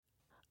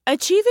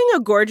Achieving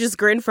a gorgeous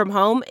grin from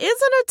home isn't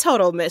a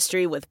total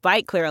mystery with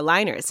Bite Clear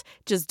aligners.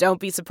 Just don't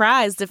be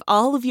surprised if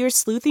all of your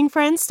sleuthing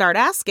friends start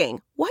asking,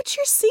 "What's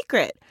your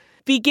secret?"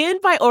 Begin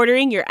by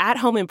ordering your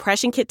at-home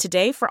impression kit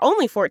today for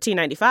only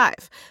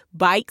 $14.95.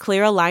 Bite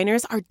Clear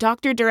aligners are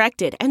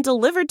doctor-directed and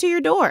delivered to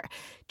your door.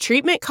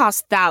 Treatment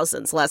costs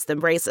thousands less than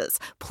braces.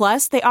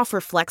 Plus, they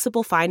offer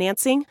flexible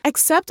financing,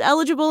 accept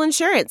eligible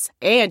insurance,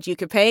 and you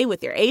can pay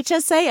with your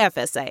HSA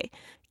FSA.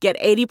 Get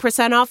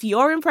 80% off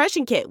your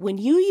impression kit when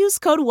you use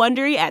code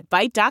WONDERY at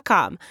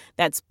Byte.com.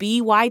 That's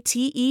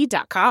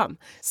BYTE.com.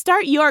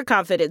 Start your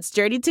confidence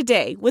journey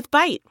today with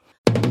Byte.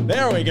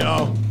 There we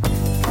go.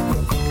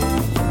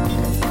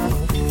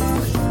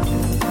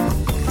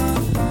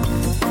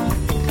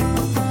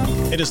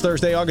 It is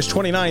Thursday, August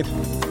 29th,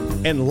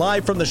 and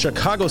live from the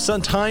Chicago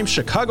Sun-Times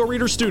Chicago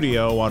Reader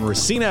Studio on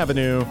Racine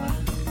Avenue,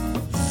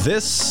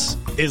 this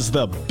is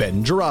the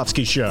Ben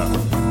Joravsky Show.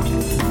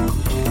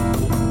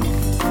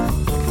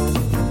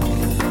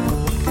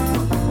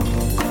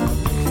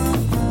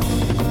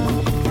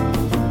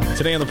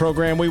 Today on the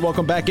program, we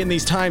welcome back in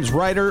these times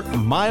writer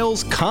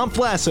Miles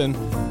Kampf-Lassin.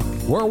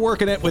 We're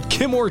working it with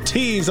Kim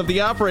Ortiz of the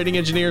Operating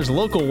Engineers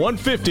Local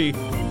 150.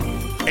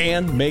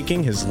 And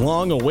making his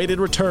long-awaited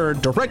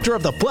return, director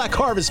of the Black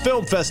Harvest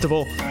Film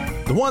Festival,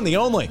 the one, the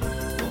only,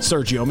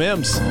 Sergio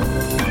Mims.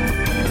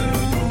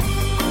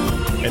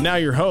 And now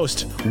your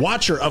host,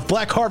 watcher of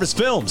Black Harvest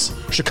Films,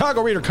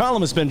 Chicago Reader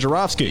columnist Ben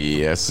Joravsky.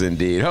 Yes,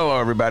 indeed. Hello,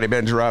 everybody.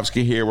 Ben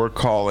Joravsky here. We're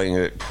calling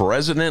it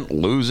President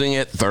Losing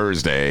It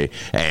Thursday,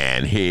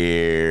 and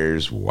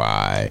here's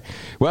why.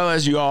 Well,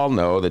 as you all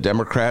know, the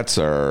Democrats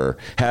are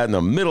in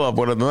the middle of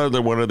one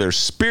of their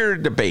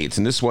spirited debates,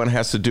 and this one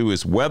has to do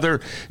with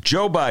whether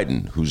Joe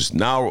Biden, who's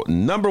now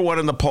number one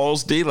in the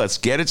polls, let's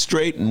get it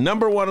straight,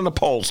 number one in the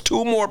polls.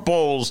 Two more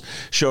polls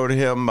showed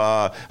him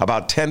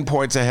about 10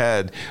 points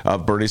ahead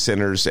of Bernie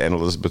Sanders and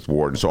Elizabeth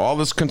Warren. So all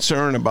this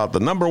concern about the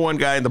number one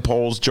guy in the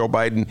polls, Joe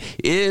Biden,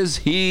 is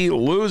he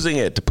losing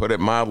it, to put it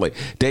mildly?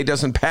 Day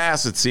doesn't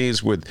pass, it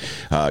seems, with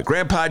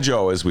Grandpa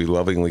Joe, as we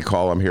lovingly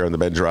call him here on the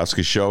Ben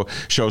Joravsky Show,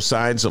 show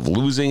signs of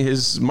losing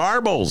his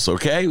marbles,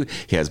 okay?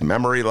 He has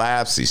memory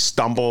lapse, he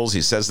stumbles,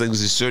 he says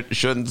things he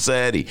shouldn't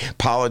said, he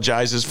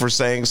apologizes for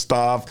saying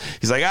stuff.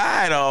 He's like,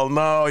 I don't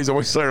know. He's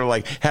always sort of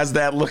like, has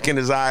that look in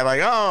his eye like,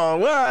 oh,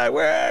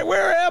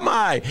 where am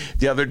I?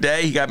 The other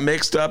day, he got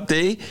mixed up,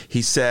 He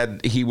said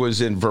he was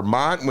in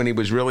Vermont when he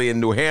was really in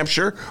New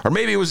Hampshire, or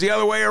maybe it was the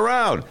other way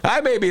around. I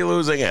may be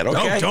losing it,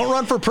 okay? No, don't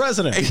run for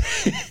president.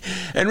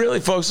 And really,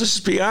 folks, let's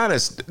just be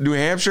honest. New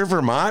Hampshire,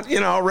 Vermont,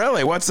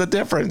 really, what's the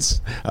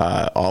difference?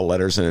 All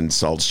letters and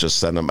insults, just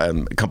send them,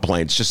 and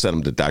complaints, just send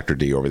them to Dr.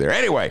 D over there.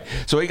 Anyway,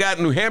 so he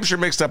got New Hampshire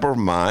mixed up with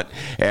Vermont,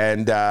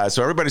 and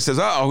so everybody says,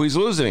 oh, he's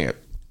losing it.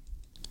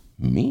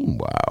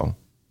 Meanwhile,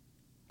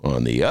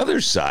 on the other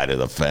side of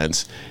the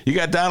fence, you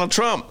got Donald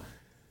Trump.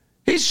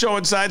 He's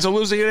showing signs of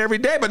losing it every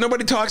day, but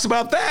nobody talks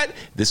about that.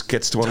 This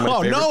gets to one of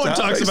my favorite no one topics.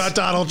 talks about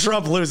Donald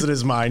Trump losing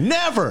his mind.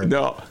 Never.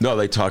 No,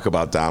 they talk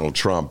about Donald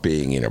Trump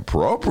being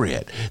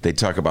inappropriate. They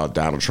talk about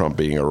Donald Trump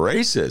being a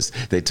racist.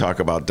 They talk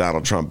about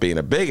Donald Trump being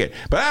a bigot.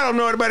 But I don't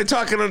know anybody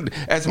talking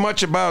as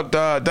much about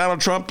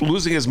Donald Trump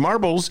losing his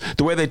marbles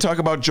the way they talk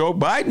about Joe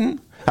Biden.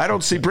 I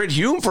don't see Brit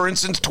Hume, for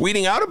instance,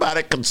 tweeting out about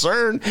it,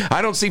 concerned.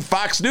 I don't see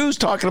Fox News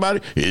talking about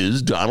it.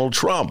 Is Donald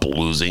Trump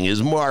losing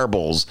his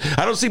marbles?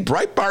 I don't see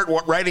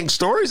Breitbart writing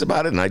stories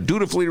about it, and I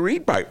dutifully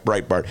read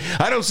Breitbart.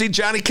 I don't see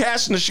Johnny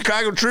Cash in the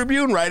Chicago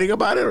Tribune writing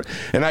about it,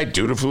 and I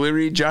dutifully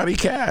read Johnny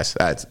Cash.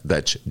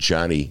 That's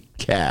Johnny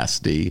Cash,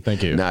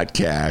 Thank you. Not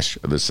Cash,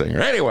 the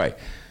singer. Anyway.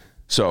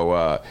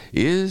 So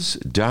is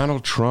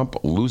Donald Trump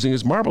losing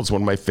his marbles?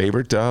 One of my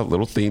favorite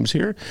little themes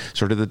here,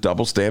 sort of the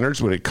double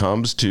standards when it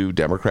comes to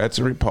Democrats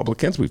and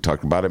Republicans. We've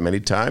talked about it many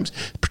times,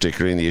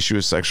 particularly in the issue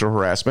of sexual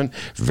harassment.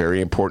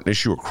 Very important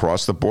issue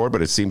across the board,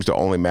 but it seems to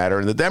only matter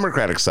in the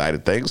Democratic side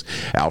of things.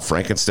 Al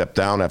Franken stepped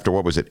down after,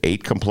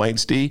 8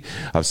 complaints,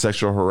 of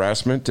sexual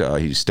harassment.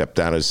 He stepped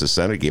down as the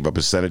Senate, gave up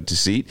his Senate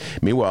seat.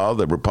 Meanwhile,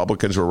 the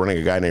Republicans were running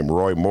a guy named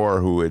Roy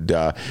Moore who had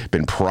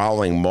been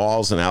prowling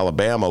malls in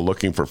Alabama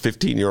looking for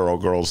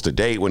 15-year-old girls to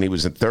date when he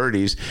was in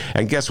 30s.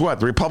 And guess what?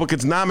 The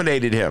Republicans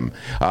nominated him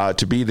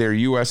to be their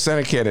U.S.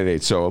 Senate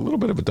candidate. So a little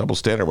bit of a double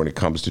standard when it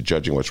comes to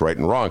judging what's right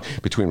and wrong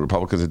between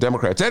Republicans and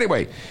Democrats.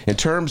 Anyway, in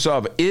terms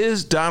of,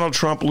 is Donald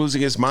Trump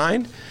losing his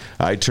mind?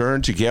 I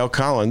turn to Gail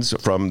Collins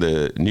from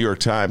the New York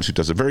Times, who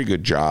does a very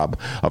good job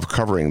of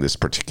covering this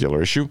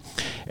particular issue.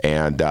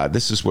 And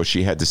this is what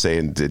she had to say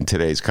in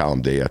today's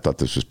column day. I thought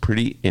this was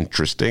pretty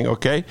interesting,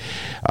 okay?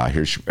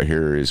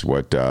 Here is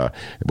what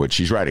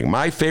she's writing.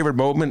 My favorite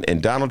moment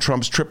in Donald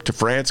Trump's trip to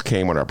France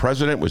came when our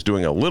president was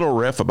doing a little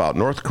riff about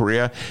North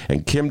Korea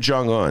and Kim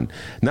Jong-un.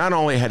 Not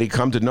only had he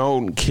come to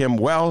know Kim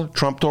well,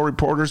 Trump told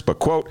reporters, but,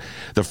 quote,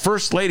 the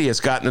First Lady has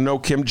gotten to know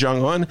Kim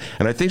Jong-un,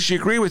 and I think she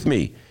agreed with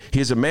me. He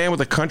is a man with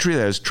a country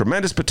that has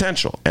tremendous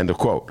potential, end of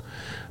quote.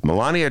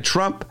 Melania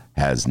Trump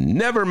has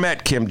never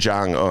met Kim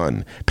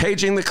Jong-un,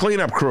 paging the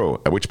cleanup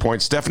crew, at which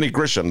point Stephanie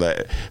Grisham,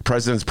 the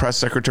president's press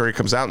secretary,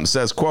 comes out and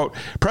says, quote,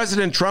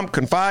 President Trump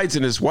confides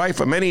in his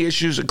wife on many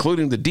issues,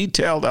 including the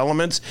detailed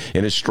elements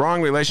in his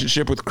strong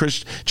relationship with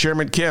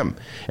Chairman Kim.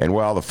 And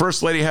while the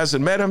First Lady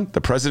hasn't met him, the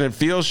president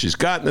feels she's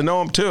gotten to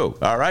know him too.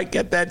 All right,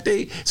 get that,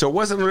 D? So it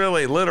wasn't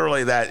really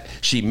literally that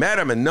she met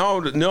him and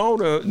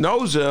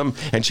knows him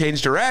and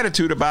changed her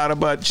attitude about him,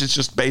 but it's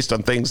just based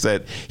on things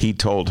that he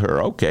told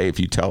her. Okay, if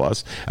you tell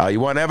us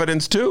you want evidence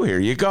too, here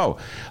you go.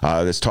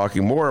 That's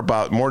talking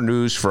more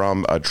news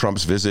from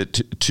Trump's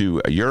visit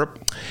to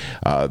Europe.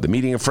 The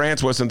meeting in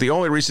France wasn't the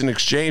only recent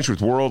exchange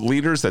with world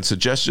leaders that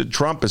suggested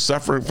Trump is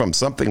suffering from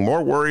something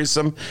more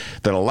worrisome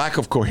than a lack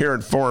of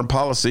coherent foreign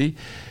policy.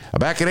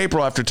 Back in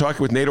April, after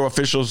talking with NATO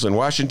officials in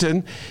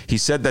Washington, he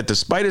said that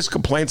despite his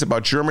complaints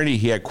about Germany,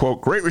 he had,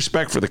 quote, great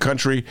respect for the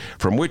country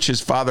from which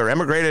his father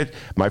emigrated.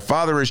 My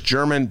father is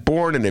German,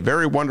 born in a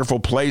very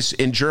wonderful place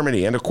in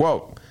Germany, end of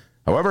quote.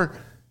 However,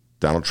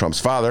 Donald Trump's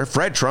father,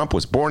 Fred Trump,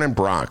 was born in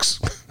Bronx.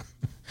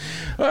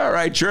 All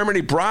right,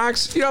 Germany,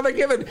 Bronx. You know, they're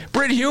giving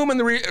Brit Hume and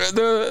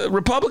the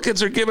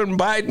Republicans are giving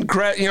Biden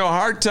a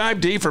hard time,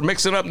 D, for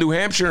mixing up New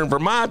Hampshire and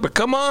Vermont, but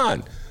come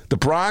on. The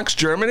Bronx,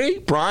 Germany,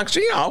 Bronx,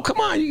 come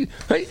on.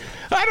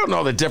 I don't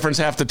know the difference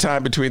half the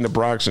time between the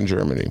Bronx and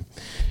Germany.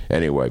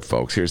 Anyway,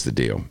 folks, here's the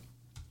deal.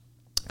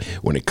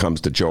 When it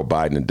comes to Joe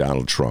Biden and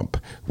Donald Trump,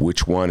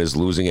 which one is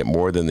losing it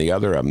more than the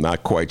other? I'm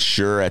not quite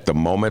sure at the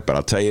moment, but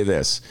I'll tell you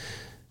this.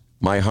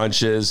 My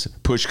hunch is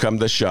push come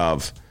to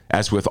shove,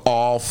 as with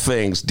all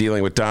things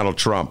dealing with Donald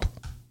Trump.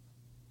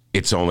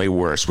 It's only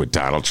worse with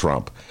Donald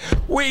Trump.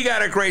 We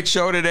got a great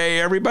show today,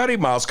 everybody.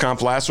 Miles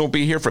Kampf-Lassin will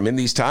be here from In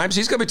These Times.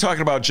 He's going to be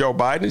talking about Joe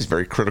Biden. He's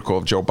very critical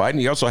of Joe Biden.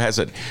 He also has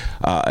an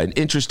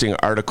interesting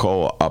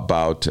article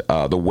about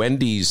the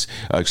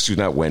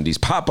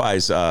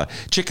Popeye's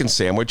chicken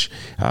sandwich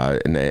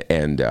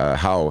and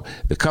how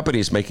the company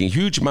is making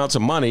huge amounts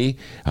of money,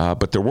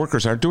 but their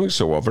workers aren't doing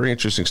so well. Very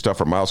interesting stuff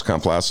from Miles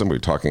Kampf-Lassin. We're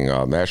talking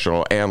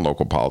national and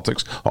local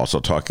politics. Also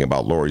talking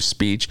about Lori's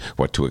speech,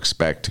 what to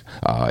expect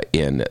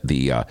in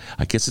the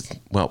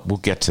we'll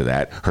get to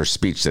that, her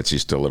speech that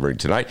she's delivering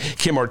tonight.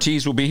 Kim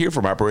Ortiz will be here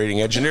from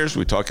Operating Engineers.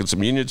 We're talking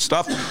some union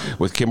stuff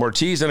with Kim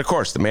Ortiz. And, of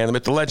course, the man, the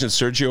myth, the legend,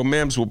 Sergio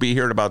Mims, will be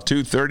here at about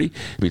 2:30.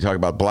 We'll be talking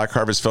about Black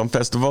Harvest Film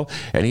Festival.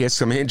 And he has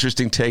some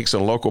interesting takes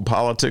on local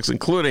politics,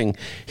 including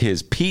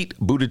his Pete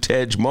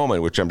Buttigieg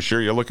moment, which I'm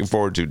sure you're looking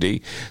forward to,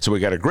 D. So we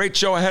got a great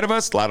show ahead of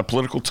us, a lot of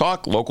political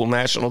talk, local,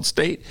 national,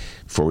 state.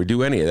 Before we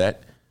do any of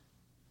that,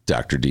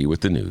 Dr. D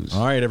with the news.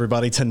 All right,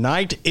 everybody.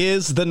 Tonight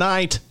is the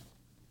night.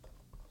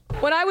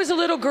 When I was a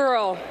little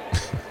girl,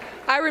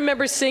 I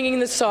remember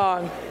singing the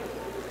song,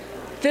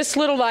 "This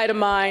Little Light of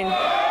Mine,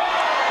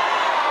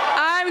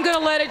 I'm gonna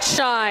let it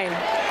shine."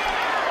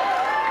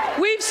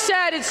 We've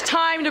said it's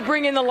time to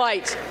bring in the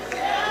light,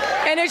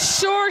 and it's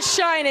sure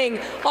shining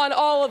on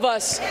all of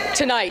us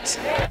tonight.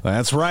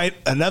 That's right.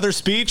 Another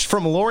speech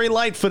from Lori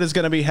Lightfoot is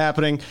going to be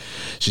happening.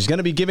 She's going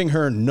to be giving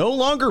her no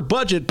longer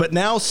budget, but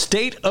now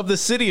State of the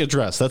City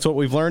address. That's what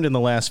we've learned in the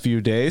last few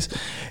days.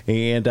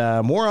 And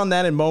more on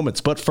that in moments.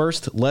 But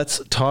first,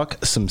 let's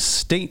talk some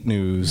state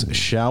news,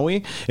 shall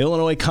we?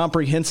 Illinois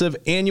Comprehensive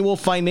Annual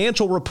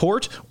Financial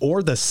Report,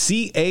 or the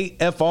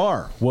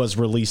CAFR, was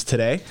released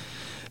today.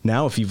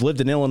 Now, if you've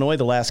lived in Illinois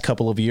the last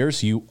couple of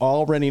years, you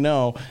already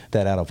know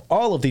that out of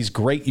all of these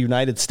great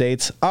United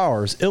States,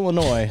 ours,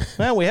 Illinois,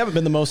 we haven't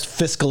been the most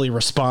fiscally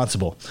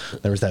responsible.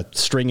 There was that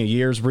string of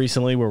years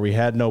recently where we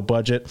had no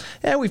budget,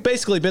 and we've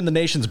basically been the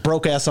nation's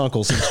broke-ass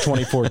uncle since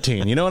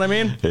 2014. You know what I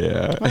mean?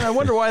 Yeah. I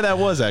wonder why that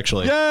was,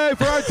 actually. Yay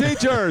for our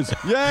teachers!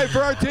 Yay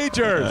for our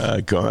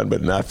teachers! Gone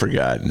but not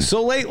forgotten.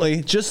 So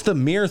lately, just the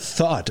mere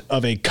thought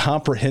of a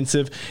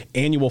comprehensive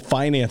annual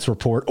finance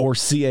report, or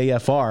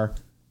CAFR,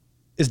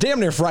 is damn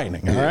near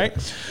frightening, all right?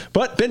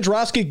 But, Ben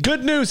Joravsky,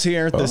 good news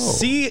here. This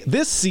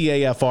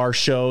CAFR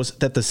shows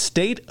that the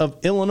state of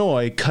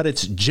Illinois cut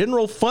its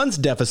general funds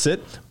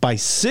deficit by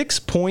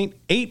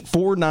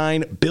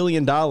 $6.849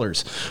 billion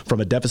from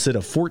a deficit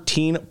of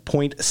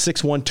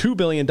 $14.612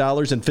 billion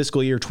in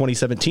fiscal year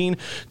 2017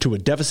 to a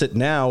deficit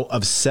now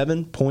of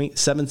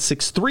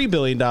 $7.763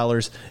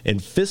 billion in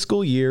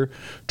fiscal year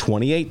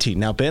 2018.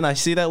 Now, Ben, I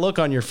see that look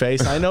on your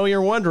face. I know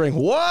you're wondering,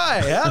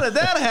 why? How did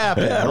that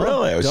happen? Yeah,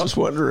 really? I was just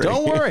wondering.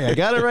 Don't worry. I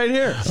got it right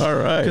here. All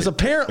right. Because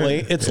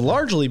apparently it's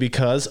largely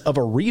because of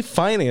a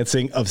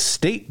refinancing of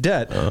state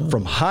debt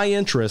from high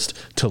interest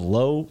to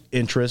low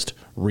interest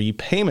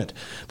repayment.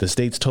 The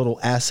state's total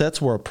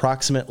assets were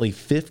approximately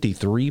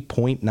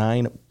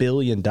 $53.9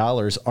 billion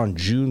on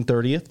June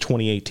 30th,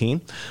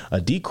 2018,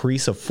 a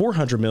decrease of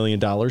 $400 million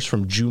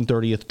from June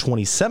 30th,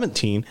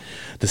 2017.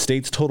 The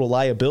state's total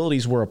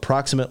liabilities were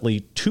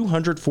approximately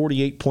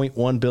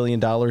 $248.1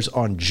 billion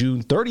on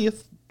June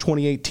 30th,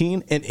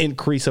 2018, an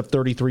increase of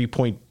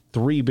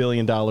 $33.3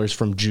 billion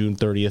from June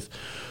 30th,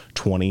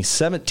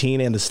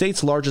 2017. And the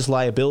state's largest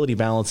liability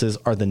balances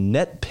are the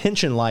net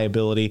pension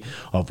liability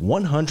of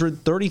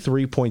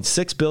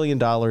 $133.6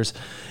 billion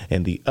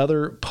and the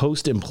other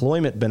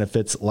post-employment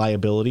benefits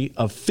liability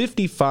of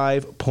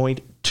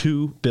 $55.2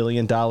 $2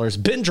 billion.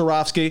 Ben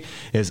Joravsky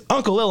is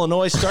Uncle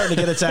Illinois starting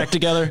to get its act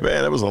together.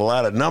 Man, that was a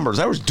lot of numbers.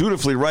 I was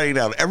dutifully writing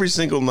down every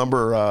single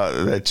number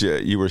that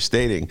you were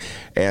stating.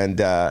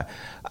 And,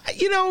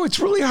 it's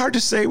really hard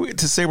to say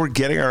we're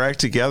getting our act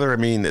together. I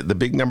mean, the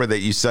big number that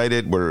you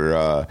cited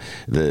were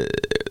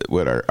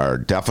our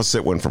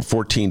deficit went from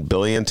 $14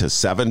 billion to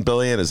 $7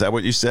 billion. Is that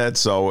what you said?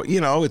 So,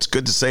 it's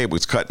good to say it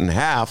was cut in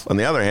half. On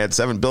the other hand,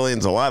 $7 billion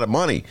is a lot of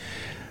money.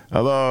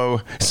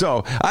 Although,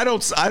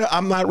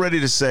 I'm not ready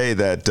to say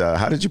that.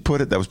 How did you put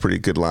it? That was a pretty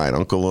good line.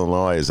 Uncle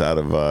Illinois is out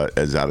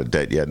of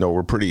debt yet. No,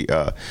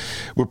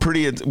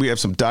 we have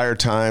some dire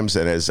times,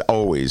 and as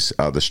always,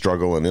 the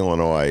struggle in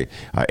Illinois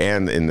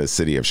and in the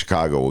city of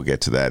Chicago, we'll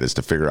get to that, is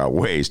to figure out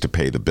ways to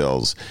pay the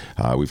bills.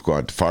 We've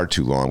gone far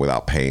too long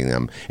without paying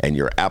them, and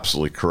you're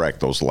absolutely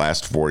correct. Those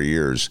last 4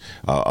 years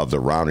of the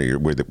Rauner year,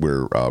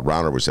 where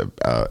Rauner was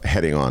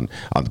heading on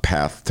the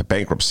path to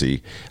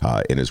bankruptcy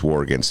in his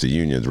war against the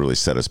unions, really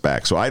set us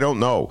back. So I don't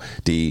know,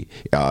 D,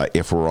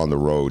 if we're on the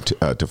road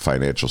to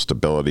financial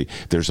stability.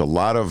 There's a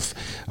lot of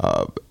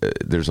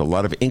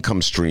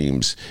income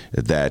streams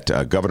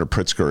that Governor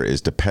Pritzker is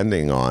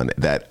depending on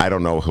that I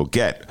don't know he'll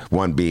get.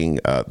 One being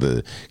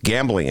the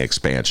gambling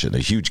expansion, a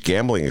huge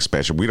gambling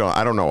expansion.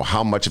 I don't know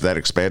how much of that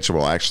expansion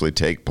will actually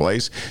take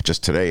place.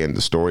 Just today in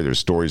the story, there's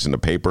stories in the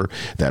paper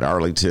that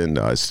Arlington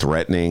is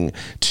threatening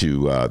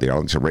to the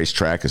Arlington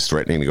racetrack is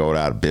threatening to go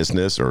out of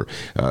business or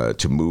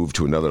to move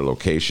to another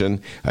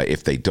location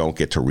if they don't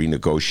get to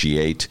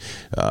renegotiate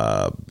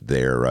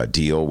their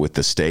deal with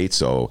the state.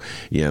 So,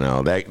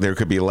 that there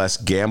could be less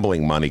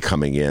gambling money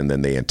coming in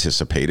than they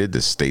anticipated.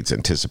 The state's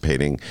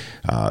anticipating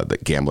the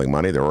gambling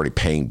money. They're already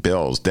paying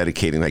bills,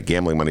 dedicating that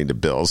gambling money to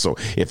bills. So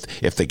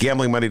if the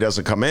gambling money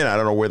doesn't come in, I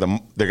don't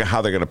know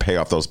how they're going to pay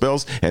off those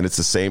bills. And it's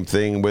the same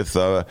thing with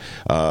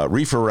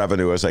reefer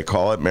revenue, as I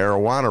call it,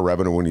 marijuana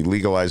revenue. When you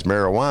legalize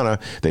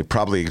marijuana, they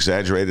probably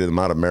exaggerated the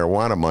amount of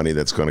marijuana money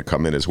that's going to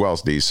come in as well,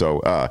 Steve.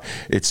 So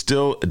it's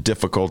still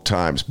difficult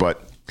times,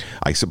 but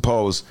I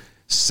suppose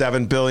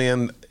 $7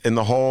 billion in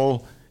the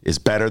hole is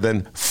better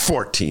than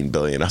 $14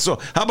 billion. So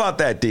how about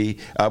that, D?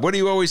 What do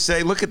you always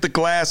say? Look at the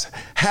glass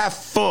half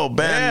full,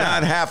 Ben,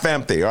 not half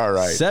empty. All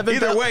right.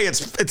 Either way,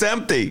 it's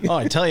empty. Oh,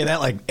 I tell you that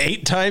like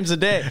 8 times a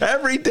day.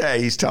 Every day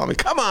he's telling me,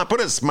 come on,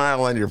 put a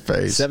smile on your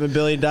face. $7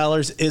 billion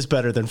is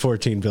better than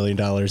 $14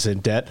 billion in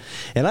debt.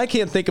 And I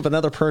can't think of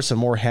another person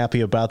more happy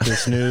about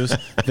this news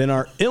than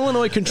our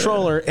Illinois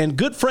controller and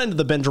good friend of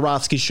the Ben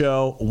Joravsky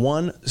Show,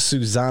 one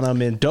Susana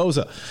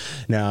Mendoza.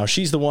 Now,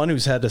 she's the one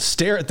who's had to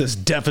stare at this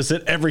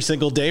deficit every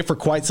single day for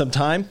quite some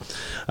time.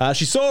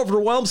 She's so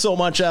overwhelmed so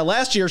much.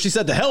 Last year, she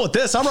said, "To hell with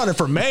this. I'm running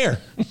for mayor.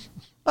 I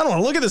don't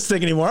want to look at this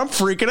thing anymore. I'm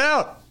freaking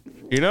out."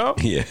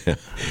 Yeah,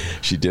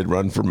 she did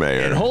run for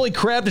mayor. And holy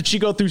crap, did she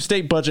go through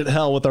state budget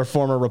hell with our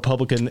former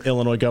Republican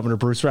Illinois Governor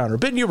Bruce Rauner.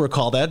 Ben, you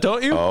recall that,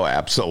 don't you? Oh,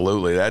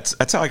 absolutely.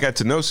 That's how I got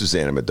to know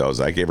Susana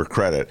Mendoza. I gave her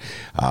credit.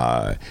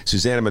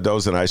 Susana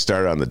Mendoza and I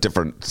started on the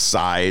different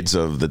sides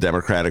of the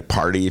Democratic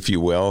Party, if you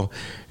will.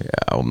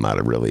 I'm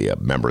not really a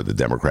member of the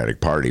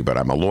Democratic Party, but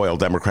I'm a loyal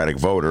Democratic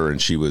voter,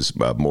 and she was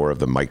more of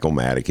the Michael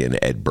Madigan,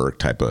 Ed Burke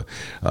type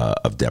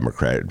of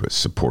Democrat,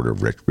 supporter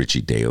of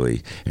Richie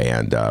Daley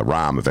and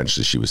Rahm.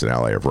 Eventually, she was an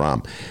ally of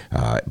Rahm.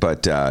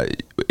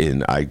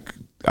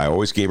 I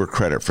always gave her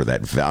credit for that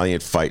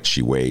valiant fight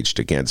she waged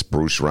against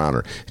Bruce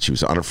Rauner. She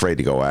was unafraid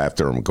to go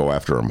after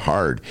him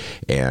hard.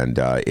 And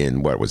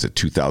in,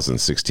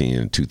 2016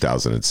 and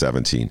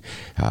 2017,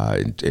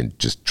 and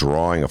just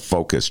drawing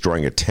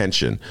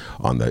attention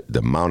on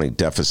the mounting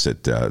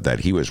deficit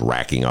that he was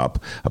racking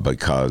up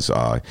because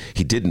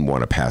he didn't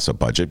want to pass a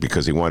budget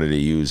because he wanted to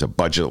use a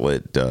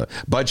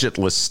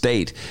budgetless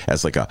state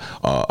as like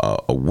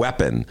a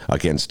weapon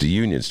against the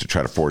unions to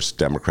try to force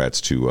Democrats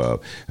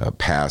to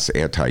pass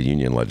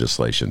anti-union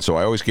legislation. So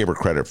I always gave her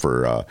credit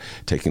for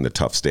taking the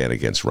tough stand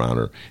against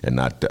Rauner and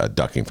not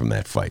ducking from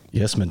that fight.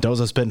 Yes,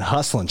 Mendoza's been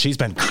hustling. She's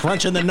been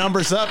crunching the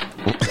numbers up,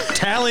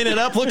 tallying it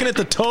up, looking at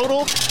the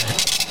total.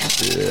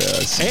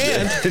 Yes.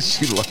 And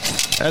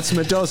that's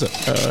Mendoza.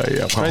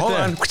 Yeah. Hold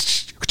on.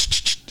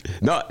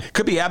 No, it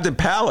could be Abdon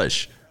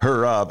Palish.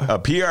 Her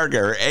PR,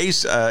 her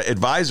ace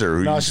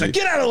advisor. She's like,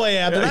 get out of the way,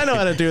 Abdon. I know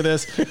how to do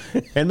this.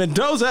 And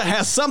Mendoza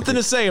has something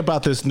to say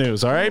about this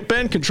news. All right,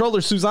 Ben,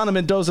 Controller Susana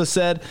Mendoza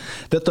said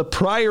that the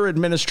prior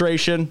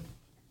administration,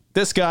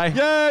 this guy.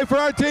 Yay for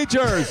our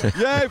teachers.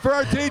 Yay for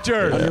our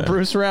teachers. Under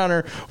Bruce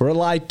Rauner,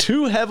 relied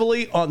too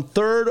heavily on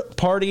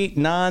third-party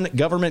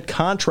non-government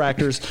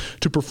contractors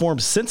to perform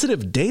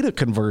sensitive data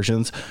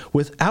conversions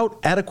without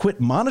adequate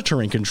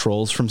monitoring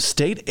controls from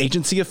state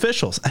agency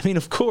officials. I mean,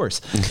 of course.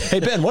 Hey,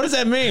 Ben, what does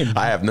that mean?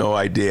 I have no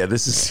idea.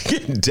 This is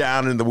getting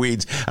down in the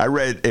weeds.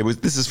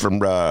 This is from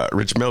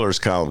Rich Miller's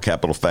column,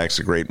 Capital Facts,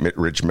 the great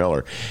Rich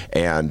Miller.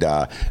 And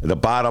the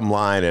bottom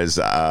line, as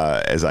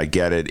I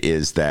get it,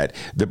 is that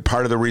the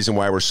part of the reason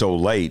why we're so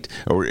late,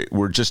 or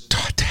we're just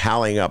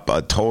tallying up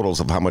totals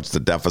of how much the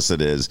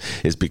deficit is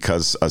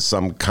because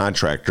some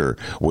contractor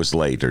was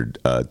late or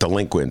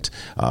delinquent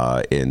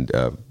in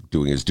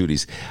doing his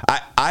duties.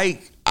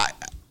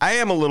 I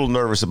am a little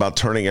nervous about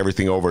turning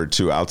everything over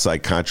to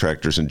outside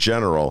contractors in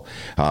general.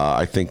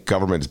 I think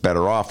government is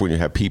better off when you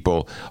have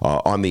people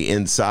on the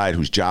inside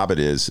whose job it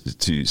is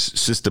to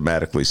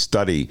systematically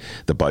study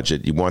the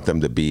budget. You want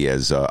them to be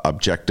as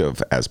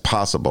objective as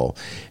possible.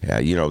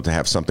 To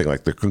have something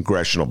like the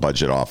Congressional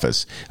Budget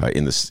Office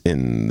in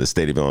the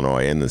state of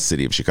Illinois and the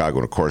city of Chicago.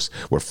 And of course,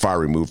 we're far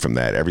removed from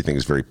that. Everything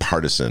is very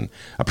partisan,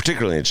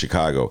 particularly in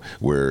Chicago,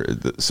 where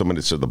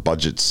the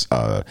budget's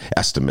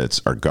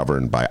estimates are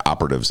governed by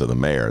operatives of the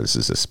mayor. This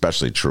is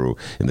especially true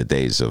in the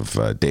days of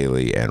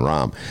Daley and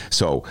Rahm.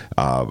 So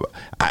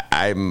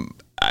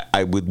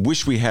I would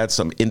wish we had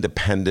some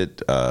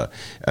independent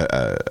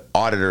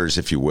auditors,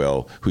 if you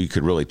will, who you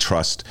could really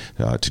trust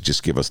to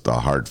just give us the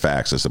hard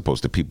facts as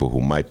opposed to people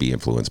who might be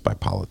influenced by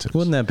politics.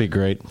 Wouldn't that be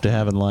great to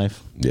have in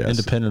life? Yes.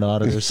 Independent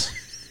auditors.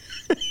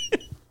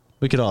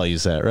 We could all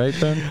use that, right,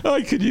 Ben?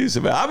 I could use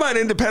it. I'm an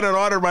independent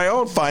auditor of my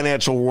own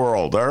financial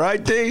world, all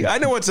right, D? I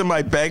know what's in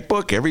my bank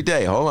book every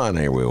day. Hold on,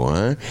 here we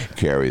want.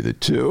 Carry the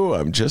two.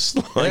 I'm just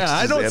like... Yeah,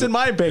 I know what's in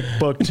my bank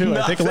book, too.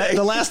 I think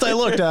the last I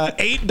looked,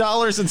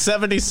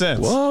 $8.70.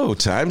 Whoa,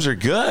 times are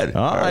good.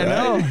 Oh, I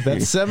know.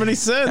 That's 70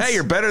 cents. Hey,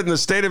 you're better than the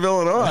state of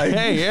Illinois.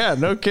 Hey, yeah,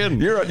 no kidding.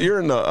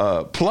 You're in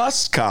the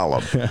plus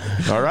column,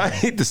 all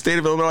right? The state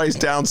of Illinois is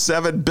down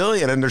 $7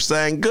 billion, and they're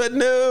saying good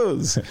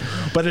news.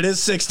 But it is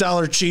 $6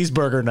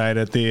 cheeseburger night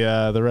at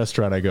the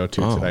restaurant I go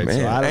to tonight. Man.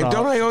 So I don't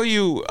know. I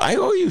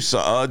owe you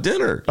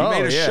dinner. You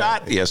made a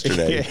shot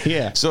yesterday.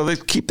 Yeah. So they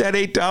keep that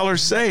 $8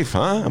 safe,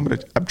 huh?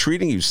 I'm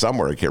treating you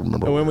somewhere. I can't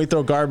remember. And when we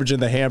throw garbage in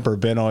the hamper,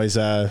 Ben always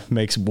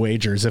makes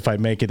wagers if I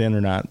make it in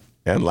or not.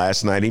 And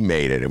last night he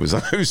made it. I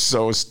was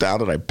so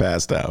astounded I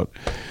passed out.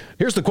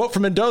 Here's the quote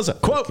from Mendoza.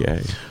 Quote,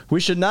 okay. We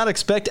should not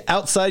expect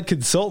outside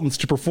consultants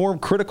to perform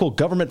critical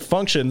government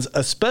functions,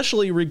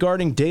 especially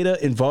regarding data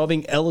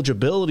involving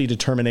eligibility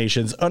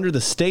determinations under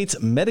the state's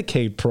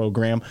Medicaid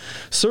program,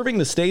 serving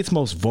the state's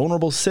most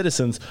vulnerable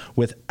citizens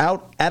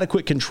without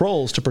adequate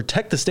controls to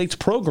protect the state's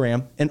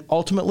program and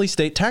ultimately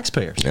state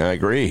taxpayers. I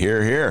agree.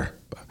 Here.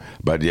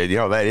 But,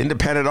 that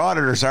independent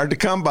auditor is hard to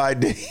come by.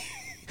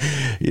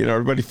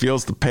 Everybody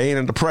feels the pain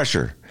and the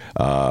pressure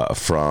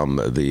from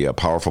the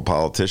powerful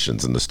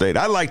politicians in the state.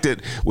 I liked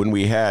it when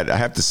we had, I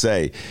have to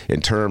say, in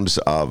terms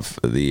of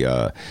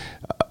the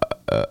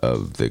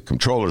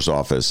comptroller's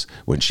office,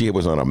 when she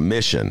was on a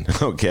mission,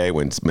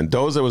 when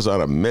Mendoza was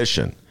on a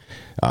mission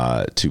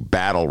to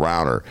battle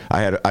Rauner,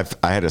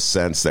 I had a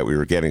sense that we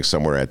were getting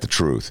somewhere at the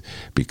truth,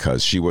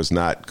 because she was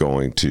not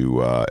going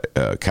to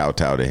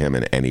kowtow to him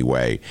in any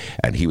way,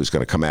 and he was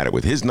going to come at it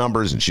with his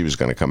numbers, and she was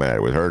going to come at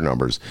it with her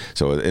numbers.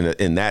 So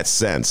in that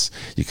sense,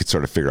 you could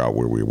sort of figure out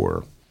where we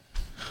were.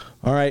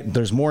 All right,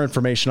 there's more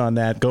information on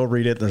that. Go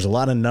read it. There's a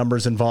lot of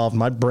numbers involved.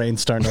 My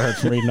brain's starting to hurt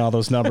from reading all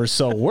those numbers.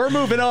 So we're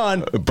moving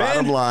on.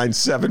 Bottom line,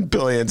 $7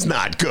 billion's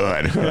not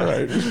good. All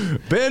right.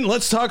 Ben,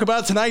 let's talk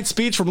about tonight's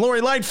speech from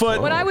Lori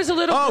Lightfoot. When I was a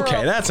little girl.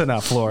 Okay, that's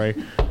enough,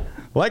 Lori.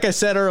 Like I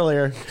said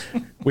earlier,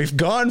 we've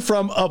gone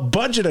from a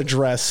budget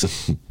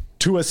address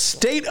to a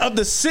state of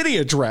the city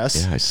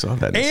address. Yeah, I saw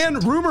that.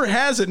 And rumor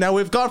has it now,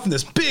 we've gone from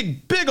this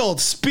big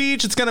old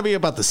speech. It's going to be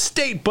about the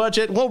state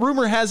budget. Well,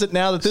 rumor has it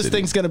now that this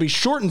thing's going to be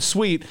short and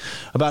sweet,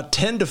 about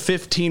 10 to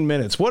 15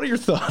 minutes. What are your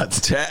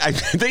thoughts?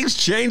 Things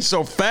change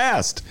so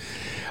fast.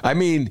 I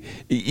mean,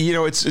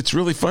 it's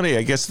really funny.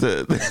 I guess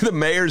the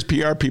mayor's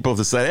PR people have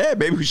decided, hey,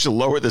 maybe we should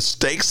lower the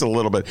stakes a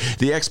little bit.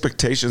 The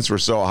expectations were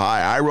so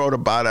high. I wrote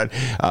about it.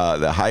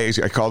 I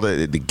called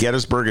it the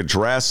Gettysburg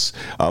Address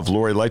of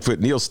Lori Lightfoot.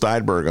 Neil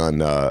Steinberg on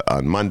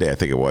Monday, I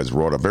think it was,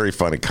 wrote a very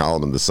funny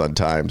column in the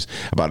Sun-Times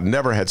about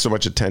never had so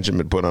much attention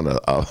been put on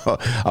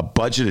a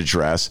budget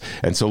address.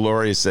 And so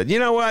Lori said, you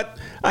know what?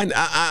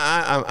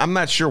 I'm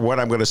not sure what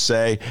I'm going to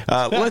say.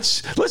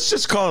 Let's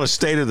just call it a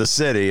state of the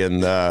city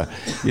and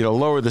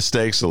lower the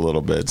stakes a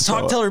little bit.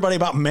 Tell everybody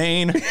about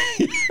Maine.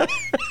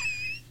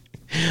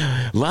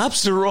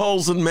 Lobster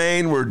rolls in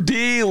Maine were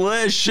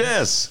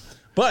delicious.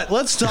 But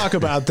let's talk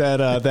about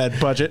that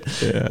budget.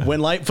 Yeah. When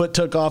Lightfoot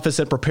took office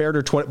and prepared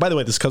her by the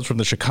way, this comes from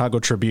the Chicago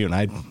Tribune.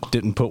 I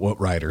didn't put what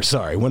writer.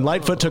 Sorry. When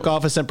Lightfoot took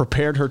office and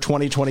prepared her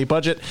 2020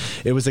 budget,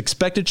 it was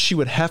expected she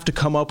would have to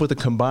come up with a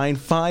combined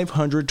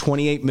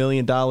 $528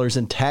 million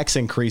in tax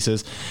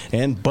increases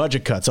and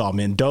budget cuts. Oh,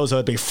 Mendoza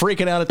would be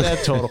freaking out at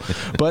that total.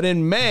 But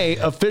in May,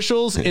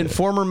 officials in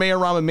former Mayor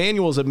Rahm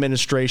Emanuel's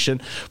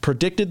administration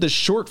predicted the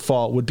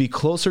shortfall would be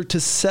closer to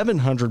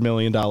 $700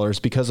 million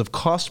because of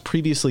costs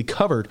previously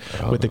covered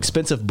with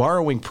expensive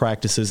borrowing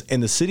practices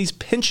and the city's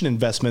pension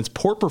investments'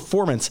 poor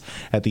performance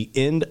at the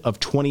end of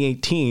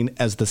 2018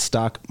 as the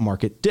stock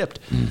market dipped.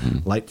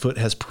 Mm-hmm. Lightfoot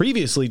has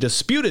previously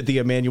disputed the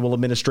Emanuel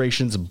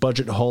administration's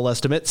budget hole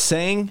estimate,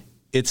 saying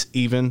it's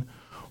even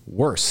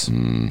worse.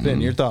 Mm-hmm.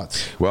 Ben, your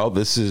thoughts? Well,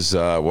 this is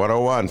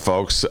 101,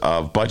 folks,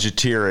 of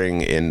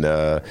budgeteering in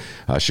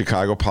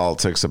Chicago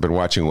politics. I've been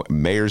watching what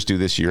mayors do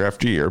this year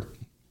after year.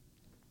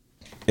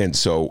 And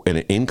so an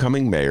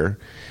incoming mayor,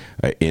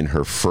 in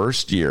her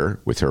first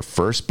year with her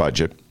first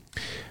budget,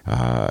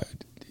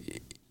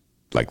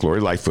 like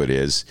Lori Lightfoot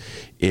is,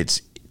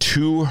 it's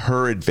to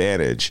her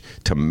advantage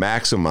to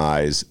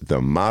maximize the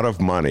amount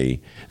of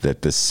money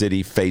that the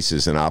city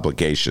faces in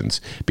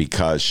obligations,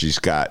 because she's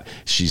got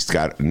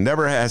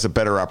never has a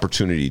better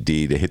opportunity,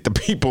 D, to hit the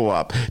people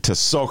up, to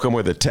soak them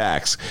with a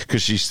tax,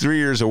 because she's 3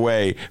 years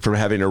away from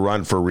having to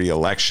run for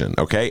re-election,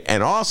 okay?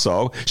 And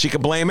also, she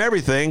can blame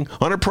everything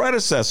on her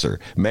predecessor,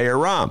 Mayor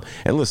Rahm.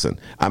 And listen,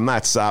 I'm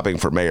not sobbing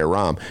for Mayor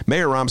Rahm.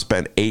 Mayor Rahm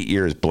spent 8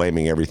 years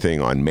blaming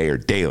everything on Mayor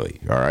Daley,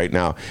 all right?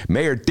 Now,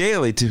 Mayor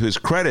Daley, to his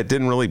credit,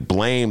 didn't really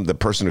blame the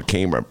person who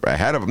came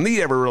ahead of him. He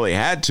never really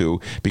had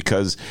to,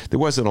 because there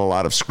wasn't a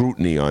lot of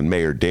scrutiny on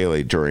Mayor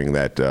Daley during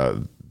that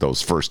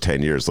those first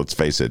 10 years. Let's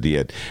face it, he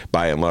had,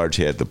 by and large,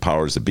 he had the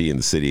powers that be in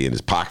the city in his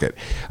pocket.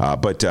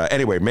 But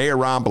anyway, Mayor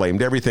Rahm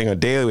blamed everything on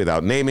Daley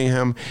without naming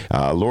him.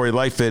 Lori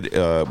Lightfoot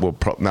will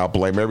now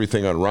blame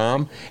everything on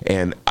Rahm.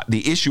 And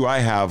the issue I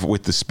have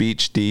with the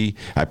speech, D,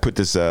 I put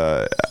this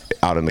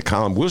out in the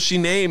column, will she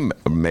name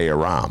Mayor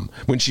Rahm?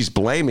 When she's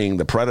blaming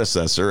the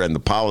predecessor and the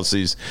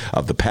policies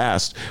of the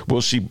past,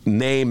 will she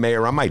name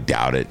Mayor Rahm? I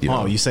doubt it.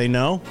 Oh, you say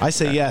no? I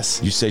say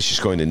yes. You say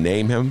she's going to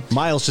name him?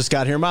 Miles just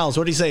got here. Miles,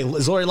 what do you say?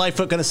 Is Lori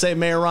Lightfoot going to say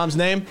Mayor Rahm's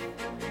name?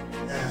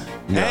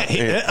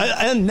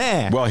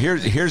 Nah. Well,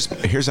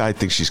 here's how I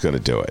think she's going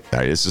to do it. All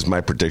right, this is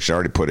my prediction. I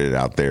already put it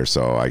out there,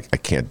 so I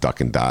can't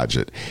duck and dodge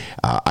it.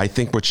 I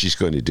think what she's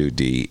going to do,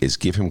 D, is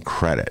give him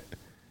credit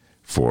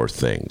for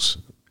things.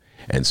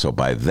 And so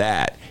by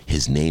that,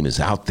 his name is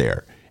out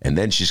there. And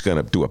then she's going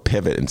to do a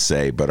pivot and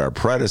say, but our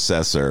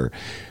predecessor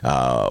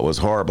was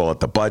horrible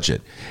at the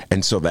budget.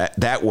 And so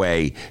that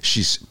way,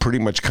 she's pretty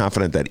much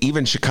confident that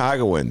even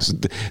Chicagoans,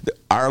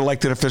 our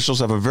elected officials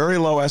have a very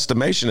low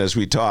estimation as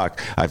we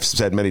talk. I've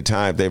said many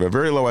times, they have a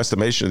very low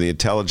estimation of the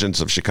intelligence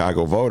of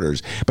Chicago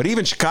voters. But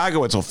even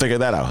Chicagoans will figure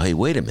that out. Hey,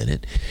 wait a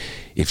minute.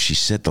 If she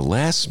said the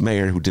last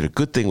mayor who did a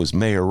good thing was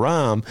Mayor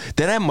Rahm,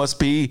 then that must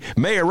be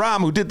Mayor Rahm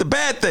who did the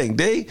bad thing,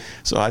 D.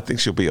 So I think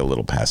she'll be a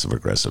little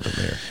passive-aggressive in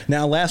there.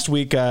 Now, last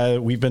week,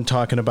 we've been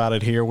talking about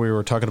it here. We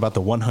were talking about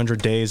the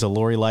 100 days of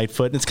Lori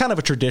Lightfoot. And it's kind of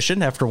a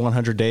tradition after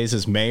 100 days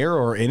as mayor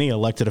or any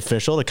elected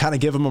official to kind of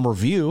give them a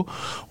review.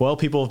 Well,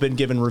 people have been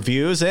given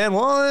reviews, and,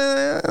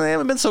 well, they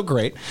haven't been so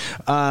great.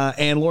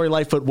 And Lori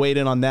Lightfoot weighed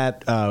in on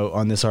that,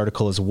 on this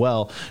article as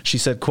well. She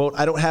said, quote,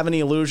 "I don't have any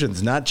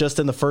illusions, not just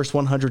in the first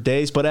 100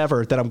 days, but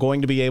ever, that I'm going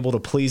to be able to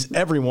please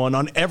everyone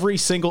on every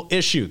single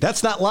issue.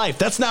 That's not life.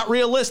 That's not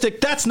realistic.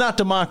 That's not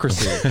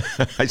democracy."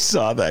 I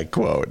saw that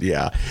quote.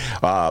 Yeah.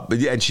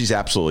 And she's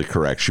absolutely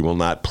correct. She will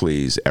not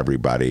please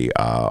everybody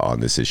on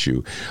this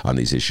issue, on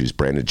these issues.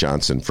 Brandon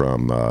Johnson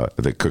from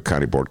the Cook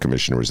County Board of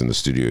Commissioners was in the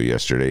studio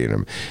yesterday,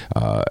 and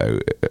a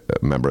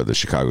member of the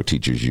Chicago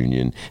Teachers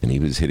Union, and he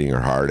was hitting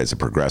her hard as a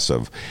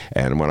progressive.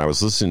 And when I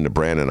was listening to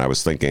Brandon, I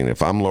was thinking,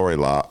 if I'm Lori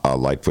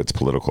Lightfoot's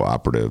political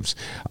operatives,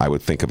 I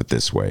would think of it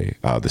this way.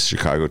 The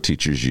Chicago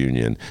Teachers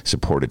Union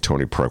supported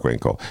Tony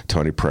Preckwinkle.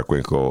 Tony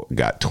Preckwinkle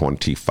got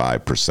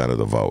 25% of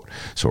the vote.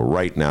 So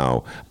right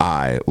now,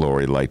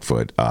 Lori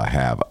Lightfoot,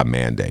 have a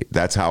mandate.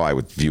 That's how I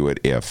would view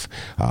it if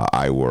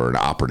I were an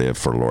operative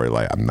for Lori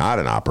Lightfoot. I'm not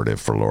an operative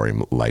for Lori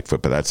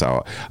Lightfoot, but that's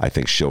how I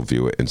think she'll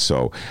view it. And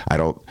so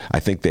I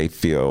think they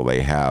feel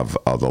they have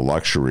the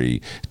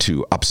luxury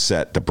to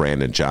upset the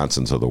Brandon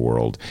Johnsons of the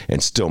world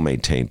and still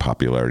maintain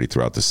popularity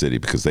throughout the city,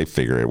 because they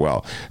figure,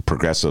 well,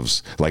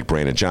 progressives like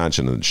Brandon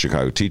Johnson and the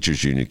Chicago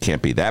Teachers Union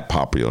can't be that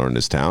popular in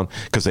this town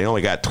because they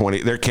only got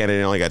their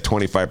candidate only got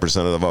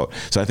 25% of the vote.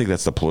 So I think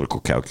that's the political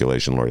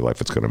calculation Lori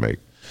Lightfoot's going to make.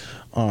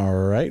 All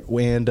right,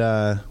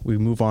 and we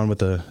move on with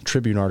the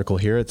Tribune article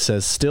here. It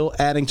says, still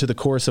adding to the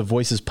chorus of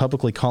voices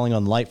publicly calling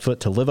on Lightfoot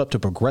to live up to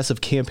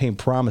progressive campaign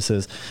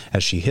promises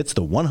as she hits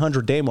the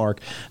 100-day mark,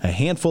 a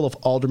handful of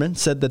aldermen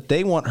said that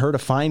they want her to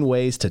find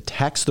ways to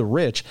tax the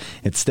rich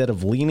instead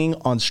of leaning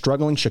on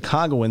struggling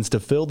Chicagoans to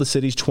fill the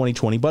city's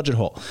 2020 budget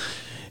hole.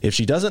 If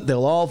she doesn't,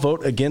 they'll all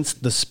vote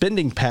against the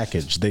spending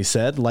package, they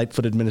said.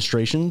 Lightfoot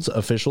administration's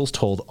officials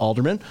told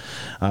aldermen.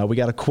 We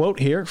got a quote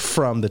here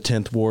from the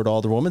 10th Ward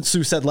Alderwoman, Sue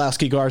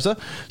Sedlowski-Garza.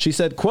 She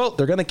said, quote,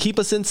 "They're going to keep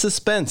us in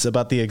suspense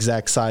about the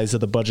exact size of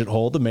the budget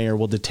hole the mayor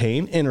will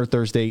detain," in her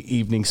Thursday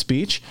evening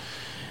speech.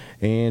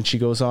 And she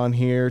goes on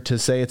here to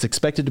say it's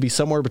expected to be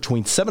somewhere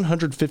between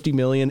 $750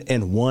 million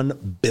and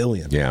 $1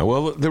 billion. Yeah,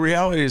 well, the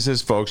reality is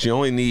this, folks. You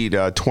only need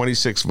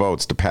 26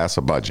 votes to pass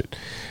a budget.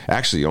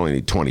 Actually, you only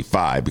need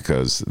 25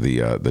 because the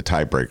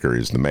tiebreaker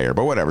is the mayor.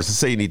 But whatever. So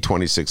say you need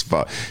 26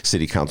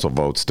 city council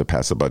votes to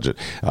pass a budget.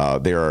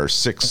 There are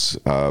 6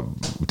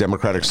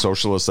 Democratic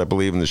Socialists, I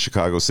believe, in the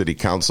Chicago City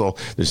Council.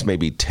 There's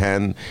maybe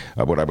 10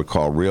 what I would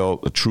call real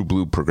true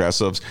blue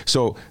progressives.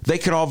 So they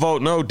could all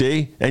vote no,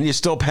 D, and you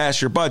still pass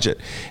your budget.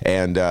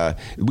 And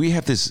we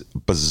have this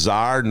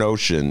bizarre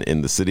notion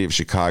in the city of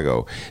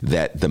Chicago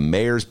that the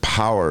mayor's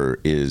power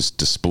is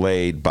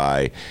displayed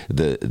by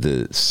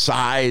the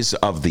size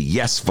of the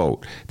yes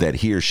vote that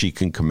he or she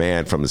can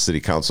command from the city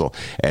council.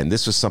 And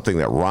this was something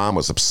that Rahm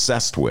was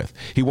obsessed with.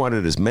 He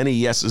wanted as many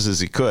yeses as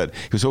he could.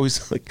 He was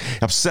always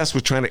obsessed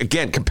with trying to,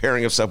 again,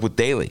 comparing himself with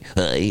Daley.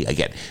 I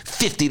get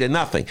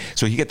 50-0.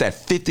 So he got that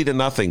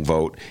 50-0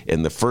 vote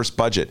in the first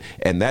budget.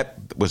 And that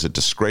was a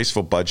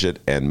disgraceful budget.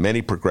 And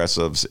many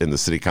progressives in the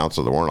city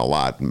council, there weren't a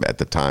lot at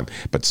the time,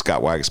 but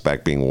Scott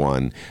Waguespack being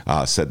one,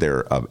 said they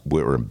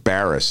were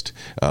embarrassed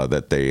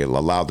that they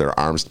allowed their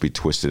arms to be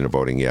twisted into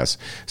voting yes.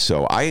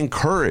 So I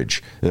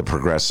encourage the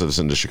progressives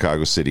in the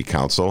Chicago City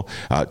Council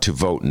to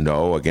vote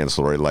no against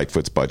Lori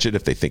Lightfoot's budget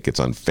if they think it's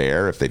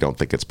unfair, if they don't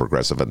think it's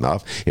progressive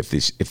enough, if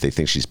they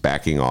think she's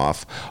backing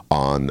off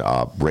on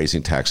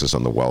raising taxes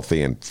on the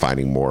wealthy and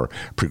finding more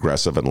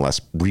progressive and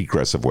less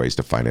regressive ways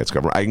to finance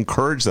government. I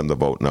encourage them to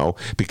vote no,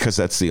 because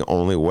that's the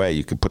only way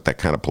you can put that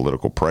kind of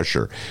political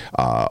pressure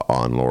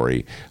on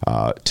Lori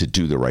to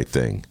do the right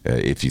thing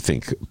if you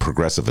think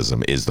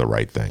progressivism is the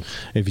right thing.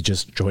 If you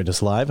just joined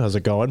us live, how's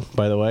it going,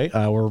 by the way?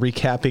 We're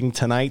recapping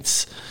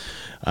tonight's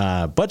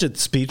budget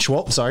speech.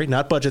 Well, sorry,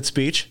 not budget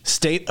speech.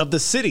 State of the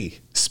City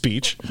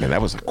speech. Man,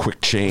 that was a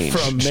quick change.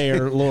 From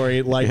Mayor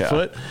Lori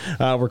Lightfoot.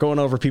 Yeah. We're going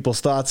over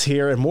people's thoughts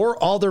here and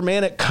more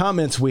aldermanic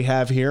comments we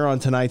have here on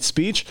tonight's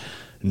speech.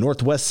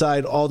 Northwest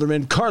Side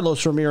Alderman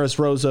Carlos Ramirez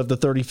Rosa of the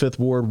 35th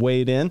Ward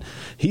weighed in.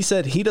 He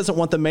said he doesn't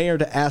want the mayor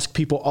to ask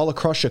people all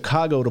across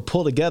Chicago to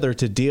pull together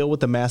to deal with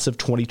the massive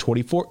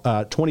 2020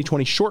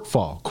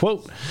 shortfall.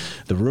 Quote,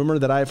 "The rumor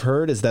that I've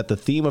heard is that the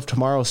theme of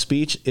tomorrow's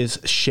speech is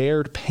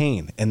shared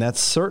pain, and that's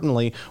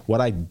certainly what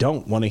I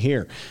don't want to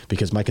hear,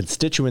 because my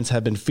constituents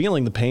have been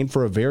feeling the pain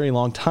for a very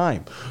long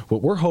time.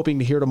 What we're hoping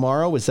to hear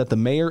tomorrow is that the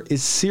mayor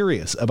is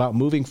serious about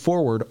moving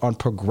forward on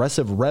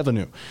progressive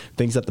revenue,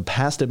 things that the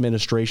past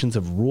administrations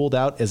have ruled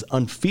out as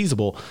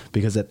unfeasible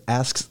because it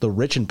asks the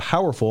rich and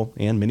powerful,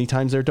 and many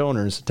times their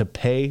donors, to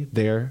pay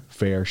their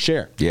fair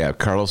share." Yeah,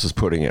 Carlos is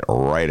putting it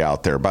right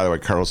out there. By the way,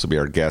 Carlos will be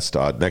our guest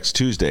next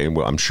Tuesday, and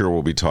I'm sure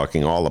we'll be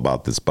talking all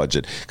about this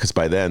budget, because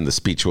by then the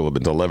speech will have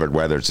been delivered,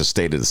 whether it's a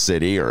state of the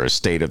city or a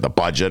state of the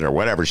budget or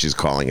whatever she's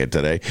calling it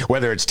today,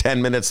 whether it's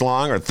 10 minutes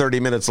long or 30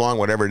 minutes long,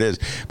 whatever it is.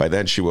 By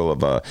then she will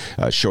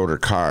have showed her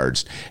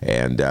cards.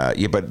 And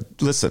but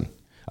listen.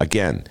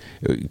 Again,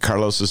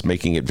 Carlos is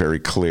making it very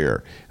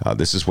clear.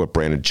 This is what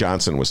Brandon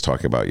Johnson was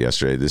talking about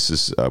yesterday. This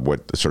is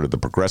what sort of the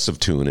progressive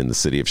tune in the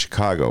city of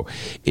Chicago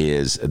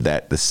is,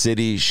 that the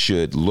city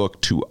should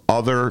look to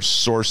other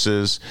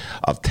sources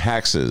of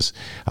taxes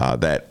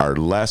that are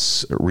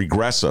less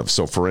regressive.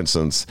 So, for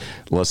instance,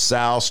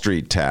 LaSalle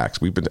Street tax.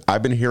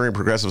 I've been hearing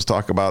progressives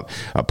talk about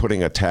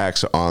putting a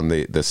tax on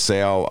the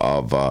sale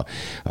of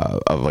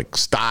like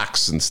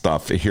stocks and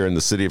stuff here in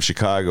the city of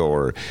Chicago,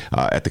 or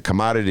at the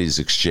commodities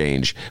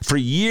exchange. For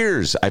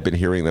years, I've been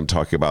hearing them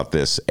talking about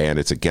this, and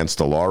it's against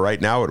the law right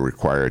now. It would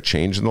require a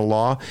change in the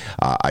law.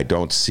 I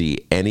don't see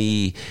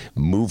any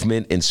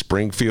movement in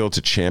Springfield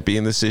to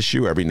champion this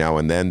issue. Every now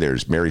and then,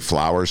 there's Mary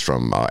Flowers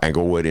from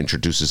Englewood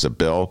introduces a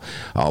bill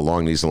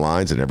along these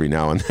lines, and every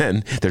now and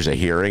then there's a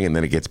hearing, and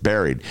then it gets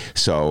buried.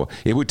 So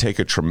it would take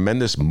a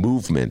tremendous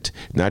movement,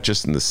 not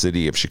just in the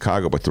city of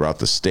Chicago, but throughout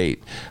the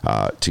state,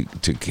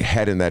 to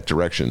head in that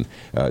direction,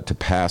 to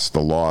pass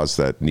the laws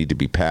that need to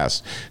be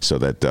passed so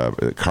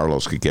that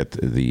Carlos could get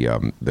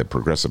the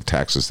progressive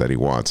taxes that he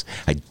wants.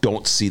 I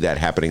don't see that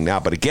happening now.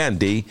 But again,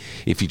 D,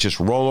 if you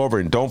just roll over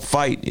and don't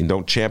fight and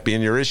don't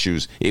champion your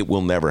issues, it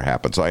will never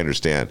happen. So I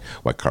understand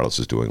why Carlos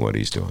is doing what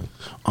he's doing.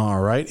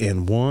 All right.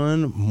 And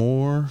one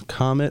more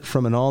comment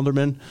from an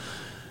alderman.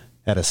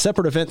 At a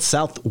separate event,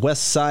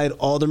 Southwest Side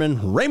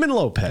Alderman Raymond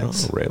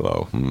Lopez of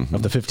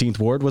the 15th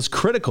Ward was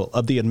critical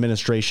of the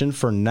administration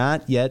for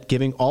not yet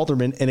giving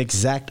aldermen an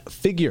exact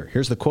figure.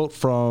 Here's the quote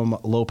from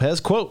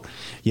Lopez. Quote,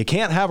 "You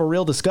can't have a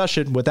real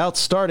discussion without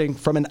starting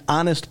from an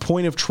honest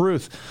point of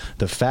truth.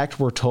 The fact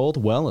we're told,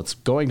 well, it's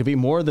going to be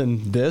more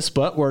than this,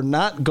 but we're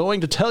not going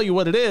to tell you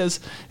what it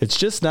is. It's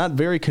just not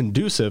very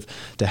conducive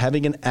to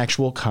having an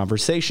actual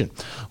conversation."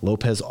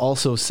 Lopez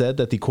also said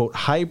that the, quote,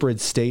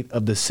 "hybrid state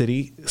of the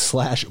city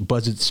 /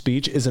 budget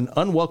speech is an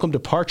unwelcome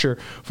departure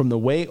from the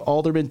way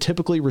aldermen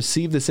typically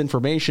receive this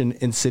information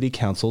in city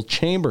council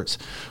chambers.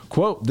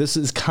 Quote, "This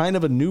is kind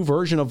of a new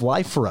version of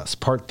life for us,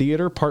 part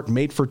theater, part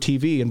made for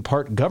TV, and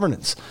part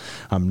governance.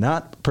 I'm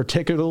not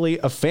particularly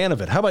a fan of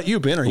it." How about you,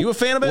 Ben? Are you a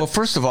fan of it? Well,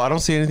 first of all, I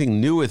don't see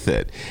anything new with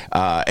it.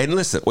 And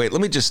listen, wait,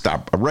 let me just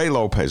stop. Ray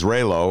Lopez,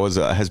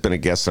 has been a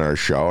guest on our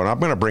show, and I'm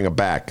going to bring him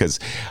back because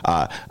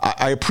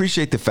I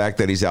appreciate the fact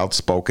that he's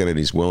outspoken and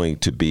he's willing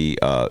to be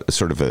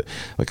sort of a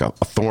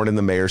thorn in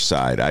the mayor's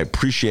side. I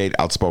appreciate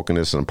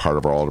outspokenness on part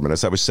of our aldermen.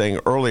 As I was saying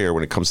earlier,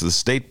 when it comes to the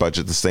state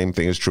budget, the same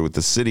thing is true with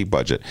the city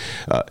budget.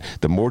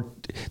 The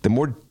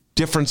more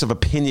difference of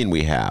opinion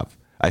we have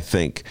I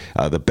think,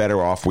 the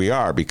better off we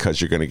are,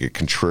 because you're going to get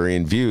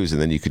contrarian views,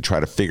 and then you can try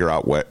to figure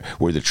out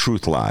where the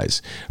truth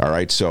lies. All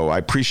right, so I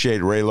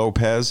appreciate Ray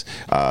Lopez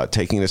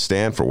taking a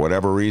stand for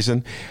whatever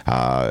reason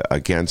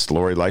against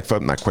Lori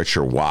Lightfoot. I'm not quite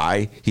sure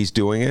why he's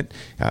doing it,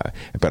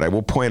 but I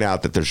will point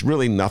out that there's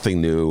really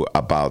nothing new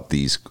about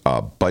these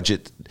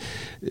budget,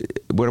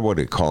 what would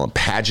it call them,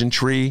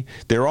 pageantry.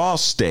 They're all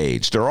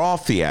staged. They're all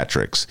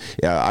theatrics.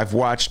 I've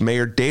watched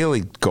Mayor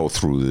Daley go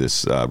through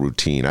this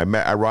routine.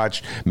 I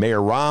watched Mayor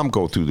Rahm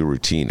go through the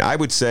routine. I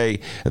would say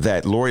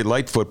that Lori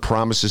Lightfoot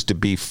promises to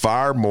be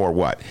far more,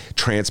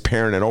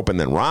 transparent and open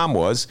than Rahm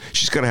was.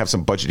 She's going to have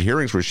some budget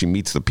hearings where she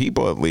meets the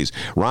people at least.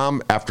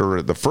 Rahm,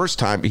 after the first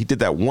time, he did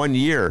that 1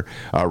 year,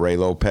 Ray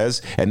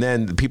Lopez, and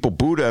then people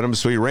booed at him,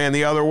 so he ran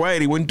the other way,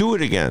 and he wouldn't do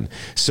it again.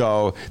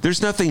 So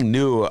there's nothing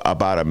new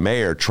about a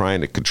mayor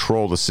trying to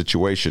control the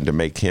situation to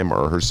make him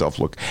or herself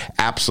look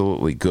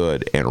absolutely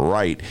good and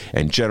right.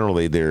 And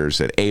generally,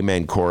 there's an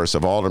amen chorus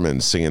of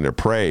aldermen singing their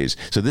praise.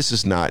 So this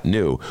is not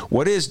new.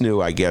 What is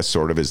new, I guess,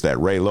 sort of, is that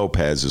Ray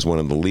Lopez is one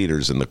of the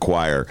leaders in the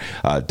choir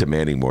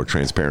demanding more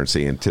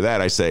transparency. And to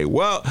that, I say,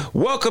 well,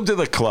 welcome to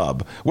the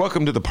club.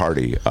 Welcome to the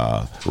party,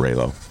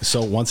 Raylo.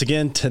 So once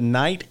again,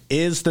 tonight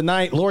is the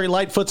night. Lori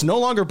Lightfoot's no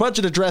longer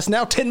budget address,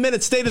 now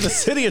 10-minute State of the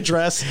City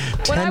address.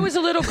 When I was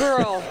a little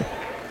girl,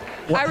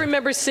 I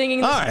remember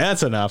singing. All right,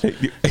 that's enough.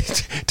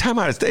 Time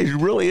out of stage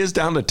really is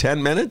down to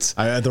 10 minutes?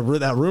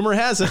 That rumor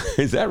has it.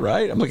 Is that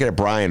right? I'm looking at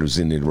Brian, who's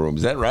in the room.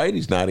 Is that right?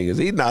 He's nodding his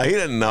head. No, he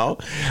didn't know.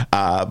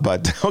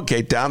 But,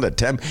 okay, down to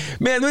 10.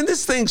 Man, when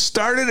this thing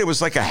started, it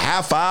was like a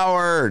half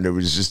hour, and it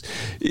was just,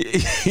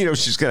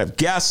 she's going to have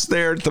guests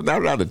there. Now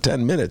down to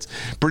 10 minutes.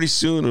 Pretty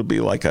soon it'll be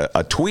like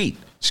a tweet.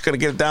 She's going to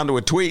get it down to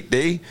a tweet,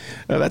 D.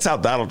 That's how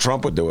Donald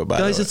Trump would do it, by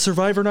the way. Guys, it's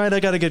Survivor night.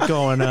 I got to get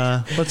going.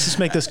 Let's just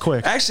make this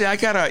quick. Actually, I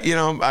got to,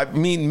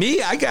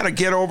 I got to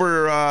get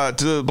over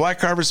to the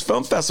Black Harvest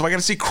Film Festival. I got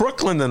to see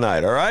Crooklyn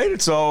tonight, all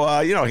right? So,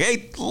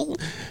 hey,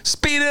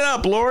 speed it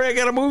up, Lori. I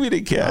got a movie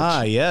to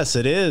catch. Yes,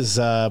 it is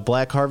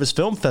Black Harvest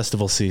Film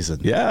Festival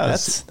season.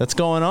 Yes. That's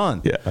going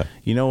on. Yeah.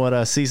 You know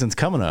what season's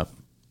coming up?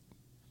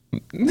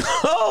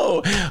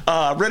 No,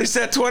 Ready,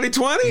 Set,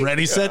 2020?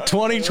 Ready, Set,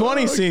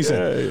 2020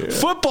 season.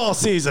 Football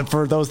season,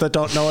 for those that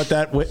don't know what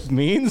that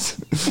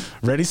means.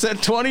 Ready,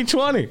 Set,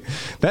 2020.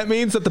 That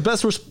means that the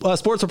best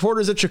sports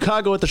reporters at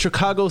Chicago at the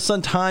Chicago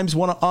Sun-Times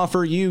want to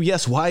offer you,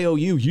 yes,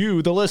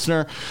 you, the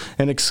listener,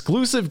 an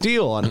exclusive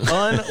deal on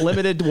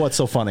unlimited. What's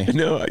so funny?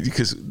 No,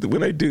 because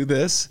when I do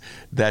this,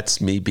 that's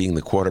me being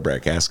the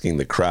quarterback asking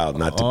the crowd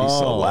not to be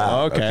so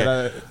loud.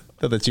 Okay.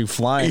 That's you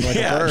flying like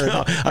a bird.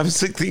 No, I'm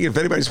thinking if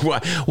anybody's,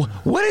 what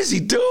is he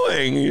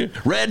doing?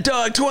 Red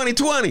Dog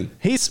 2020.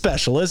 He's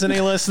special, isn't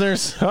he,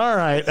 listeners? All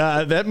right.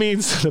 That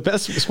means the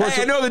best sports.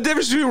 Hey, I know the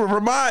difference between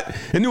Vermont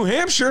and New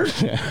Hampshire.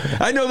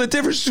 I know the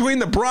difference between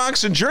the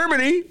Bronx and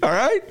Germany. All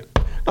right.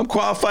 I'm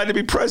qualified to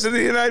be president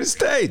of the United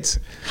States.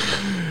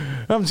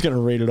 I'm just going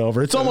to read it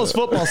over. It's almost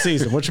football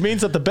season, which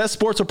means that the best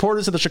sports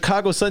reporters at the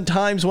Chicago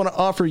Sun-Times want to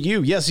offer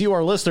you, yes, you,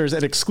 our listeners,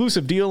 an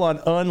exclusive deal on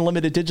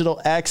unlimited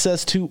digital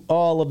access to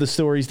all of the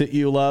stories that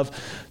you love.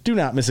 Do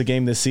not miss a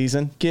game this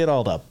season. Get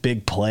all the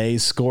big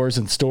plays, scores,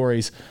 and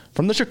stories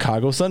from the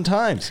Chicago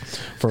Sun-Times.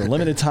 For a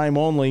limited time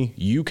only,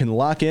 you can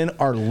lock in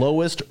our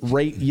lowest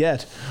rate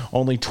yet.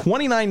 Only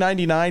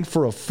 $29.99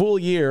 for a full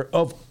year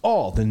of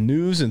all the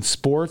news and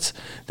sports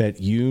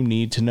that you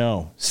need to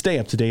know. Stay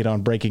up to date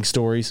on breaking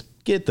stories.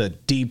 Get the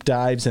deep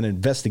dives and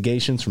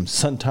investigations from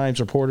Sun-Times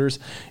reporters,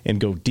 and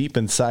go deep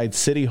inside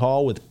City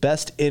Hall with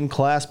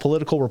best-in-class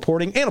political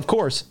reporting. And, of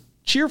course,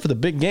 cheer for the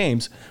big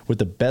games with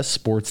the best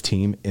sports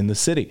team in the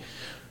city.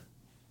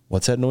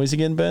 What's that noise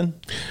again, Ben?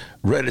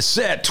 Ready,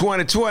 Set,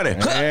 2020.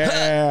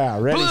 Yeah,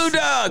 ready. Blue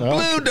Dog, okay.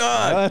 Blue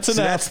Dog. That's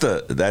enough.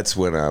 That's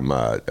when I'm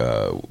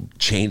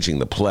changing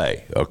the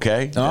play,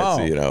 okay?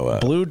 Blue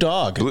Dog. Blue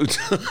Dog.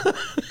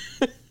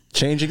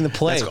 Changing the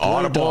play. That's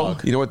audible.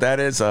 You know what that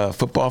is?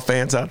 Football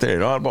fans out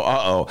there. Audible.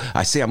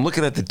 I see. I'm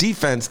looking at the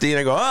defense, D, and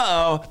I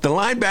go, the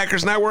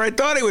linebacker's not where I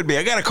thought he would be.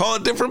 I got to call a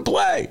different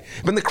play.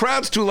 When the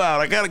crowd's too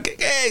loud, I got to,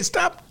 hey,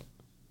 stop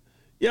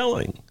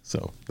yelling.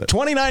 So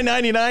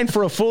 $29.99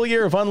 for a full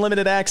year of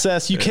unlimited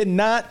access. You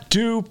cannot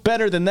do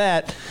better than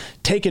that.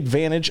 Take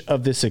advantage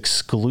of this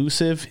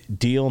exclusive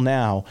deal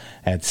now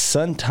at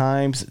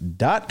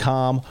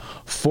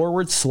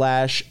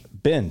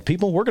suntimes.com/Ben.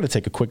 People, we're going to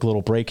take a quick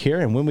little break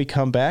here, and when we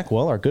come back,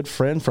 well, our good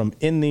friend from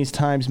In These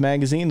Times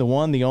magazine, the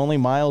one, the only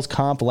Miles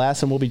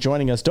Kampf-Lassin will be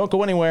joining us. Don't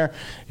go anywhere.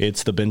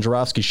 It's the Ben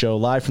Joravsky Show,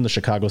 live from the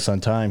Chicago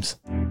Sun-Times.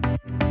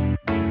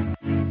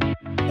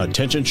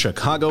 Attention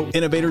Chicago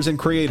innovators and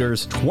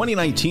creators,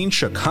 2019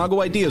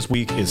 Chicago Ideas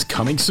Week is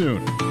coming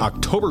soon.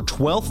 October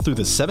 12th through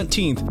the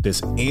 17th,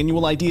 this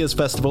annual Ideas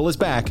Festival is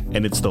back,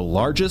 and it's the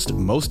largest,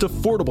 most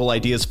affordable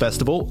Ideas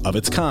Festival of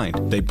its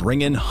kind. They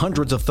bring in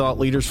hundreds of thought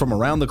leaders from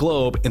around the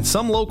globe and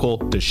some local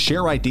to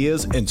share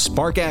ideas and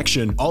spark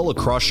action all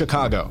across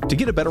Chicago. To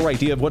get a better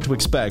idea of what to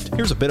expect,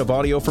 here's a bit of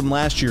audio from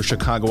last year's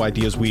Chicago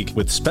Ideas Week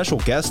with special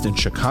guest and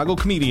Chicago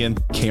comedian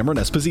Cameron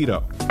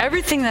Esposito.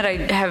 Everything that I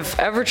have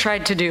ever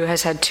tried to do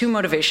has had two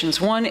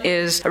motivations. One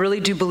is I really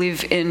do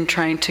believe in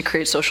trying to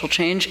create social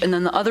change, and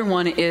then the other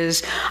one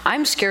is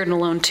I'm scared and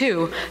alone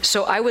too,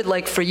 so I would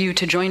like for you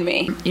to join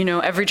me. You know,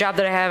 every job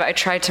that I have, I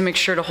try to make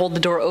sure to hold the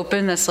door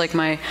open. That's like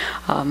my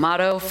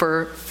motto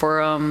for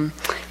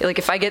like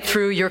if I get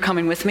through, you're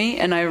coming with me,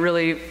 and I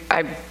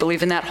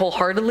believe in that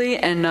wholeheartedly,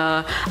 and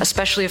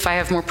especially if I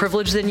have more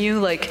privilege than you,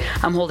 like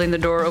I'm holding the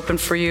door open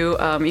for you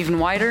even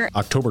wider.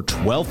 October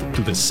 12th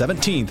through the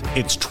 17th,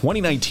 it's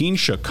 2019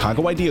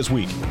 Chicago Ideas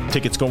Week.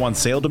 Tickets go on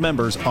sale to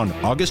members on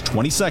August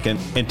 22nd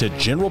and to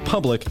general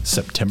public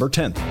September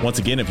 10th. Once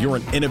again, if you're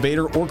an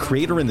innovator or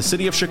creator in the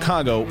city of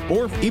Chicago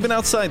or even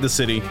outside the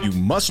city, you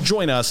must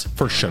join us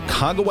for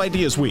Chicago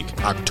Ideas Week,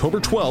 October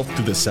 12th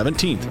through the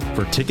 17th.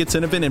 For tickets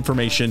and event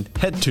information,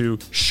 head to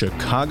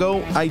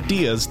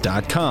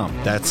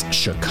chicagoideas.com. That's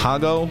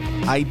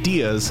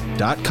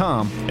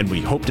chicagoideas.com, and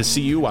we hope to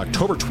see you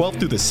October 12th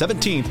through the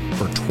 17th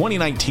for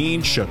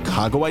 2019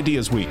 Chicago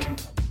Ideas Week.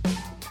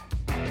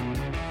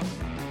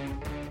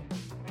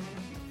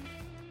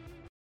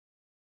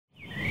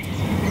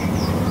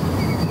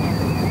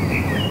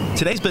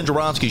 Today's Ben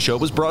Jarofsky Show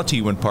was brought to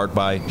you in part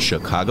by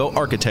Chicago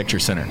Architecture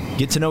Center.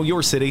 Get to know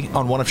your city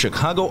on one of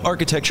Chicago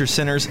Architecture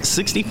Center's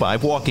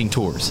 65 walking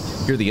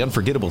tours. Hear the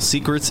unforgettable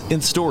secrets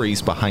and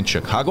stories behind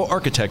Chicago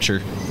architecture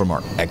from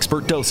our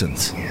expert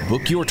docents.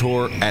 Book your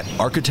tour at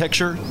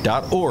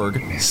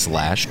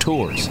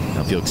architecture.org/tours.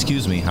 Now, if you'll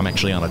excuse me, I'm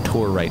actually on a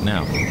tour right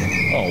now.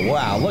 Oh,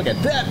 wow, look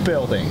at that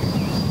building.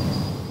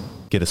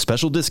 Get a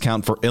special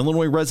discount for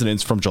Illinois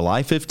residents from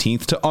July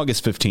 15th to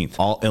August 15th.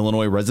 All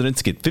Illinois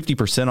residents get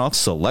 50% off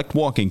select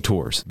walking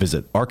tours.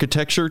 Visit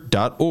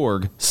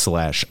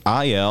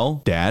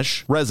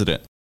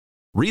architecture.org/IL-resident.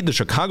 Read the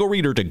Chicago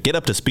Reader to get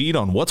up to speed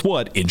on what's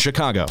what in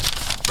Chicago.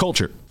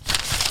 Culture,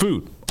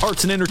 food,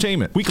 arts and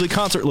entertainment, weekly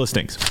concert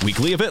listings,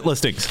 weekly event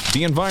listings,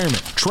 the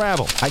environment,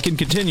 travel. I can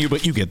continue,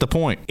 but you get the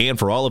point. And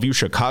for all of you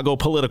Chicago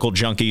political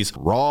junkies,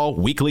 raw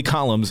weekly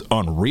columns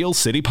on real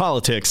city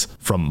politics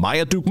from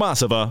Maya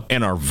Dukmasova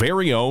and our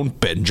very own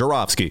Ben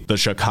Jarofsky. The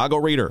Chicago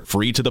Reader,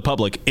 free to the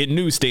public in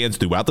newsstands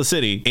throughout the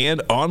city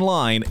and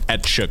online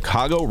at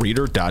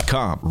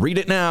chicagoreader.com. Read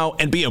it now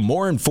and be a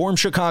more informed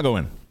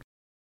Chicagoan.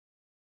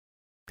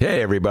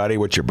 Hey, everybody,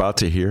 what you're about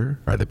to hear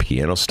are the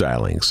piano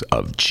stylings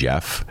of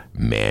Jeff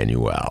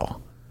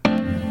Manuel.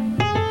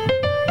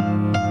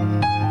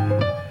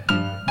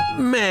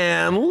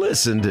 Man,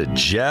 listen to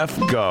Jeff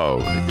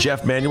go.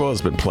 Jeff Manuel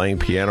has been playing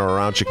piano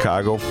around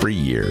Chicago for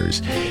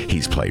years.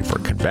 He's played for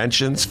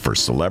conventions, for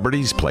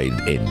celebrities, played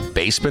in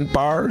basement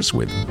bars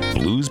with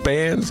blues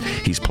bands.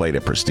 He's played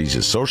at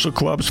prestigious social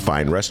clubs,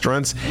 fine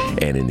restaurants,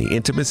 and in the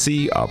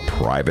intimacy of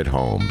private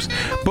homes.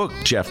 Book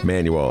Jeff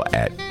Manuel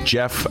at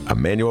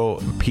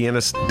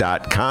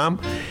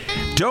jeffemanuelpianist.com.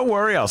 Don't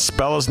worry, I'll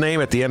spell his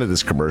name at the end of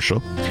this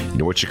commercial. You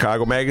know what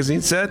Chicago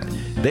Magazine said?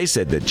 They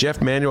said that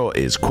Jeff Manuel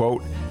is,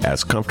 quote,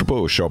 as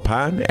comfortable with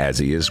Chopin as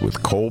he is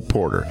with Cole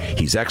Porter.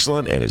 He's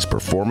excellent and his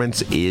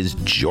performance is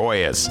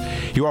joyous.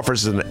 He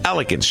offers an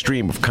elegant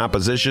stream of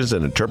compositions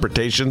and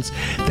interpretations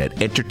that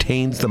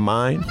entertains the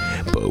mind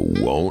but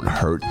won't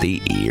hurt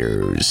the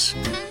ears.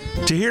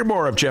 To hear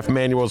more of Jeff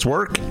Manuel's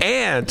work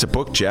and to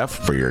book Jeff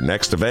for your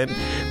next event,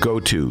 go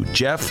to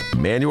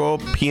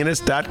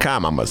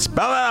jeffmanuelpianist.com. I'm going to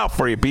spell it out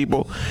for you,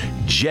 people.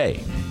 Jeff,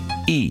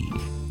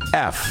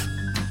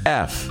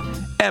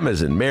 M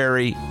as in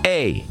Mary,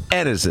 A,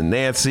 N as in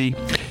Nancy,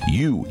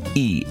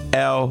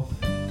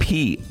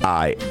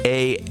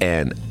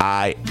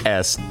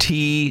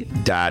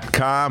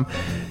 UELPIANIST.com.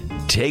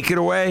 Take it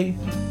away,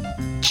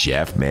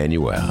 Jeff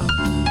Manuel.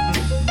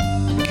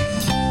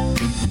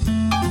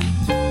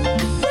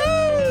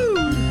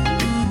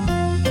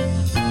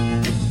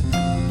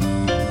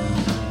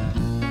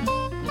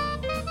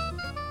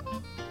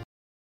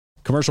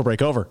 Commercial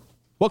break over.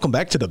 Welcome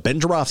back to the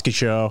Ben Jarofsky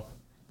Show,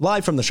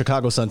 live from the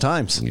Chicago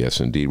Sun-Times. Yes,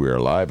 indeed, we are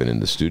live, and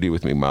in the studio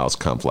with me, Miles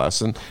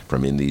Kampf-Lassin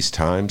from In These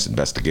Times,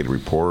 investigative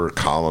reporter,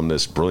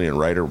 columnist, brilliant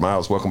writer.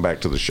 Miles, welcome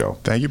back to the show.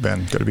 Thank you,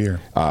 Ben. Good to be here.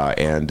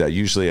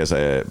 Usually, as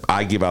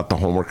I give out the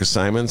homework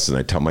assignments, and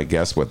I tell my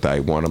guests what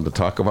I want them to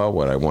talk about,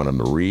 what I want them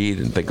to read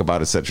and think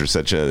about, et cetera, et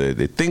cetera.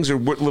 Things are a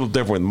little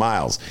different with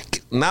Miles.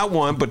 Not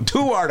one, but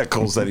two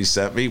articles that he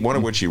sent me, one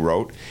of which he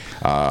wrote,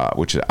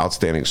 which is an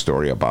outstanding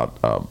story about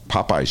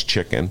Popeye's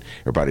chicken.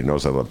 Everybody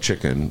knows I love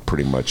chicken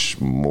pretty much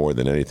more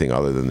than anything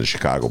other than the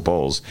Chicago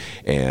Bulls.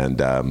 And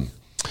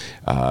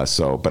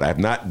but I've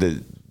not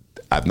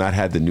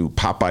had the new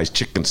Popeye's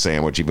chicken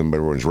sandwich, even though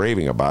everyone's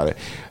raving about it.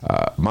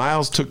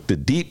 Miles took the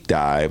deep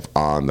dive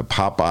on the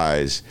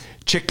Popeye's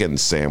chicken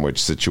sandwich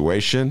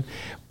situation,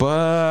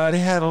 but it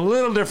had a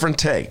little different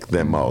take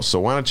than most. So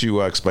why don't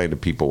you explain to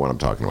people what I'm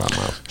talking about,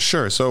 Miles?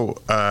 Sure. So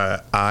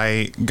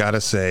I got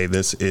to say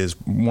this is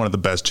one of the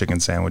best chicken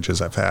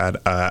sandwiches I've had.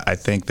 I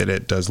think that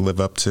it does live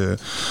up to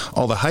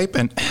all the hype,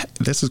 and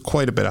this is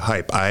quite a bit of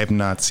hype. I have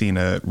not seen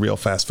a real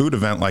fast food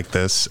event like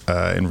this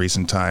in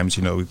recent times.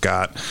 You know, we've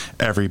got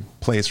every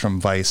place from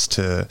Vice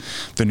to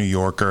the New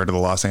Yorker to the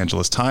Los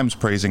Angeles Times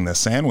praising this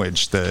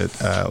sandwich.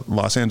 The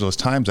Los Angeles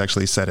Times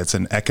actually said it's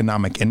an economic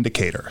economic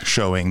indicator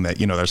showing that,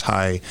 there's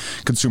high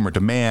consumer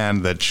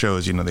demand that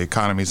shows, the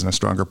economy's in a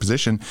stronger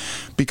position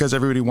because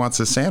everybody wants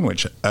a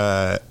sandwich.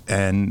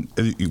 And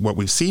what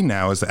we've seen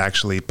now is that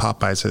actually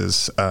Popeyes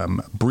has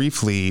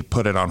briefly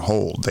put it on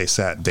hold. They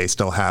said they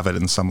still have it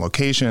in some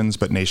locations,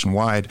 but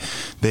nationwide,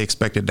 they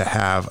expected to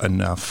have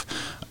enough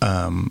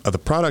of the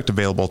product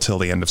available till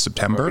the end of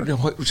September.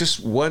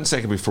 Just 1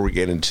 second before we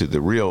get into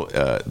the real,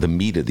 the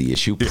meat of the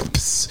issue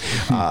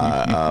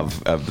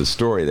of the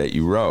story that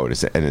you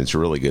wrote, and it's a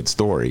really good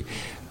story.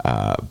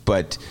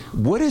 But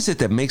what is it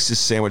that makes this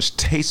sandwich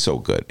taste so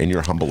good, in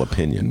your humble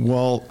opinion?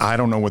 Well, I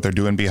don't know what they're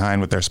doing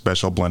behind with their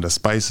special blend of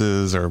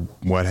spices or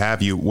what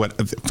have you.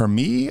 For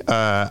me,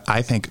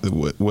 I think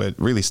what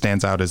really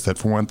stands out is that,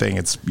 for one thing,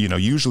 it's,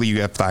 usually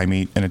you have thigh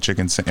meat in a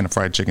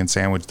fried chicken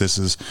sandwich. This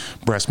is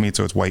breast meat,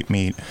 so it's white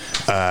meat.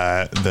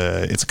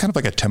 It's kind of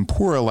like a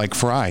tempura-like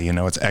fry.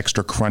 It's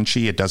extra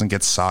crunchy. It doesn't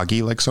get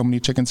soggy like so many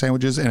chicken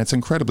sandwiches, and it's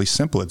incredibly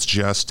simple. It's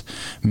just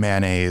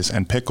mayonnaise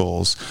and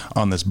pickles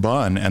on this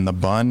bun, and the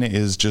bun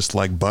is just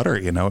like butter,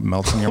 it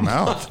melts in your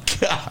mouth.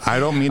 I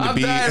don't mean to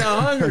be. I'm dying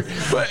of hunger.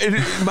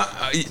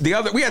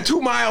 But we had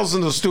 2 Miles in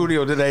the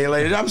studio today,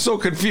 ladies. I'm so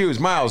confused.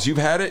 Miles, you've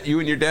had it? You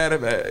and your dad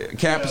have.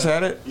 Cap has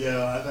had it?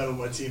 Yeah, I've had it with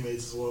my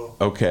teammates as well.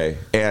 Okay,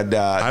 and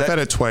I've had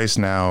it twice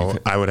now.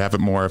 I would have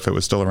it more if it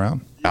was still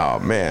around. Oh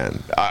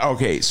man.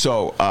 Okay,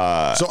 so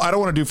I don't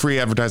want to do free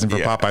advertising for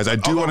Popeyes. I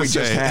do want to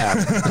say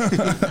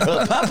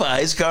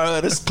Popeyes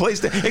got this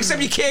place,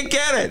 except you can't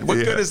get it. What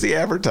good is the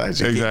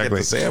advertising? You can't get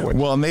the sandwich.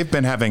 Well, and they've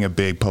been having a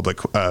big public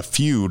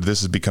feud.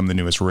 This has become the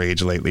newest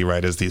rage lately,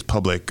 right? Is these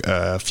public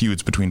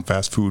feuds between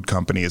fast food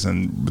companies,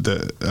 and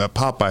the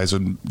Popeyes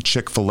and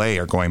Chick-fil-A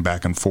are going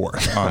back and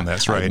forth on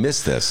this, right? I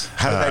missed this.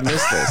 How did I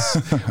miss this?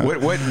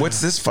 What's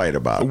this fight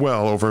about?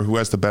 Well, over who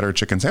has the better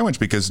chicken sandwich,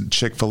 because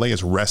Chick-fil-A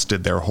has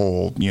rested their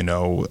whole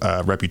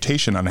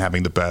reputation on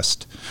having the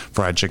best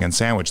fried chicken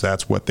sandwich.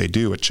 That's what they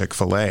do at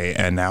Chick-fil-A.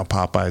 And now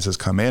Popeyes has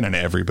come in, and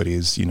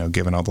everybody's,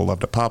 giving all the love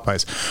to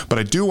Popeyes. But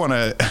I do want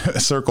to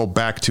circle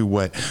back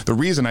to the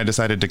reason I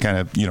decided to kind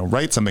of,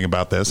 write something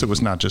about this. It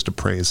was not just to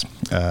praise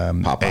a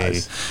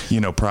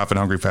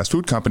profit-hungry fast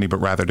food company, but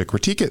rather to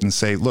critique it and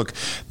say, look,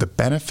 the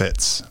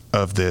benefits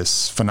of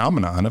this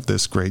phenomenon of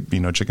this great,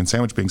 chicken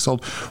sandwich being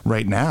sold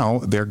right now,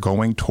 they're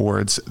going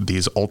towards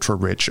these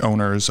ultra-rich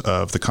owners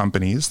of the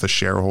companies, the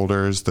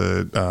shareholders,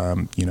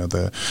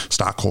 the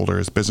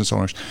stockholders, business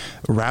owners,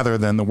 rather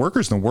than the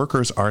workers. And the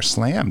workers are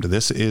slammed.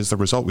 This is the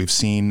result. We've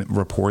seen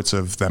reports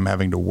of them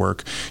having to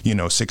work,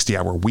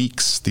 60-hour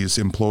weeks. These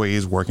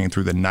employees working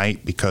through the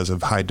night because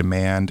of high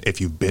demand. If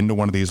you've been to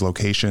one of these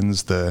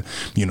locations,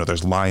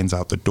 there's lines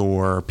out the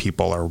door.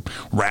 People are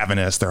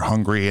ravenous. They're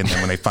hungry, and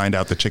then when they find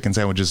out the chicken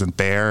sandwich isn't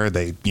there,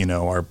 they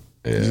are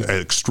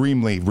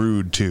extremely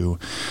rude to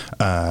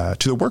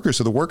the workers.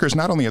 So the workers,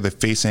 not only are they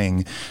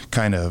facing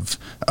kind of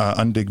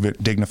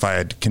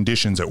undignified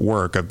conditions at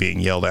work of being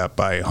yelled at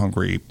by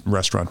hungry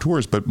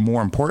restaurateurs, but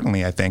more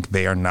importantly, I think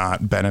they are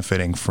not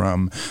benefiting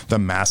from the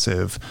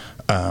massive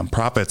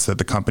profits that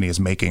the company is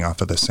making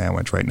off of the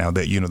sandwich right now.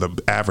 That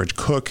the average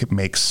cook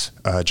makes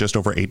just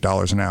over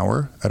 $8 an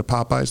hour at a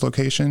Popeyes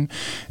location,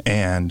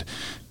 and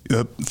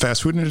the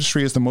fast food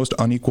industry is the most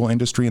unequal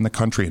industry in the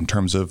country in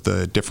terms of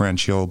the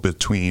differential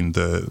between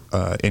the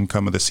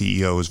income of the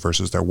CEOs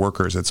versus their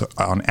workers. It's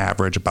on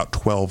average about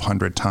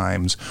 1,200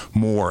 times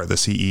more the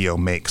CEO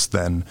makes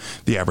than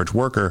the average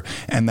worker.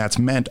 And that's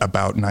meant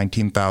about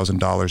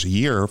 $19,000 a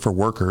year for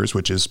workers,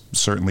 which is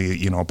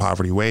certainly, a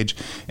poverty wage,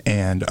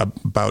 and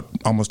about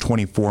almost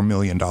 $24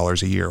 million a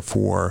year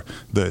for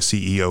the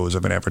CEOs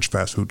of an average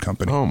fast food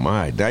company. Oh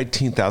my,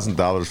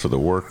 $19,000 for the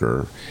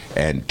worker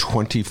and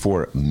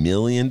 $24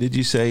 million, did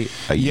you say,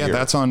 a year? Yeah,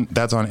 that's on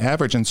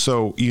average. And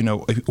so,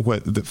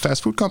 what the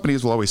fast food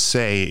companies will always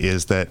say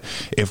is that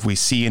if we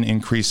see an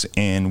increase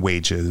in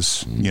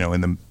wages,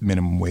 in the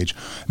minimum wage,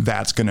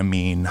 that's going to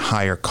mean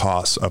higher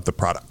costs of the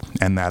product.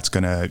 And that's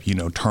going to,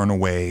 turn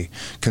away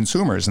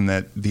consumers. And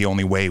that the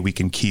only way we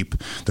can keep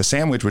the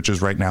sandwich, which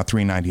is right now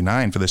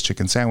 $3.99 for this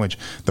chicken sandwich,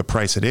 the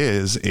price it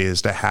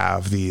is to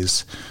have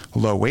these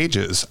low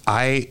wages.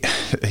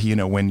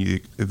 When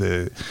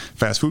the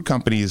fast food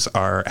companies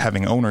are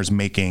having owners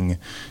making,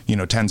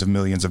 tens of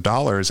millions of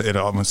dollars, it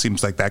almost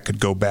seems like that could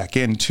go back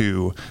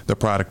into the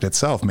product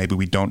itself. Maybe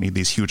we don't need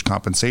these huge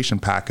compensation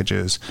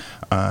packages.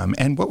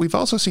 And what we've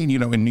also seen,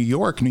 in New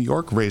York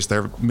raised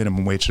their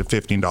minimum wage to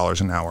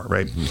 $15 an hour,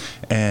 right?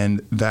 Mm-hmm.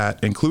 And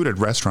that included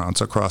restaurants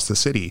across the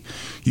city.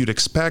 You'd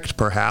expect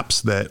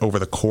perhaps that over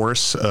the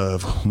course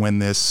of when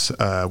this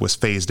was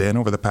phased in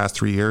over the past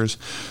 3 years,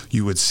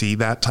 you would see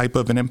that type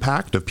of an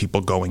impact of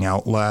people going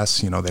out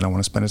less. They don't want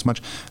to spend as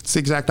much. It's the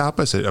exact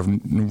opposite. A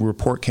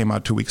report came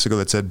out 2 weeks ago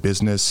that said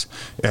business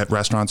at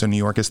restaurants in New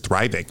York is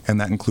thriving, and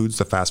that includes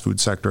the fast food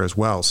sector as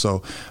well.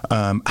 So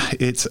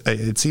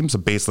it seems a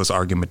baseless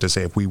argument to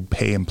say if we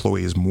pay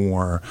employees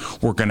more,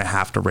 we're going to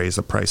have to raise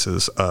the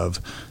prices of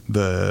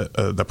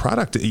the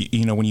product.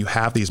 You know, when you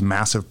have these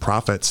massive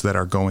profits that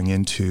are going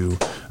into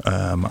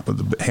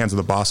the hands of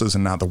the bosses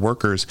and not the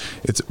workers,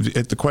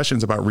 the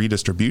question's about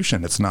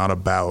redistribution. It's not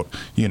about,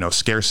 you know,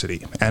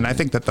 scarcity. And I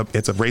think that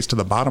it's a race to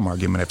the bottom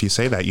argument. If you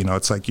say that, you know,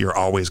 it's like you're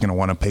always going to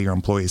want to pay your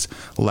employees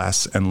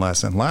less and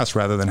less and less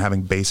rather than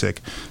having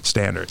basic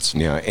standards.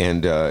 Yeah,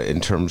 and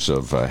in terms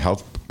of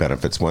health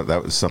benefits,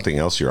 that was something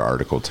else your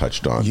article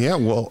touched on. Yeah,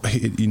 well,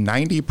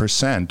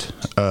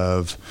 90%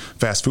 of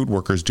fast food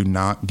workers do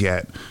not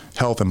get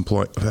health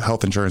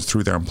insurance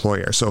through their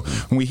employer. So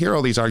when we hear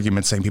all these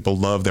arguments saying people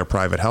love their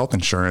private health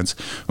insurance,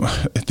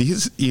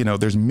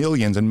 there's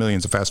millions and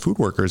millions of fast food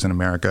workers in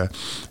America,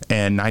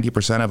 and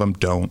 90% of them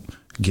don't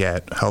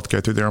get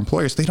healthcare through their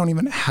employers. They don't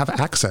even have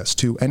access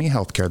to any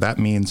healthcare. That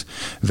means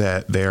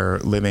that they're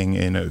living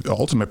in an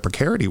ultimate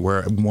precarity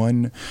where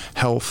one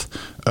health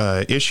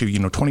issue,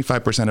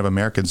 25% of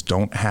Americans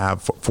don't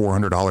have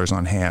 $400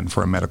 on hand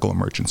for a medical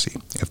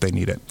emergency if they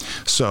need it.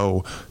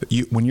 So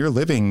when you're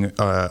living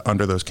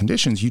under those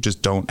conditions, you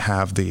just don't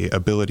have the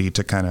ability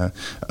to kind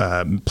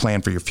of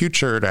plan for your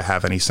future, to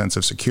have any sense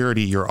of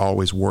security. You're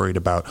always worried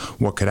about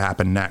what could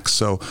happen next.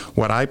 So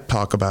what I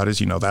talk about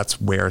is,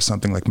 that's where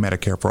something like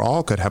Medicare for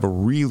All could have a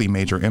really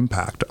major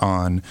impact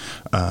on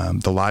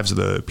the lives of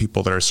the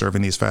people that are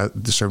serving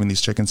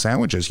these chicken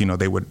sandwiches.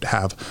 They would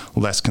have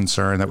less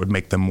concern. That would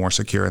make them more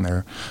secure in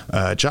their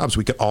jobs.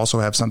 We could also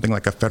have something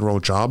like a federal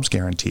jobs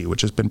guarantee,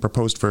 which has been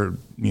proposed for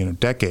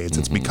decades.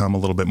 It's become a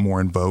little bit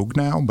more in vogue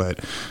now, but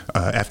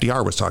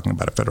FDR was talking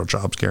about a federal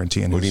jobs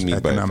guarantee. What do you mean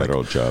by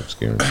federal jobs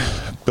guarantee?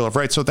 Bill of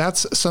Rights. So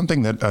that's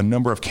something that a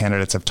number of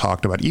candidates have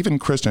talked about. Even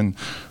Kristen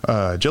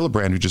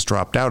Gillibrand, who just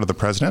dropped out of the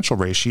presidential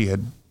race, she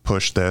had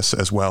pushed this,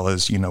 as well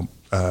as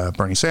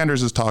Bernie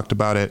Sanders has talked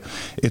about it.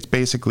 It's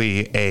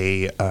basically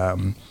it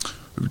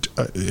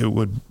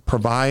would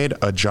provide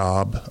a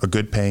job, a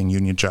good paying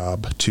union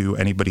job, to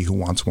anybody who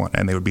wants one,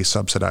 and they would be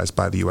subsidized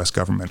by the U.S.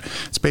 government.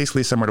 It's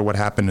basically similar to what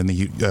happened in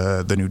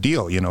the New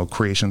Deal,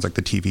 creations like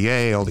the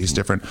TVA, all these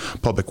different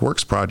public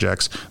works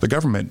projects. The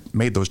government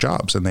made those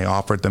jobs and they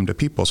offered them to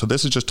people. So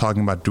this is just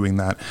talking about doing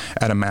that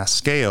at a mass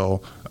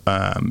scale,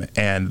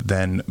 and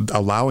then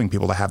allowing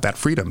people to have that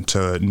freedom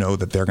to know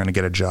that they're going to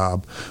get a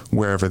job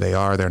wherever they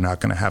are. They're not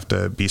going to have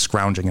to be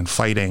scrounging and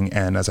fighting,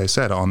 and as I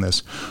said, on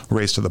this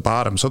race to the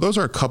bottom. So those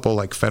are a couple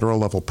like federal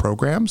level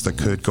programs that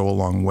could go a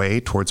long way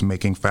towards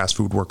making fast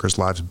food workers'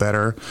 lives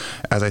better.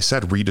 As I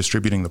said,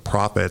 redistributing the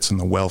profits and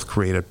the wealth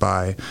created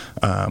by,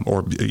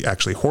 or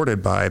actually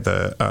hoarded by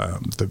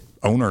the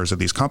owners of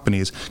these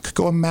companies could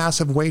go a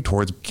massive way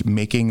towards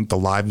making the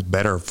lives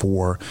better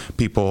for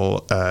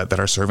people that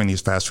are serving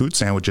these fast food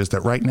sandwiches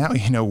that right now,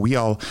 we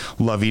all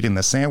love eating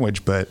the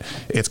sandwich, but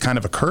it's kind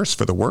of a curse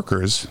for the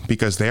workers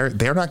because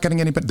they're not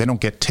getting any, they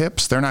don't get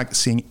tips. They're not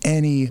seeing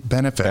any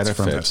benefits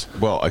from this.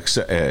 Well,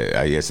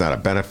 it's not a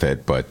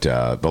benefit, but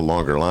the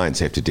longer lines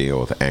have to deal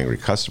with angry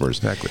customers.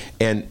 Exactly.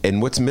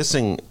 And what's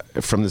missing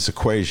from this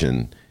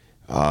equation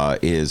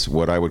is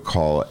what I would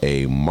call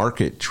a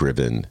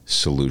market-driven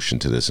solution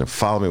to this. And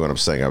follow me what I'm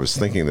saying. I was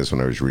thinking this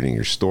when I was reading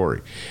your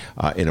story.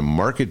 In a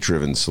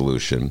market-driven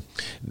solution,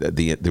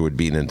 there would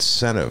be an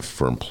incentive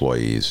for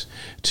employees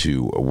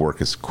to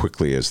work as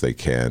quickly as they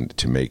can,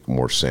 to make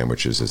more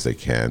sandwiches as they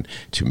can,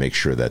 to make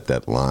sure that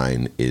that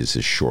line is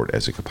as short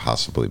as it could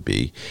possibly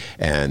be.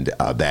 And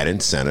that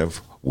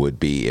incentive would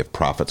be, if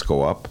profits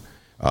go up,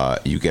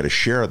 you get a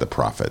share of the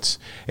profits.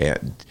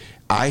 And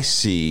I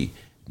see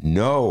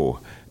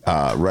no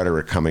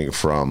rhetoric coming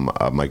from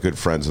my good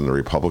friends on the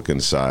Republican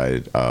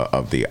side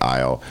of the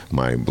aisle,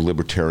 my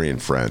libertarian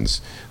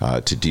friends,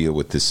 to deal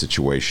with this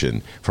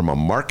situation from a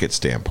market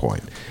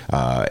standpoint.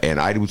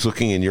 And I was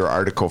looking in your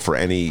article for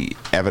any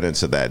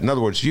evidence of that. In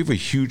other words, you have a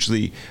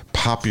hugely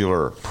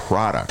popular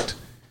product,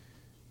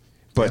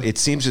 but it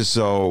seems as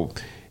though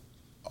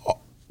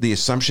the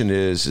assumption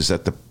is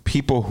that the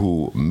people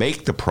who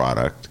make the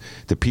product,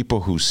 the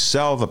people who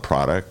sell the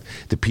product,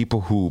 the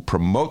people who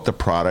promote the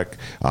product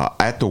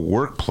at the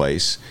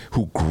workplace,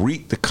 who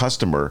greet the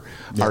customer,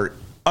 are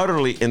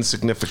utterly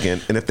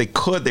insignificant, and if they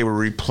could, they would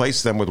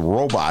replace them with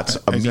robots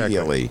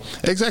immediately.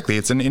 Exactly.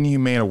 It's an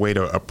inhumane way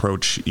to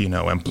approach,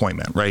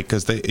 employment, right?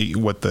 Because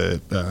what the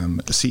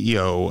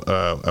CEO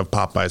of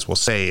Popeyes will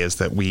say is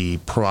that we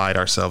pride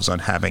ourselves on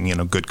having,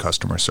 good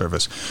customer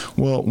service.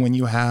 Well, when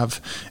you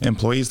have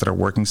employees that are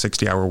working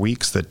 60-hour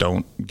weeks that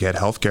don't get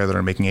health care, that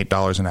are making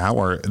 $8 an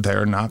hour,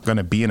 they're not going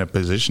to be in a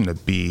position to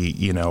be,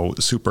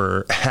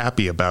 super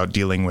happy about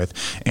dealing with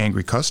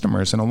angry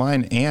customers in a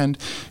line. And,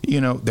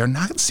 they're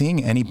not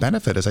seeing any any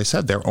benefit. As I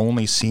said, they're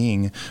only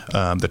seeing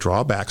the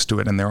drawbacks to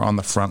it, and they're on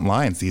the front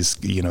lines. These,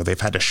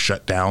 they've had to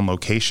shut down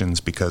locations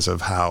because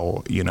of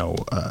how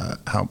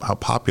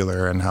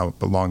popular and how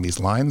long these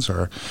lines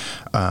are.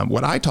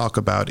 What I talk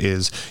about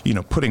is,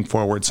 putting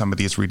forward some of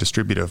these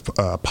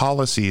redistributive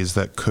policies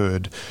that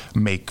could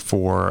make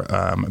for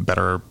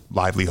better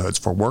livelihoods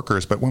for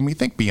workers. But when we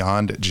think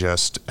beyond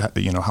just,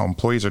 how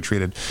employees are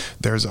treated,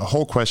 there's a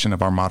whole question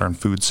of our modern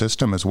food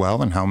system as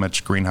well, and how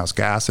much greenhouse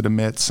gas it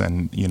emits,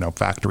 and,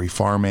 factory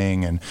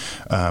farming and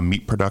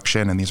meat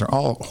production. And these are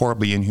all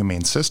horribly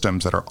inhumane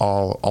systems that are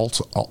all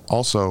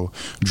also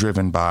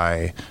driven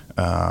by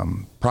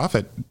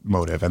profit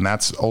motive, and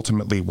that's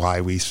ultimately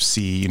why we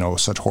see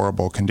such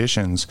horrible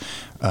conditions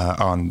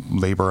on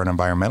labor and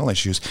environmental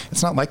issues.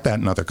 It's not like that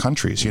in other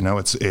countries.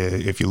 It's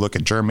if you look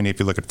at Germany, if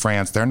you look at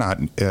France, they're not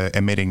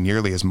emitting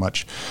nearly as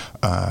much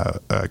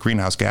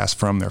greenhouse gas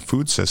from their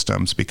food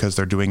systems because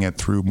they're doing it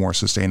through more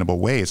sustainable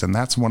ways. And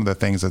that's one of the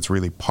things that's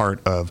really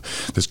part of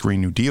this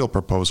Green New Deal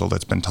proposal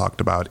that's been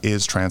talked about,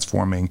 is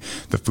transforming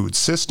the food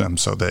system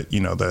so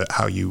that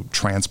how you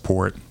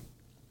transport,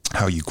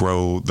 how you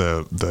grow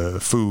the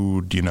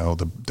food,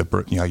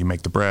 how you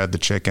make the bread, the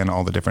chicken,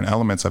 all the different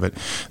elements of it.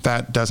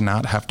 That does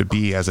not have to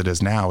be, as it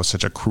is now,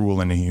 such a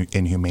cruel and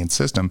inhumane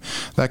system.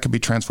 That could be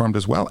transformed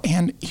as well.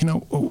 And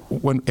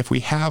if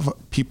we have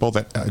people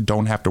that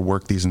don't have to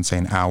work these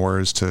insane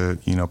hours to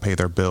pay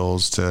their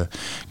bills, to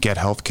get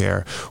health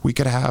care, we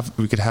could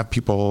have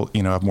people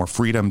have more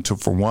freedom to,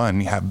 for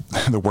one,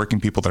 have the working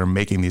people that are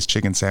making these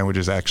chicken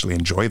sandwiches actually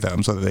enjoy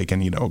them so that they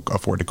can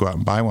afford to go out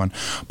and buy one,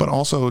 but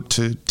also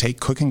to take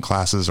cooking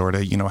classes, or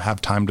to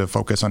have time to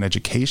focus on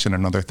education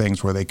and other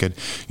things where they could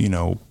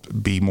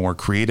be more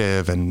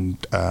creative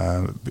and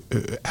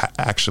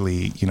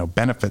actually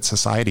benefit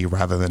society,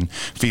 rather than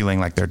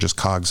feeling like they're just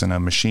cogs in a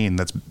machine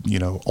that's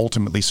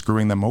ultimately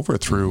screwing them over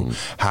through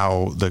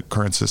how the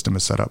current system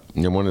is set up.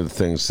 And one of the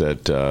things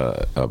that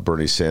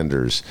Bernie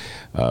Sanders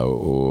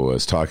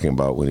was talking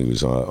about when he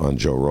was on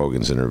Joe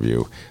Rogan's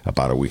interview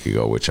about a week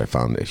ago, which I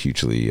found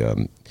hugely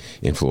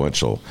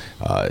influential.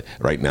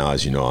 Right now,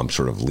 as you know, I'm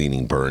sort of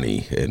leaning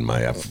Bernie in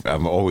my.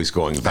 I'm always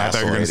going vacillating. I thought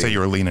you were going to say you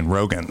were leaning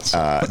Rogan's.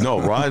 No,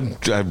 Ron.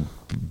 I'm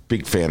a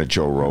big fan of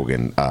Joe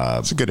Rogan.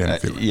 It's a good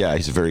interview. Yeah,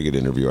 he's a very good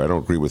interviewer. I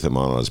don't agree with him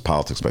on his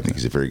politics, but I think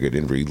he's a very good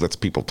interviewer. He lets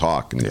people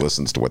talk and he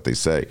listens to what they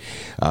say.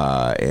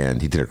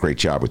 And he did a great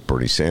job with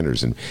Bernie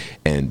Sanders.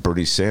 And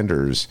Bernie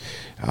Sanders,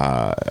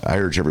 I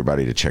urge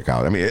everybody to check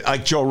out. I mean,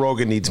 like Joe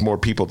Rogan needs more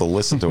people to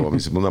listen to him.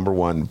 He's the number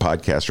one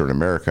podcaster in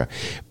America.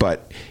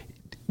 But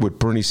what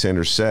Bernie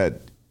Sanders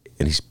said,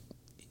 and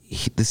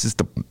this is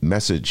the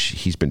message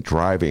he's been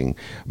driving,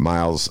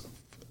 Miles,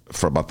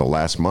 for about the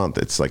last month.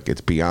 It's like,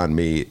 it's beyond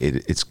me.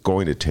 It's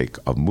going to take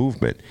a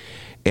movement.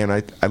 And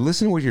I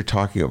listen to what you're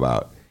talking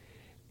about.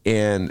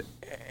 And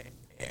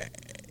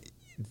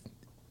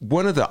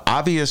one of the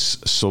obvious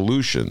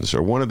solutions,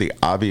 or one of the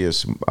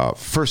obvious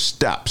first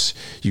steps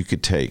you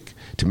could take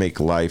to make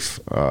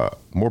life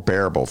more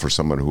bearable for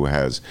someone who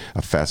has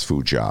a fast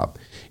food job,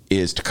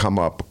 is to come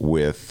up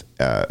with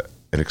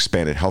an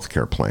expanded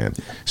healthcare plan,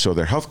 so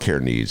their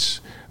healthcare needs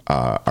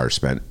are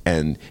spent,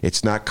 and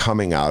it's not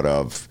coming out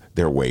of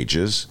their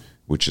wages,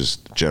 which is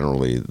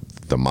generally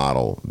the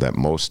model that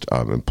most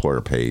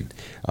employer-paid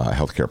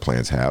healthcare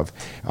plans have,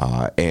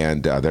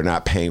 and they're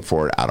not paying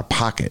for it out of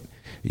pocket.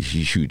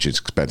 Huge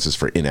expenses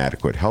for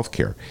inadequate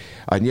healthcare.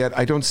 And yet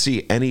I don't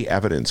see any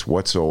evidence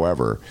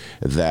whatsoever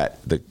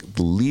that the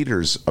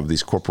leaders of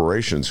these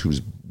corporations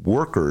whose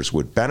workers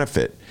would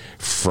benefit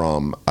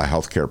from a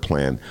healthcare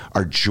plan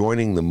are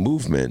joining the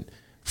movement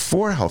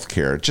for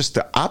healthcare. Just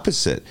the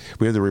opposite.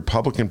 We have the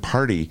Republican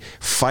Party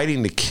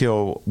fighting to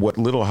kill what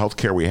little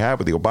healthcare we have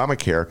with the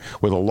Obamacare,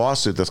 with a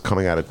lawsuit that's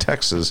coming out of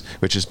Texas,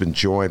 which has been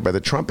joined by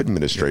the Trump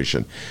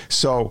administration.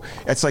 So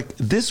it's like,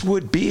 this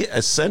would be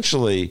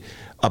essentially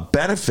a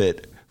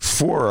benefit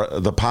for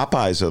the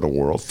Popeyes of the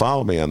world.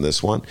 Follow me on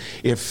this one.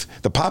 If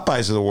the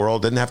Popeyes of the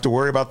world didn't have to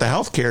worry about the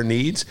healthcare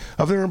needs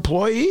of their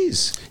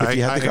employees, if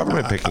you had the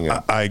government picking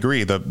up. I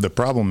agree. The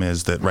problem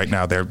is that right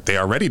now they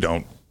already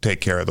don't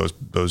take care of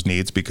those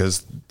needs,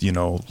 because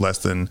less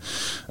than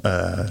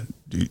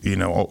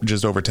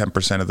just over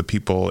 10% of the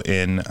people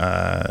in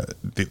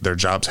their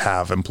jobs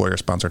have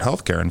employer-sponsored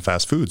healthcare in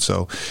fast food.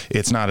 So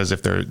it's not as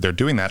if they're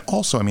doing that.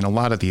 Also, I mean, a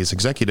lot of these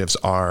executives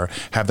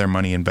have their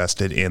money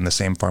invested in the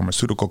same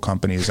pharmaceutical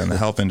companies and the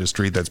health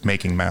industry that's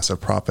making massive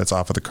profits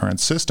off of the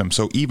current system.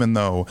 So even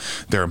though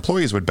their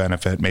employees would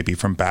benefit maybe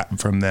from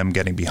them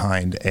getting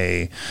behind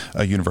a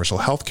universal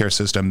healthcare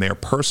system, their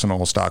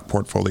personal stock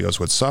portfolios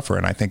would suffer.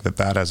 And I think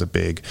that has a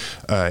big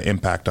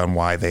impact on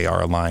why they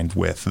are aligned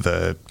with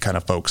the kind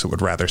of folks that would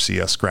would rather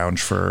see us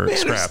scrounge for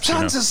scraps. There's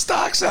tons of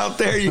stocks out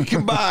there you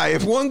can buy.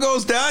 If one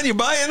goes down, you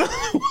buy another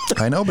one.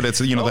 I know, but it's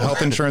the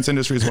health insurance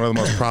industry is one of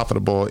the most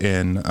profitable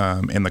in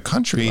the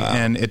country,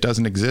 and it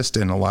doesn't exist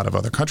in a lot of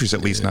other countries,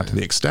 at least not to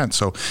the extent.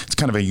 So it's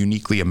kind of a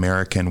uniquely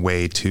American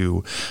way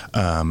to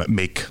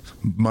make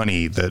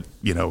money. That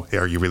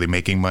are you really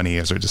making money?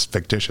 Is there just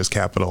fictitious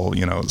capital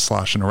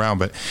sloshing around?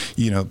 But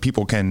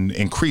people can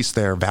increase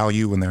their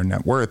value and their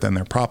net worth and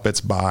their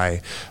profits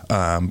by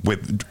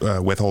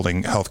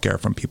withholding health care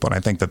from people. And I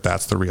think that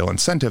that's the real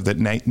incentive that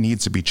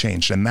needs to be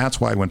changed. And that's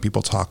why when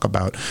people talk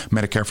about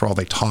Medicare for all,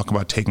 they talk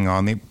about taking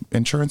on the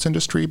insurance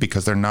industry,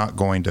 because they're not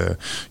going to,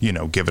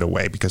 give it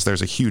away, because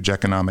there's a huge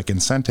economic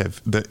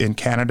incentive. In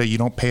Canada, you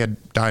don't pay a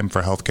dime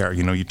for health care.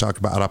 You talk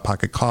about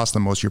out-of-pocket costs. The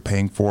most you're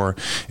paying for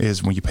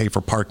is when you pay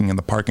for parking in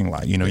the parking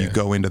lot. You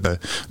go into the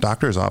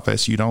doctor's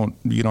office, you don't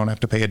have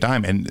to pay a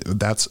dime. And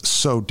that's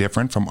so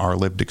different from our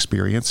lived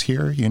experience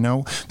here.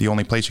 The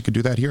only place you could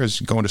do that here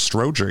is go into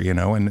Stroger,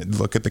 and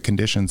look at the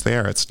conditions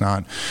there. It's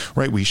not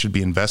right. We should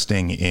be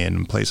investing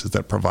in places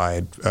that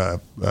provide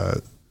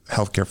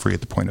healthcare free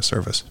at the point of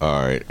service.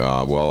 All right.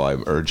 Well, I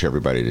urge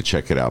everybody to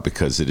check it out,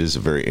 because it is a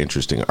very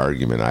interesting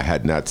argument. I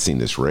had not seen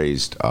this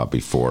raised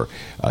before,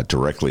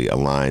 directly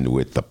aligned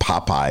with the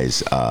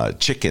Popeyes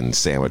chicken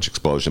sandwich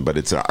explosion, but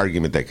it's an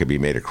argument that could be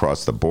made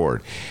across the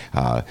board.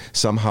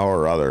 Somehow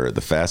or other,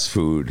 the fast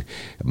food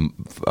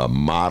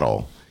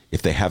model,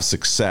 if they have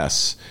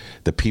success,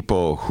 the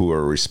people who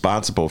are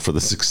responsible for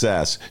the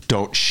success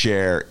don't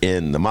share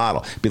in the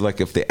model. It'd be like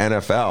if the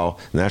NFL,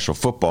 the National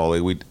Football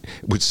League,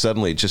 would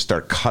suddenly just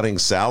start cutting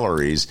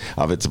salaries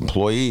of its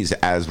employees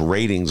as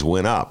ratings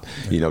went up.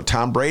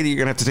 Tom Brady, you're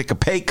going to have to take a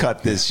pay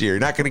cut this year.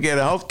 You're not going to get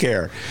health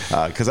care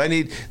because I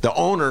need the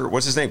owner,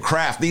 what's his name,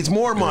 Kraft, needs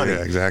more money.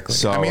 Yeah, exactly.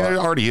 So, it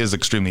already is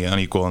extremely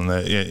unequal in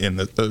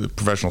the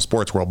professional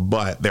sports world,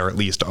 but there at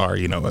least are,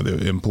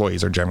 the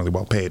employees are generally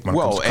well paid.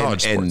 Well,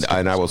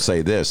 and I will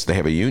say this, they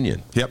have a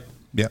union. Yep.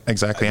 Yeah,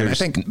 exactly. And I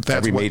think that's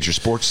every major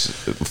sports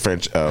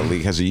French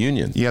league has a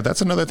union. Yeah,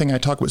 that's another thing I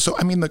talk about. So,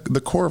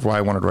 the core of why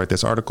I wanted to write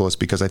this article is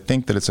because I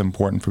think that it's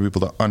important for people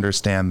to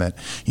understand that,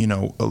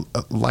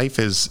 life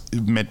is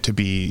meant to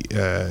be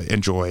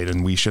enjoyed,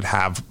 and we should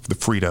have the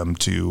freedom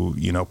to,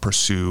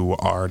 pursue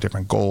our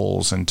different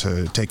goals and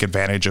to take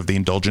advantage of the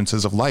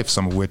indulgences of life,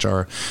 some of which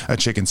are a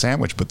chicken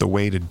sandwich. But the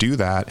way to do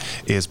that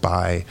is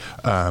by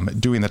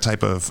doing the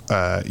type of,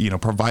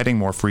 providing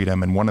more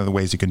freedom. And one of the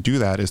ways you can do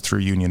that is through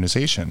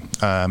unionization.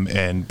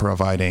 And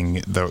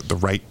providing the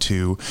right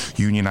to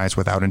unionize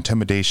without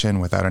intimidation,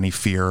 without any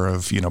fear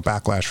of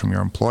backlash from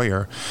your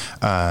employer,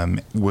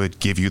 would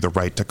give you the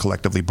right to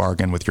collectively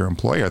bargain with your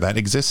employer. That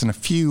exists in a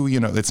few,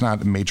 it's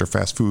not major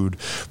fast food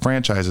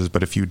franchises,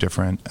 but a few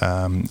different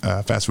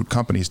fast food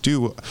companies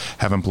do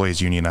have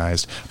employees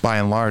unionized. By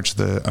and large,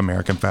 the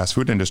American fast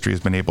food industry has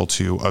been able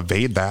to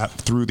evade that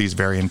through these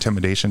very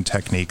intimidation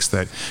techniques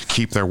that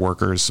keep their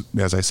workers,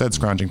 as I said,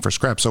 scrounging for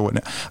scraps. So when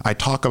I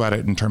talk about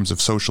it in terms of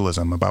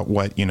socialism, about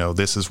what,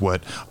 this is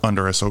what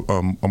under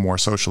a more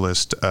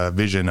socialist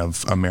vision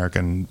of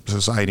American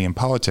society and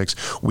politics,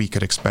 we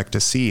could expect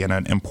to see. And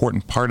an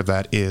important part of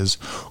that is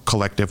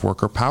collective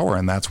worker power.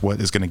 And that's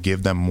what is going to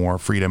give them more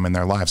freedom in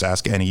their lives.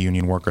 Ask any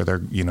union worker,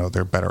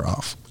 they're better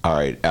off. All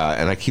right.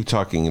 And I keep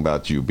talking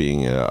about you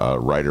being a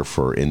writer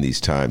for In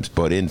These Times,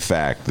 but in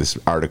fact, this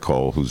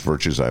article, whose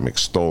virtues I'm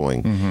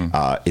extolling,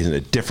 is in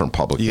a different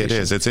publication. Yeah, it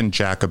is. It's in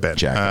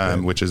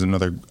Jacobin, which is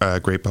another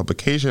great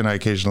publication. I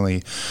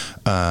occasionally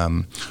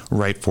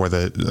write for.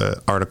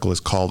 The article is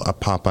called A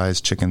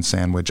Popeyes Chicken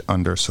Sandwich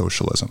Under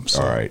Socialism.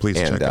 So all right. Please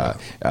check it out.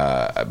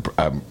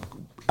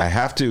 I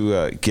have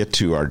to get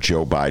to our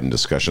Joe Biden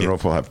discussion. I don't know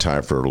if we'll have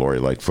time for Lori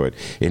Lightfoot,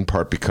 in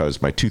part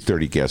because my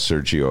 2:30 guest,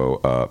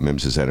 Sergio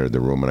Mims, has entered the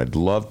room, and I'd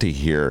love to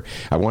hear,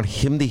 I want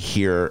him to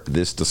hear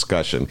this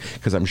discussion,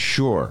 because I'm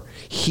sure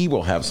he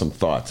will have some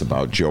thoughts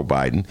about Joe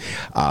Biden.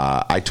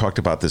 I talked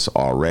about this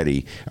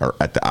already or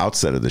at the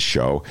outset of the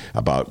show,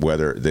 about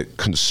whether the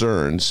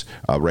concerns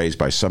raised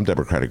by some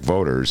Democratic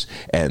voters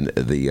and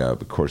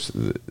of course,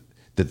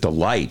 the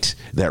delight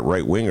that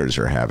right-wingers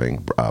are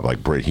having,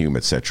 like Brit Hume,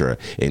 et cetera,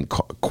 in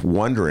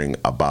wondering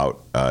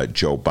about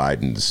Joe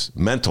Biden's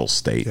mental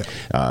state.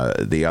 Yeah.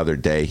 The other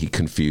day, he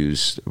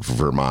confused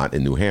Vermont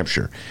and New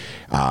Hampshire.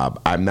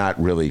 I'm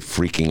not really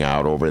freaking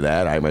out over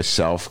that. I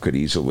myself could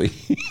easily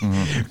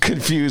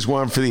confuse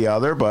one for the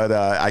other, but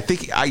I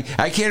think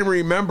I can't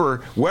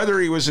remember whether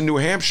he was in New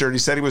Hampshire and he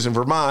said he was in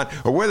Vermont,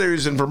 or whether he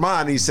was in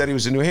Vermont and he said he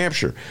was in New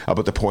Hampshire.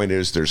 But the point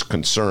is, there's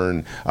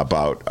concern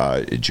about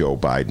Joe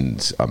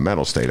Biden's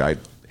mental state.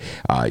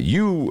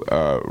 You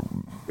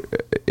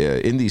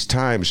In These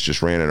Times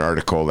just ran an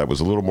article that was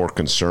a little more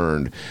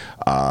concerned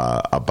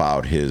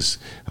about his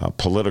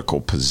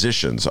political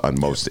positions on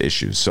most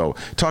issues. So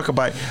talk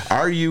about,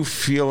 are you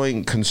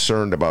feeling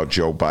concerned about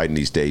Joe Biden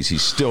these days?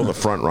 He's still the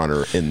front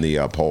runner in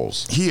the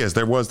polls. He is.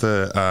 There was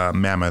the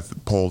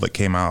mammoth poll that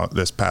came out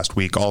this past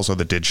week also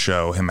that did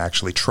show him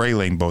actually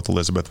trailing both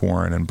Elizabeth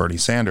Warren and Bernie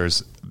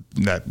Sanders.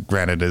 that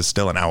granted is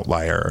still an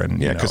outlier. And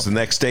because the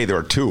next day there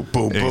were two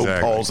boom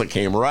polls that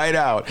came right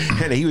out,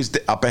 and he was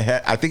up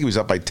ahead. I think he was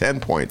up by 10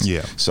 points.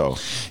 So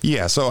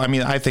I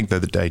mean, I think that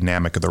the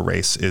dynamic of the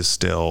race is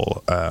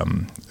still,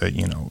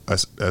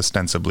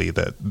 ostensibly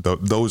that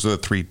those are the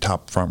three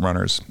top front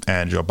runners,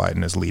 and Joe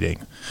Biden is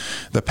leading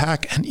the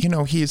pack. And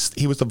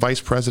he was the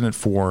vice president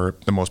for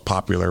the most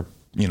popular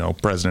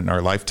president in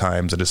our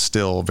lifetimes that is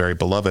still very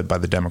beloved by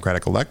the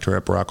Democratic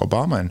electorate, Barack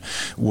Obama. And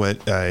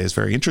what is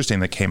very interesting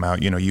that came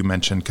out, you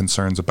mentioned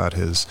concerns about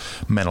his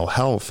mental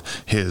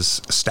health.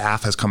 His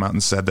staff has come out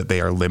and said that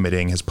they are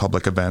limiting his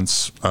public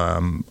events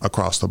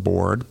across the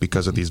board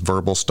because of these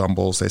verbal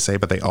stumbles, they say,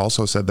 but they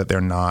also said that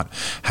they're not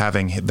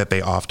having, that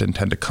they often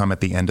tend to come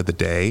at the end of the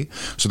day.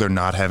 So they're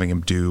not having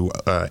him do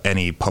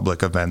any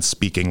public events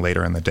speaking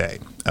later in the day.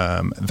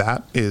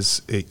 That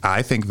is,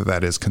 I think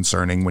that is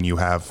concerning when you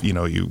have,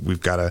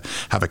 we've got to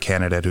have a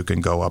candidate who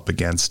can go up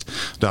against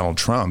Donald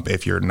Trump.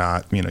 If you're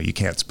not, you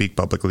can't speak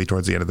publicly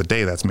towards the end of the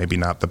day, that's maybe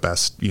not the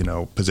best,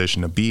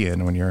 position to be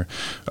in when you're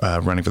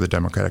running for the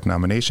Democratic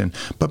nomination.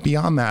 But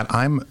beyond that,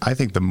 I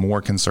think the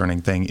more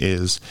concerning thing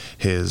is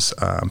his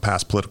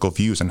past political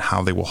views and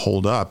how they will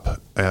hold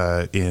up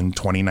in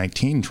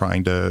 2019,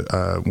 trying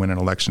to win an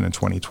election in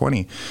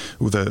 2020.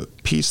 The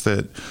piece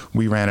that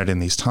we ran it in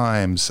these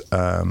times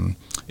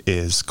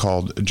is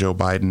called Joe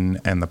Biden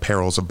and the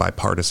Perils of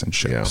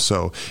Bipartisanship. Yeah.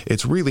 So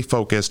it's really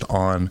focused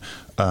on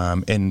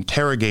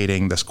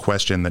interrogating this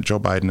question that Joe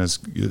Biden has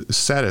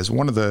said as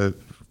one of the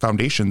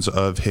foundations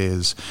of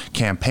his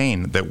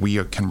campaign, that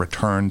we can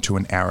return to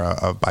an era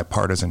of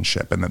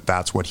bipartisanship, and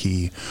that's what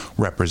he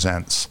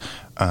represents.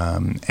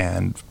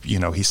 And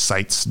he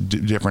cites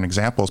different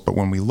examples, but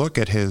when we look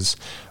at his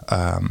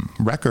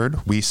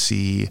record, we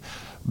see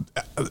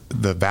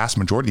the vast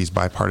majority of these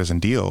bipartisan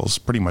deals,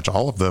 pretty much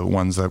all of the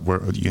ones that were,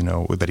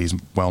 that he's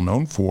well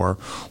known for,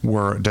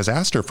 were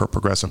disaster for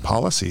progressive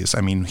policies.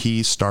 I mean,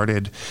 he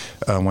started,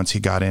 once he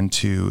got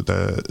into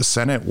the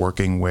Senate,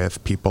 working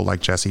with people like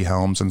Jesse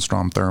Helms and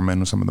Strom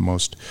Thurmond, some of the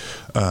most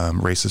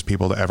racist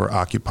people to ever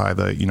occupy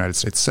the United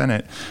States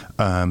Senate,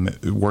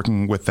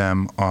 working with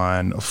them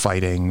on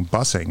fighting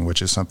busing,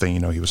 which is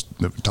something, he was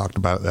talked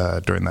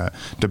about during the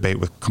debate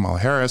with Kamala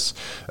Harris.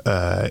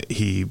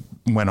 He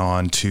went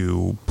on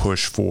to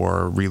push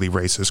for really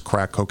racist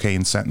crack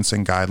cocaine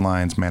sentencing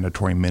guidelines,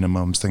 mandatory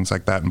minimums, things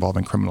like that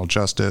involving criminal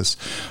justice.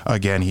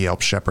 Again, he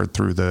helped shepherd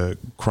through the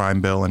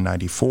crime bill in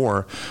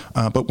 '94.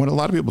 But what a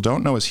lot of people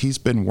don't know is he's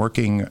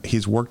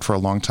worked for a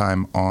long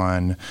time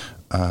on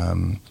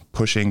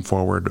pushing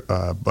forward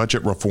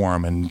budget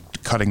reform and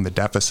cutting the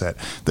deficit.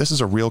 This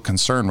is a real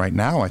concern right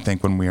now, I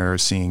think, when we are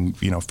seeing,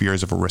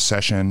 fears of a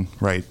recession,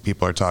 right?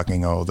 People are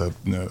talking,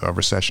 a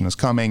recession is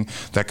coming.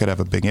 That could have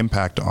a big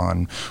impact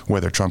on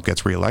whether Trump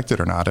gets reelected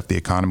or not if the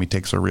economy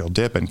takes a real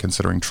dip. And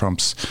considering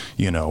Trump's,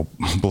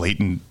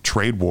 blatant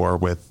trade war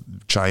with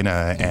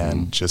China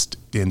and just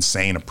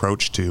insane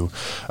approach to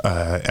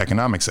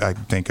economics, I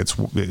think it's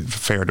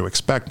fair to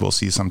expect we'll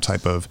see some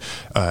type of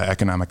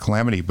economic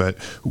calamity. But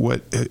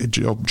what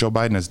Joe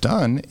Biden has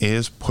done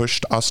is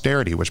pushed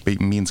austerity, which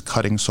means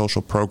cutting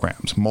social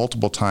programs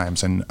multiple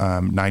times. In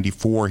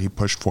 '94, he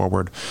pushed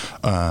forward,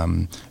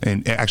 and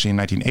actually in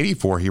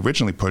 1984, he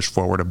originally pushed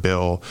forward a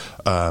bill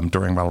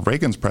during Ronald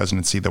Reagan's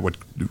presidency that would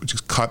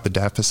just cut the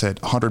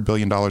deficit $100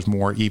 billion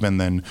more even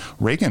than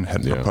Reagan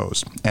had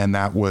proposed. And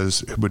that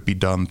would be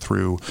done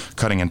through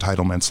cutting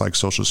entitlements like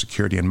Social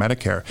Security and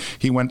Medicare.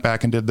 He went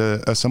back and did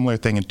a similar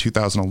thing in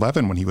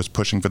 2011 when he was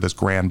pushing for this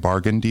grand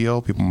bargain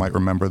deal. People might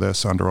remember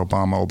this under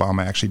Obama.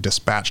 Obama actually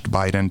dispatched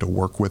Biden to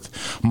work with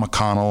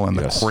McConnell and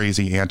the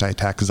crazy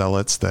anti-tax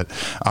zealots that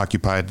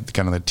occupied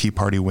kind of the Tea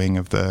Party wing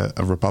of the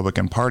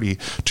Republican Party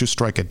to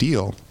strike a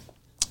deal.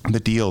 The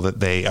deal that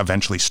they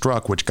eventually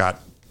struck, which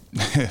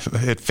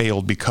it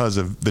failed because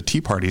of the Tea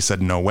Party said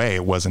no way,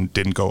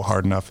 didn't go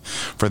hard enough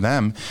for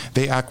them.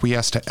 They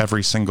acquiesced to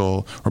every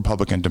single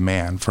Republican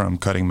demand, from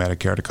cutting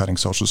Medicare to cutting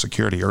Social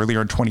Security.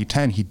 Earlier in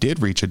 2010, he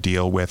did reach a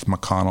deal with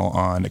McConnell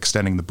on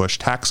extending the Bush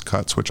tax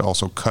cuts, which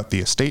also cut the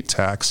estate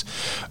tax.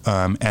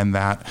 And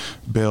that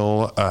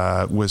bill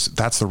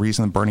that's the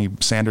reason Bernie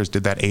Sanders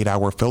did that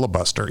 8-hour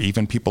filibuster.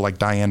 Even people like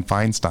Dianne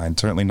Feinstein,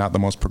 certainly not the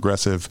most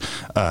progressive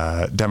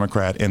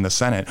Democrat in the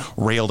Senate,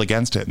 railed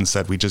against it and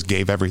said, we just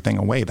gave everything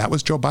away. That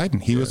was Joe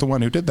Biden. He was the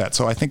one who did that.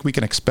 So I think we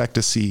can expect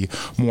to see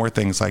more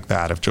things like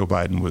that if Joe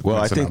Biden would. Well,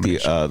 I think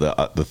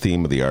the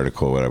theme of the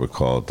article, what I would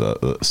call it,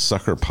 the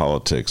sucker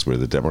politics, where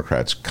the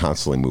Democrats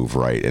constantly move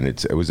right, and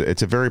it's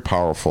a very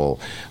powerful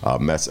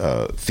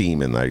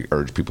theme, and I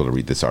urge people to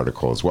read this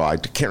article as well. I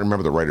can't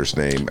remember the writer's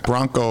name.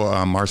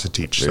 Branko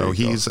Marcetic. So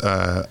he's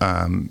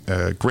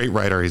a great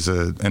writer. He's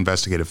an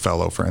investigative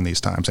fellow for In These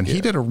Times, and he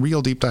did a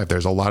real deep dive.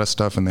 There's a lot of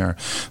stuff in there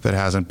that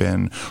hasn't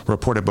been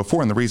reported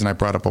before, and the reason I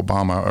brought up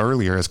Obama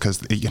earlier is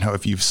because,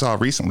 if you saw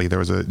recently, there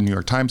was a New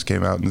York Times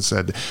came out and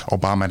said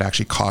Obama had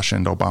actually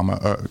cautioned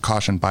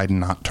Biden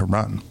not to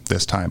run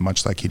this time,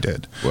 much like he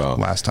did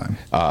last time.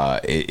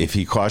 If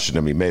he cautioned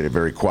him, he made it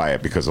very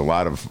quiet because a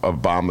lot of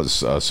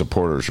Obama's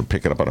supporters are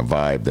picking up on a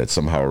vibe that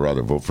somehow or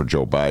other vote for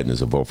Joe Biden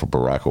is a vote for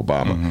Barack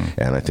Obama.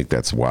 And I think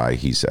that's why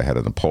he's ahead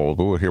of the poll.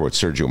 But we'll hear what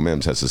Sergio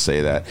Mims has to say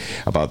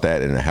about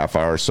that in a half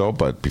hour or so.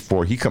 But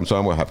before he comes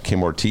on, we'll have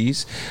Kim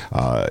Ortiz,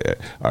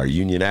 our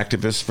union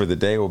activist for the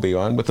day, will be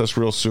on with us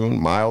real soon.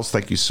 Miles,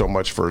 thank you so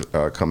much for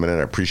coming in.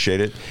 I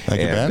appreciate it.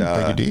 Thank you, Ben.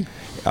 Thank you, D.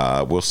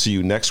 We'll see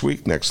you next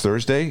week, next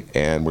Thursday,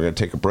 and we're going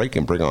to take a break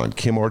and bring on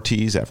Kim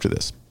Ortiz after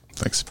this.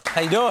 Thanks.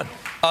 How you doing?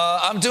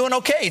 I'm doing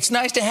okay. It's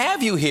nice to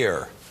have you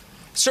here.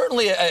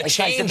 Certainly a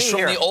change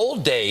from the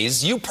old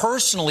days. You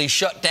personally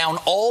shut down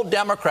all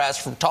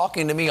Democrats from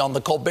talking to me on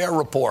the Colbert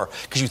Report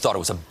because you thought it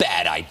was a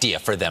bad idea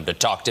for them to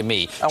talk to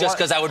me just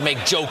because I would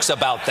make jokes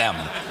about them.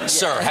 Yeah.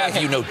 Sir, have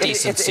you no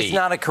decency? It's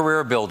not a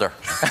career builder.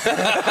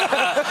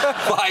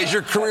 Why, is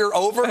your career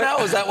over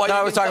now? Is that why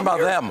I was talking about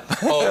them.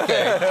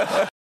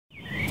 Okay.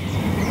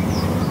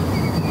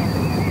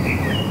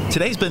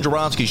 Today's Ben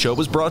Joravsky Show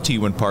was brought to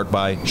you in part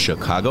by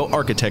Chicago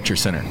Architecture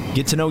Center.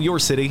 Get to know your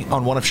city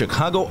on one of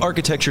Chicago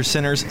Architecture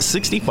Center's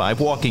 65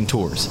 walking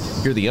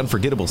tours. Hear the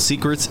unforgettable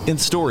secrets and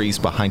stories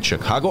behind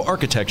Chicago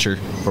architecture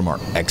from our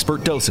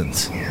expert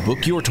docents.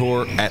 Book your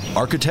tour at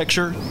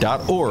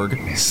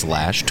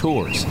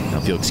architecture.org/tours. Now,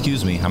 if you'll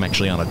excuse me, I'm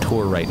actually on a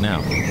tour right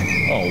now.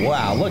 Oh,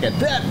 wow, look at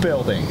that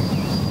building.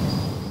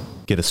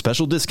 Get a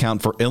special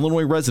discount for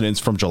Illinois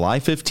residents from July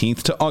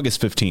 15th to August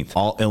 15th.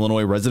 All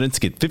Illinois residents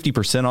get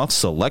 50% off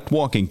select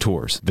walking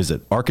tours.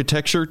 Visit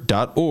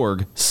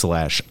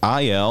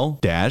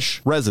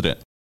architecture.org/IL-resident.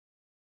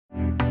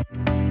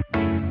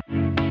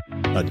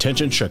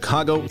 Attention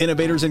Chicago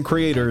innovators and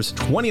creators,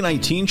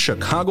 2019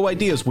 Chicago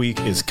Ideas Week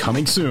is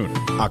coming soon.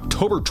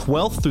 October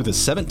 12th through the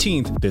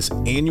 17th, this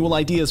annual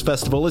Ideas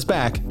Festival is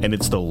back, and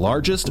it's the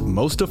largest,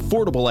 most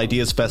affordable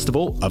Ideas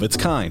Festival of its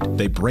kind.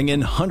 They bring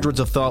in hundreds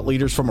of thought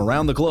leaders from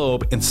around the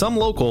globe and some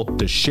local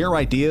to share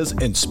ideas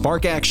and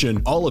spark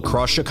action all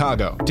across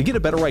Chicago. To get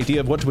a better idea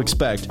of what to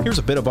expect, here's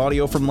a bit of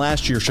audio from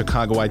last year's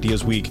Chicago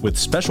Ideas Week with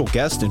special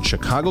guest and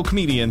Chicago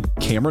comedian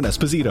Cameron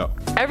Esposito.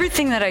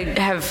 Everything that I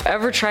have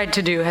ever tried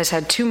to do has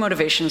had two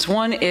motivations.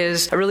 One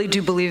is I really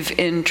do believe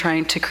in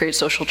trying to create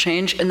social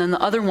change, and then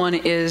the other one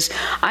is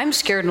I'm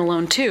scared and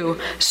alone too,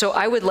 so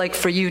I would like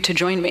for you to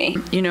join me.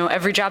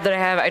 Every job that I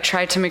have, I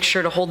try to make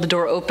sure to hold the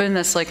door open.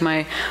 That's like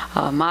my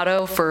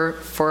motto for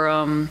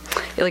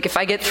like if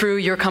I get through,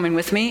 you're coming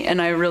with me,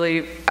 and I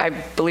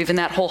believe in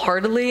that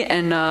wholeheartedly,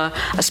 and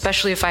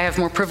especially if I have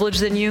more privilege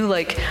than you,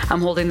 like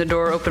I'm holding the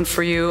door open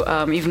for you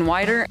even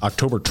wider.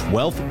 October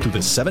 12th through the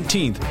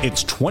 17th,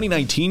 it's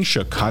 2019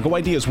 Chicago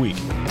Ideas Week.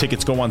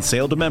 Tickets go on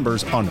sale to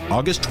members on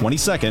August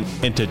 22nd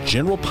and to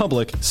general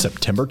public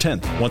September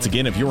 10th. Once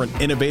again, if you're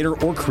an innovator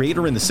or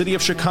creator in the city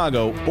of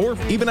Chicago or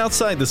even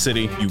outside the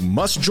city, you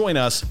must join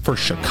us for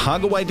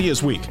Chicago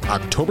Ideas Week,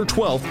 October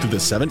 12th through the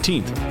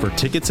 17th. For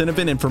tickets and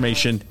event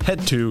information,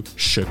 head to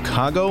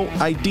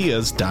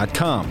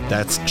chicagoideas.com.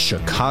 That's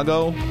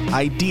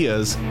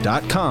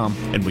chicagoideas.com,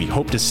 and we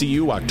hope to see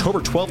you October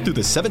 12th through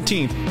the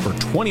 17th for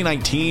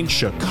 2019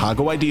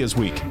 Chicago Ideas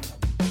Week.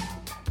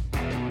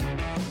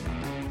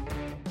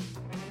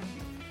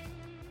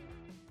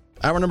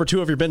 Hour number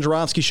 2 of your Ben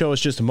Joravsky Show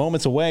is just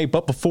moments away,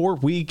 but before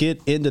we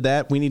get into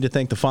that, we need to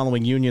thank the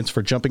following unions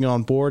for jumping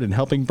on board and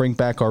helping bring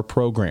back our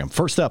program.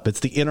 First up, it's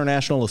the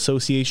International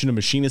Association of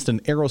Machinists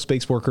and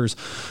Aerospace Workers,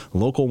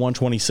 Local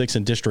 126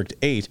 in District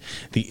 8,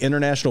 the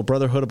International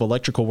Brotherhood of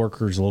Electrical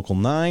Workers, Local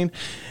 9,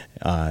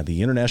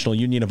 the International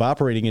Union of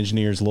Operating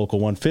Engineers, Local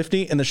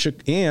 150,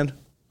 and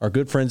our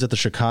good friends at the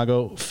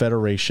Chicago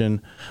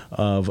Federation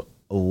of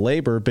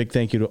Labor. Big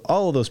thank you to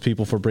all of those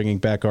people for bringing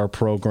back our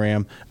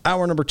program.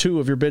 Hour number 2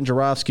 of your Ben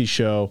Joravsky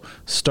Show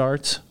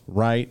starts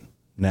right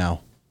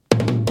now.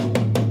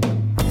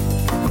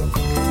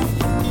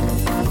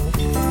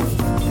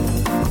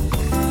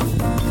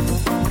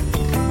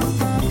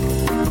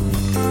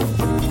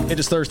 It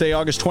is Thursday,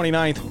 August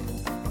 29th,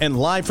 and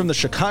live from the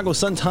Chicago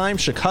Sun-Times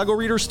Chicago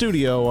Reader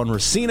Studio on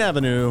Racine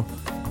Avenue,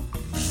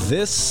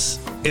 this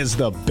is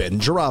the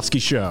Ben Joravsky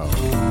Show.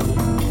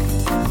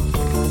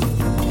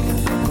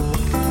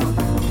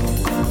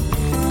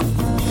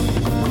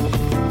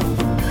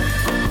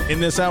 In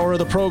this hour of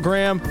the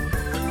program,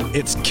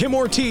 it's Kim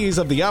Ortiz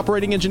of the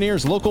Operating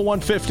Engineers Local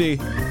 150,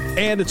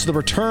 and it's the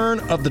return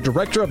of the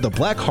director of the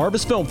Black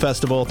Harvest Film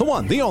Festival, the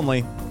one, the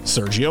only,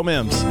 Sergio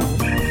Mims.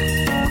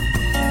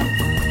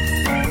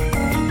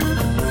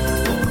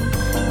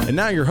 And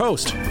now your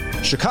host,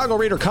 Chicago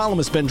Reader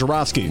columnist Ben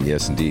Joravsky.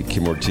 Yes, indeed.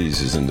 Kim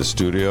Ortiz is in the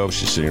studio.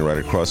 She's sitting right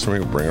across from me.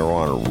 We'll bring her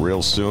on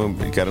real soon.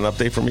 You got an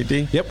update for me,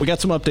 D? Yep, we got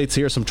some updates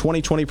here, some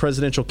 2020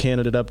 presidential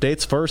candidate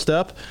updates. First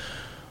up,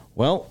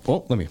 well,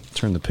 let me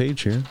turn the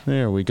page here.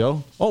 There we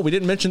go. Oh, we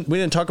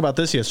didn't talk about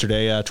this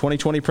yesterday.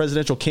 2020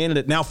 presidential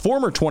candidate, now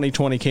former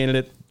 2020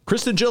 candidate,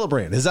 Kristen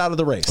Gillibrand is out of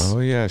the race. Oh,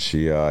 yeah.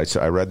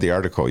 I read the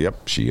article.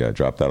 Yep. She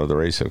dropped out of the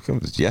race. It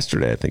was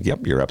yesterday, I think.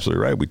 Yep, you're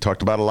absolutely right. We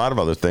talked about a lot of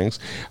other things.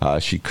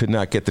 She could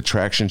not get the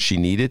traction she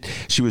needed.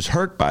 She was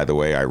hurt, by the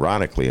way,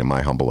 ironically, in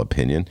my humble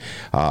opinion,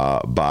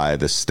 by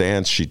the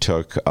stance she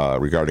took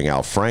regarding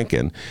Al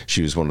Franken.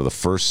 She was one of the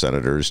first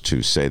senators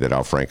to say that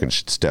Al Franken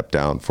should step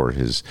down for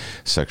his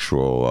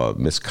sexual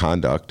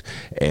misconduct.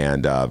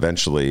 And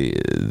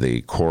eventually,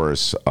 the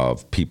chorus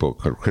of people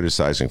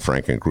criticizing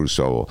Franken grew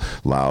so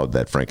loud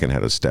that Franken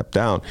had to step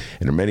down.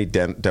 And there are many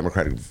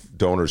Democratic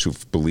donors who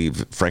believe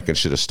Franken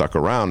should have stuck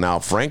around. Now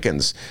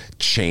Franken's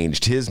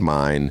changed his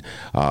mind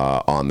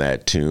on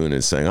that tune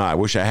and saying, I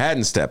wish I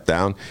hadn't stepped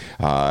down.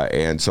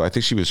 And so I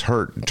think she was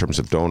hurt in terms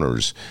of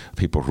donors,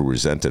 people who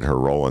resented her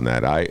role in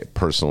that. I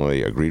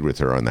personally agreed with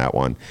her on that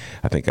one.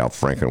 I think Al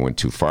Franken went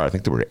too far. I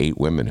think there were 8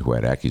 women who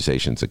had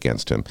accusations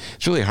against him.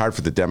 It's really hard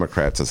for the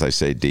Democrats, as I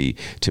say, Dee,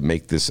 to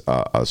make this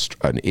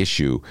an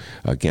issue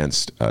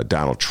against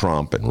Donald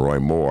Trump and Roy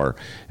Moore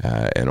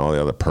and all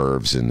the other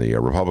pervs in the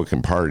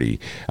Republican Party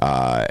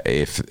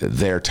if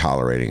they're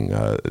tolerating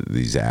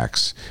these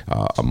acts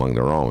among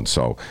their own.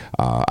 So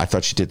I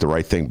thought she did the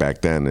right thing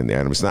back then.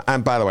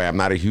 And by the way, I'm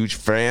not a huge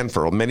fan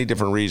for many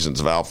different reasons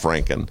of Al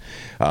Franken,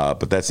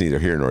 but that's neither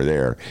here nor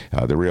there.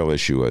 The real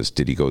issue was,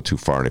 did he go too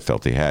far? And I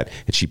felt he had.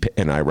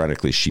 And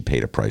ironically, she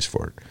paid a price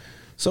for it.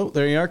 So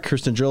there you are.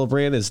 Kristen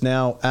Gillibrand is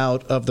now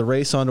out of the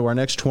race. On to our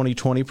next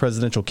 2020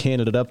 presidential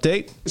candidate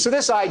update. So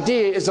this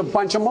idea is a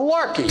bunch of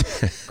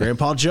malarkey.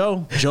 Grandpa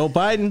Joe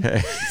Biden.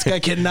 This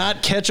guy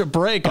cannot catch a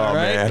break, all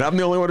right? Man, I'm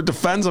the only one who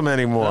defends him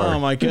anymore. Oh,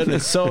 my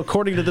goodness. So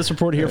according to this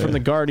report here from The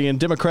Guardian,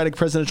 Democratic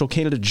presidential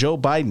candidate Joe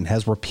Biden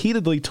has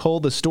repeatedly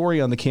told the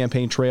story on the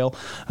campaign trail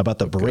about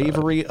the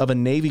bravery of a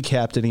Navy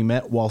captain he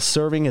met while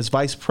serving as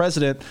vice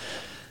president.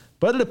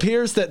 But it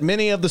appears that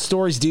many of the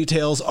story's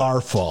details are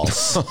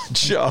false.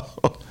 Joe.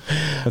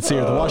 Let's see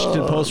here. The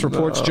Washington Post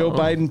reports Joe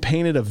Biden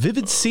painted a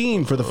vivid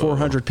scene for the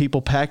 400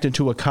 people packed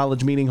into a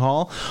college meeting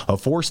hall. A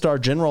 4-star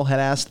general had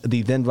asked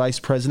the then vice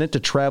president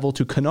to travel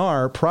to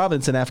Kunar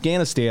province in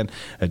Afghanistan,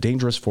 a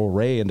dangerous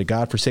foray into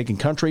godforsaken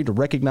country, to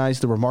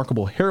recognize the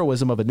remarkable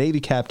heroism of a Navy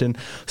captain.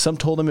 Some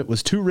told him it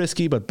was too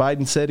risky, but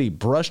Biden said he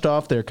brushed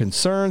off their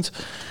concerns.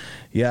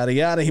 Yada,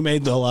 yada. He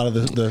made a lot of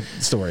the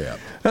story up.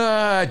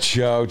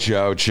 Joe.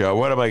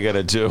 What am I going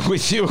to do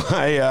with you?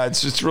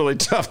 It's just really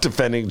tough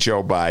defending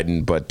Joe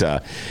Biden, but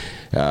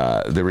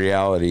the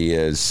reality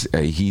is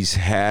he's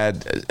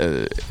had,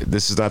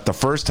 this is not the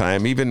first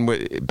time. Even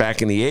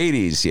back in the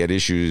 80s, he had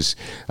issues,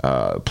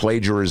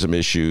 plagiarism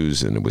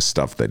issues, and it was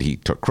stuff that he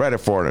took credit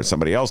for and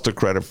somebody else took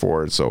credit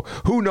for it. So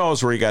who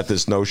knows where he got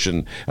this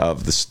notion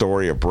of the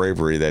story of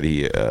bravery that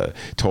he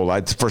told.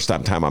 It's the first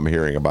time I'm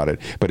hearing about it.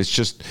 But it's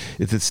just,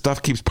 the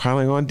stuff keeps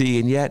piling on, D,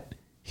 and yet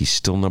he's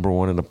still number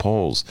one in the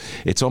polls.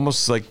 It's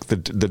almost like the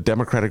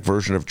Democratic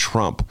version of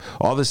Trump.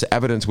 All this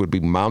evidence would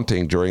be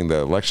mounting during the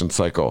election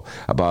cycle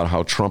about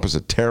how Trump is a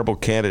terrible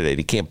candidate.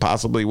 He can't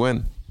possibly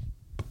win.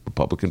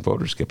 Republican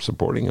voters kept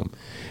supporting him.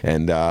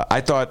 And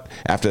I thought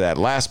after that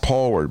last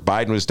poll where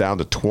Biden was down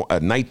to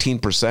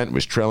 19%,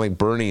 was trailing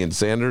Bernie and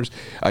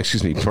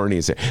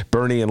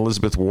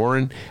Elizabeth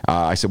Warren,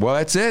 I said, well,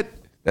 that's it.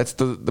 That's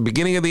the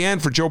beginning of the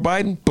end for Joe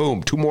Biden.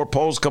 Boom, 2 more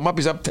polls come up.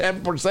 He's up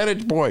 10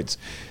 percentage points.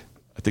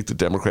 I think the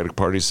Democratic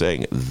Party is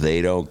saying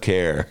they don't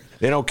care.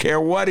 They don't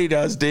care what he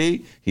does,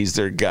 D. He's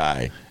their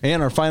guy.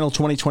 And our final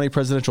 2020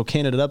 presidential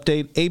candidate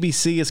update.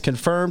 ABC has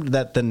confirmed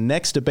that the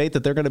next debate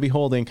that they're going to be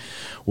holding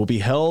will be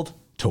held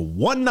to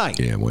one night.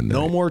 Yeah, one night.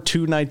 No more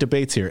 2-night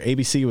debates here.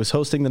 ABC was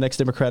hosting the next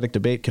Democratic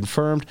debate,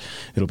 confirmed.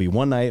 It'll be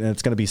one night, and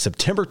it's going to be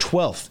September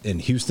 12th in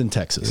Houston,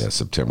 Texas. Yeah,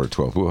 September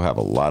 12th. We'll have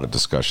a lot of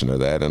discussion of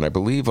that. And I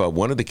believe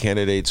one of the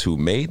candidates who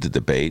made the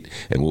debate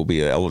and will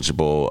be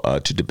eligible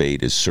to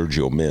debate is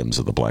Sergio Mims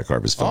of the Black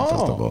Harvest Film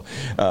Festival.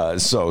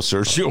 So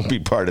Sergio will be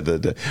part of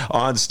the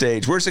on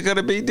stage. Where's it going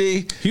to be,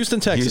 D? Houston,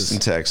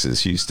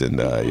 Texas.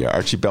 Houston.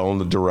 Archie Bell and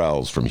the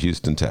Durrells from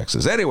Houston,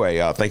 Texas. Anyway,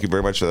 thank you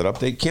very much for that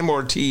update. Kim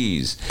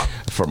Ortiz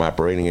from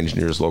Operating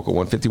Engineers Local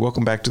 150.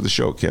 Welcome back to the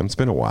show, Kim. It's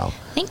been a while.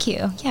 Thank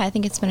you. Yeah, I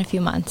think it's been a few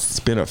months. It's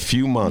been a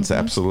few months,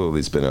 absolutely.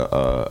 It's been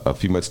a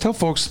few months. Tell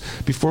folks,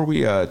 before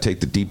we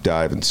take the deep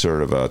dive and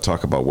sort of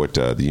talk about what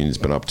the union's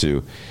been up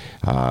to,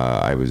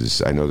 I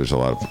know there's a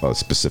lot of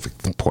specific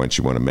points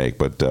you want to make,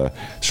 but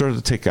sort of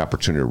to take the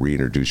opportunity to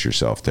reintroduce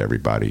yourself to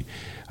everybody.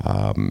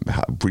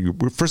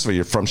 First of all,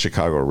 you're from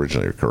Chicago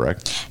originally,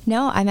 correct?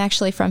 No, I'm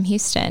actually from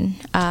Houston.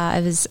 I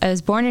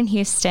was born in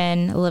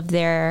Houston, lived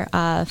there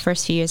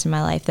first few years of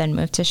my life, then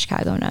moved to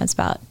Chicago when I was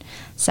about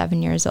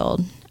 7 years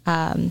old.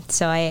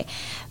 So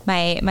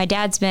my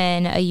dad's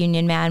been a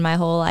union man my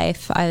whole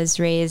life. I was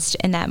raised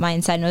in that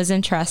mindset, and it was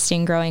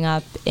interesting growing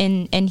up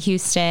in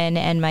Houston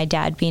and my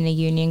dad being a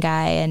union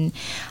guy and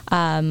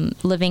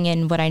living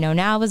in what I know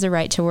now was a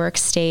right to work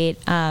state.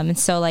 And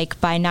so like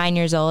by 9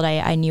 years old,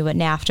 I knew what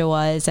NAFTA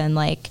was, and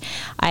like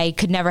I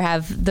could never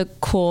have the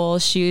cool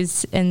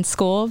shoes in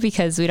school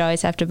because we'd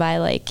always have to buy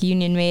like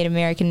union made,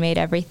 American made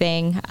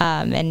everything.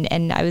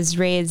 And I was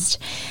raised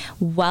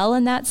well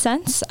in that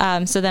sense.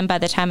 So then by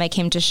the time I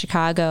came to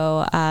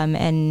Chicago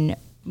and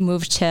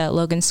moved to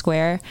Logan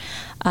Square,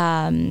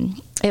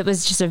 it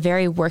was just a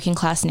very working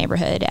class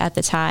neighborhood at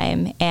the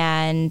time.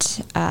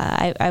 And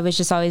I was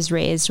just always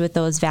raised with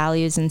those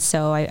values. And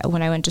so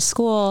when I went to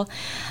school,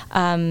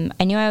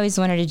 I knew I always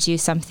wanted to do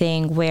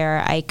something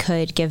where I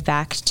could give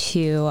back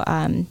to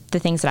the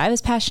things that I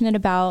was passionate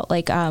about,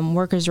 like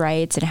workers'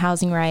 rights and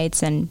housing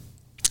rights. And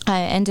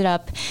I ended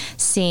up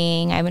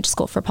seeing, I went to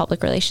school for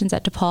public relations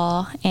at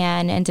DePaul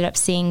and ended up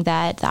seeing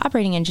that the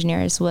operating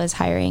engineers was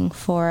hiring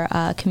for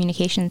a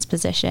communications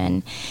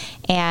position.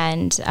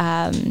 And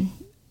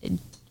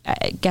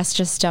I guess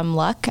just dumb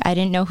luck, I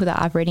didn't know who the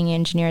operating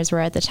engineers were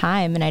at the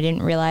time, and I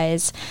didn't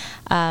realize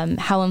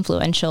how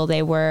influential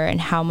they were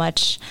and how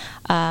much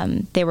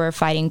they were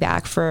fighting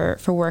back for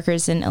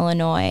workers in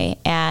Illinois.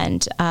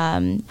 And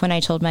when I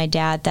told my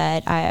dad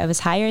that I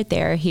was hired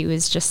there, he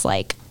was just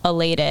like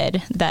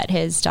elated that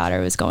his daughter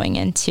was going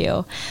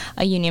into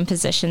a union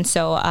position.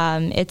 So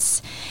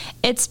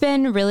it's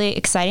been really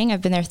exciting.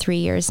 I've been there 3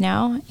 years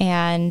now,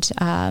 and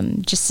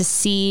just to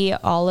see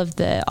all of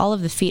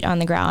the feet on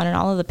the ground and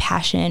all of the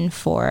passion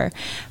for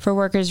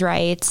workers'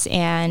 rights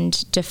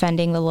and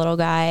defending the little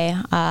guy,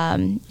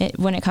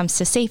 when it comes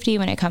to safety,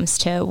 when it comes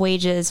to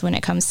wages, when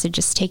it comes to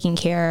just taking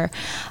care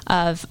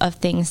of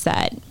things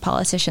that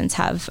politicians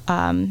have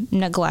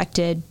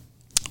neglected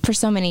for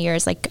so many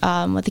years, like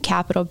with the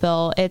Capitol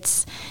bill.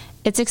 It's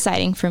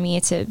exciting for me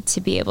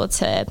to be able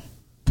to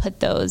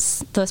put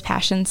those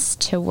passions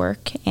to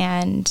work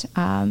and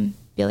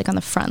be like on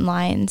the front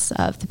lines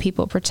of the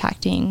people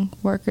protecting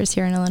workers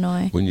here in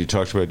Illinois. When you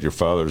talked about your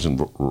father's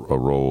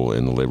role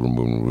in the labor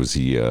movement, was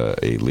he a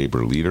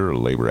labor leader, a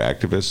labor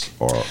activist,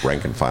 or a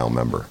rank and file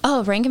member?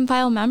 Oh, rank and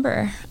file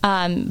member.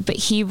 But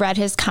he read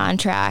his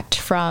contract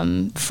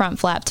from front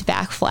flap to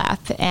back flap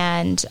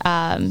and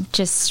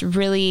just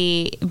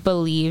really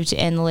believed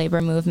in the labor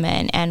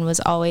movement and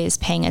was always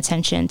paying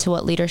attention to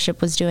what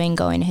leadership was doing,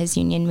 going to his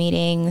union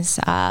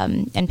meetings,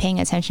 and paying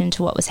attention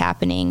to what was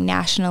happening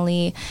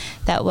nationally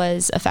that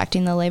was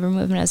affecting the labor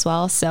movement as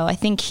well. So I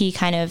think he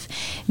kind of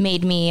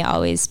made me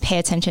always pay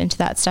attention to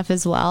that stuff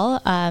as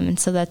well. And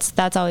so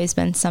that's always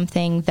been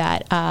something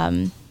that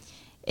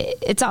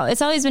it's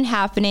always been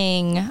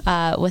happening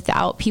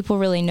without people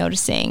really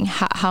noticing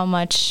how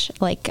much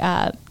like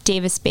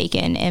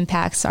Davis-Bacon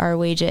impacts our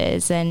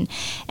wages and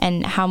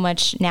how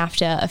much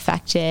NAFTA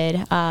affected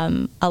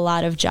a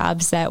lot of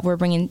jobs that were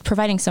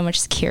providing so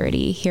much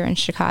security here in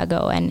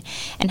Chicago, and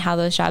how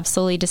those jobs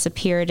slowly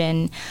disappeared.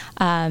 And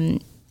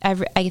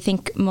I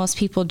think most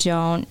people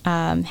don't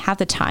have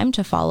the time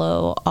to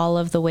follow all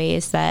of the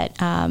ways that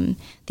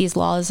these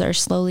laws are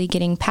slowly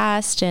getting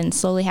passed and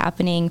slowly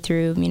happening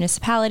through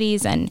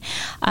municipalities. And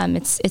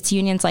it's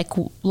unions like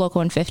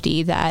Local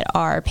 150 that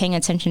are paying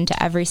attention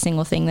to every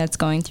single thing that's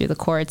going through the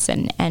courts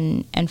and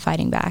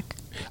fighting back.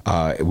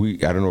 I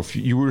don't know if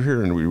you were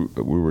here, and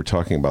we were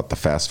talking about the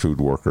fast food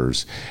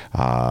workers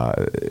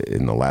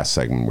in the last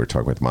segment. We were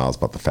talking with Miles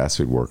about the fast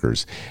food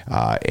workers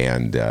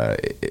and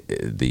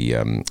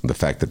the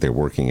fact that they're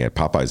working at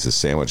Popeyes. The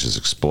sandwich is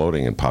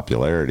exploding in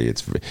popularity.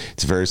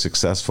 It's very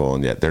successful,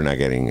 and yet they're not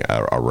getting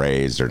a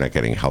raise. They're not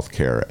getting health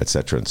care, et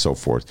cetera, and so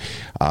forth.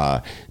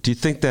 Do you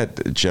think that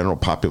the general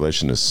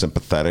population is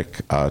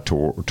sympathetic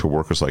to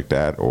workers like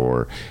that,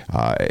 or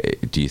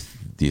do you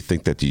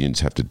think that the unions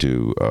have to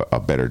do a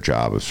better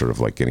job of sort of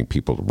like getting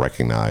people to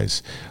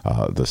recognize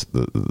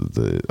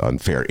the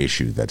unfair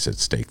issue that's at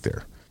stake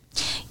there?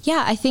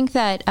 Yeah, I think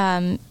that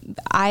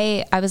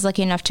I was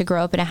lucky enough to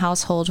grow up in a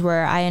household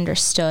where I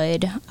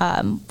understood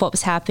what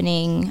was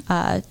happening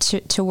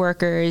to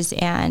workers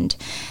and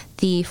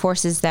the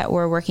forces that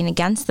were working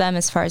against them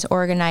as far as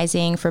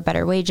organizing for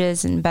better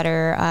wages and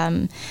better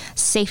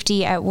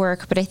safety at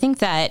work. But I think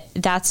that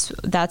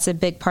that's a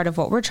big part of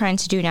what we're trying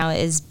to do now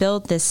is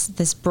build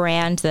this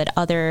brand that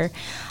other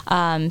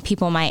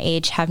people my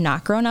age have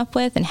not grown up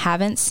with and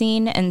haven't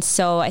seen. And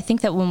so I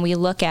think that when we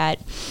look at,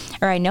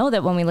 or I know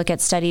that when we look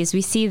at studies,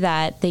 we see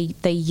that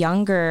the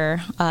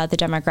younger the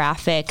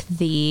demographic,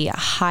 the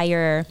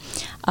higher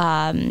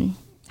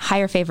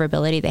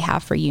favorability they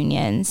have for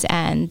unions,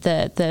 and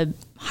the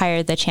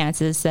higher the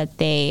chances that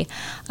they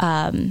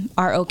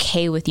are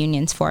okay with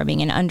unions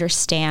forming and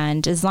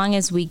understand, as long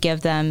as we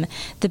give them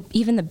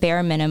even the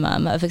bare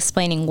minimum of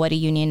explaining what a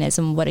union is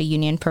and what a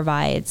union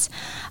provides.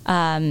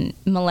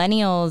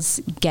 Millennials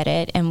get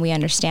it, and we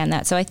understand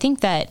that. So I think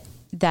that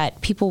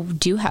people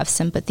do have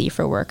sympathy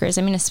for workers.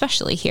 I mean,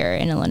 especially here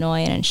in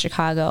Illinois and in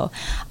Chicago.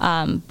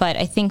 But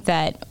I think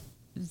that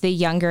the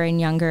younger and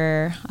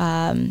younger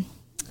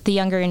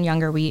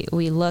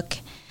we look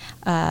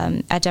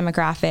at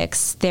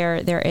demographics,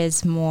 there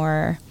is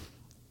more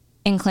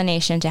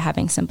inclination to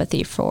having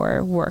sympathy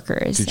for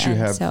workers. Did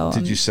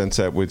you sense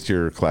that with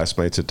your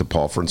classmates at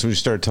DePaul? For instance, when you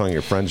started telling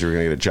your friends you were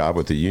going to get a job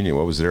with the union,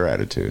 what was their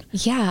attitude?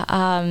 Yeah,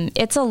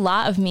 it's a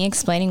lot of me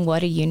explaining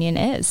what a union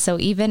is. So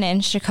even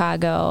in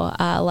Chicago,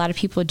 a lot of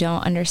people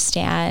don't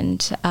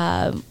understand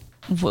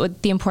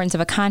what the importance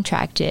of a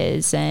contract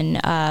is,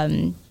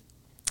 and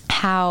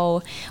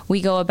how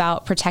we go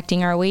about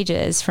protecting our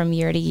wages from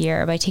year to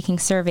year by taking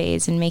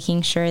surveys and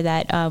making sure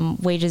that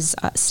wages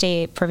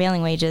stay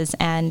prevailing wages.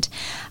 And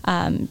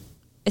I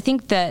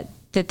think that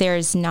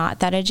there's not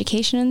that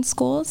education in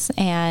schools,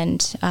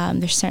 and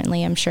there's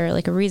certainly, I'm sure,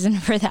 like a reason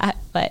for that.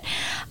 But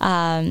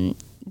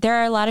there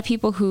are a lot of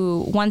people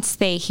who, once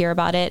they hear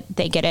about it,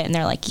 they get it and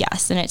they're like,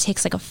 yes. And it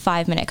takes like a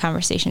 5-minute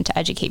conversation to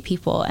educate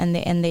people, and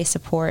they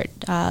support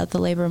the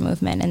labor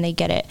movement, and they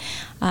get it.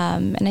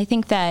 And I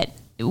think that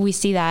we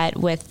see that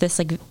with this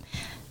like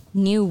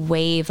new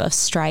wave of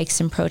strikes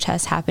and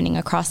protests happening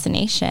across the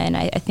nation.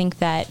 I think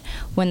that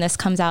when this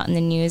comes out in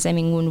the news, I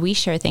mean, when we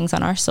share things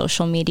on our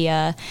social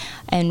media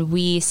and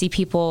we see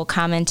people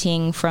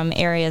commenting from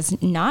areas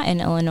not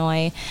in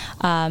Illinois,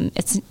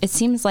 it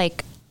seems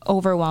like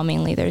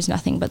overwhelmingly there's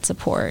nothing but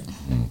support.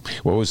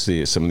 What was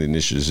some of the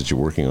initiatives that you're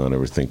working on? I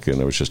was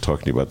just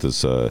talking to you about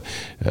this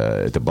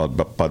at the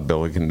Bud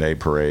Billiken Day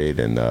Parade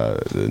and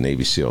the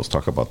Navy SEALs.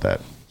 Talk about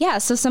that. Yeah,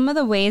 so some of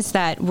the ways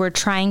that we're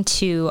trying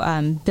to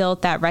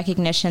build that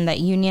recognition that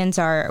unions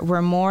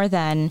we're more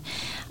than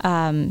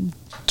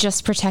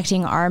just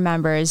protecting our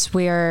members.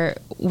 We're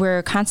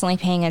constantly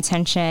paying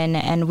attention,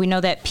 and we know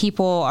that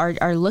people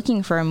are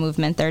looking for a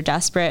movement. They're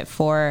desperate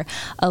for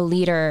a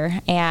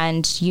leader,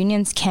 and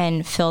unions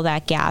can fill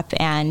that gap,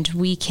 and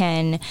we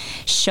can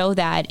show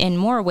that in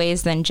more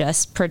ways than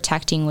just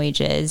protecting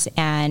wages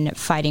and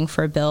fighting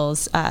for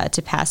bills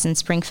to pass in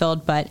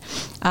Springfield. But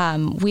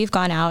we've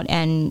gone out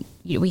and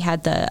we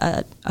had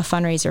a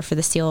fundraiser for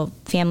the Seal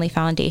Family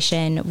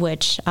Foundation,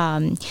 which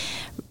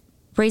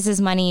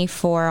raises money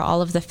for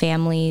all of the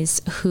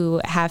families who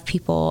have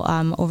people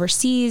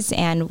overseas,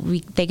 and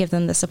they give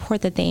them the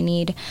support that they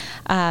need.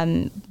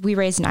 We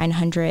raised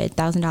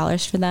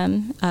 $900,000 for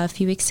them a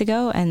few weeks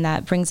ago, and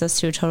that brings us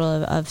to a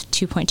total of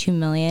 $2.2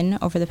 million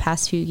over the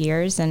past few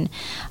years. And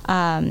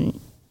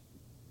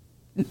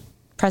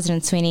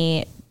President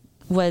Sweeney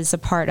is a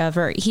part of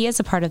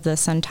the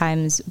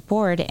Sun-Times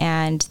board,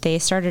 and they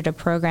started a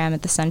program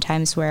at the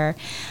Sun-Times where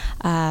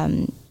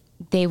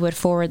they would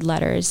forward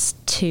letters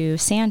to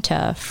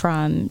Santa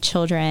from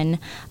children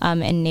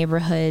in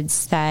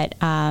neighborhoods that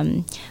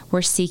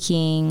were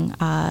seeking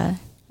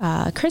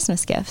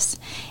Christmas gifts.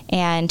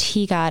 And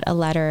he got a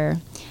letter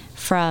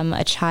from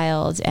a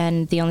child,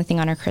 and the only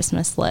thing on her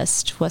Christmas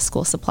list was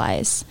school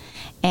supplies.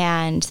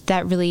 And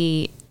that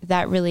really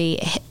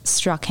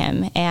struck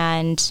him.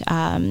 And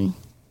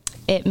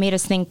it made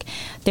us think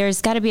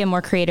there's got to be a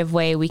more creative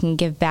way we can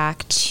give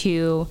back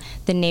to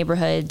the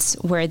neighborhoods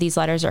where these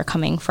letters are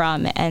coming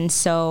from. And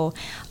so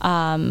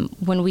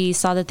when we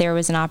saw that there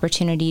was an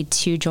opportunity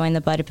to join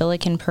the Bud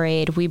Billiken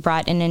Parade, we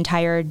brought an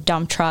entire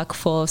dump truck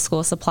full of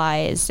school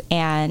supplies,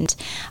 and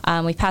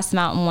we passed them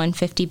out in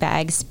 150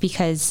 bags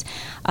because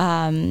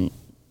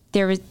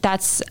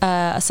that's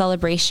a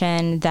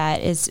celebration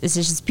that is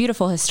this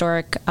beautiful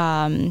historic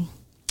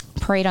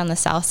parade on the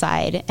South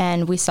Side,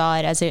 and we saw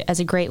it as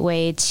a great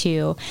way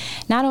to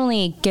not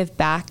only give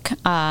back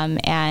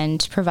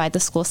and provide the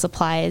school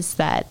supplies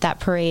that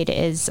parade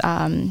is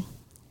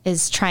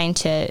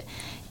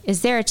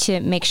there to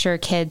make sure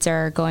kids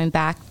are going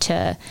back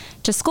to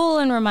school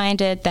and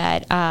reminded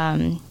that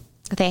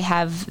they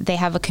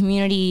have a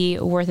community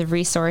worth of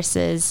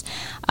resources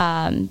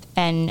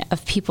and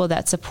of people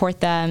that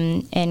support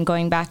them in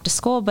going back to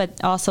school,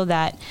 but also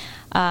that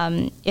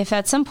if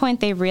at some point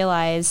they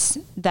realize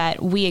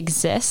that we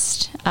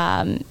exist,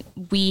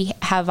 we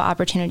have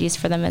opportunities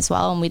for them as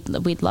well, and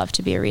we'd love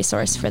to be a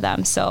resource for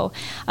them. So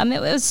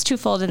it was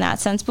twofold in that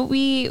sense. But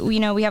we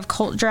have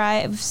cult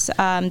drives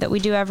that we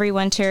do every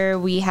winter.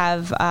 We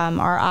have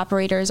our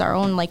operators, our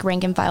own like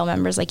rank and file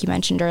members, like you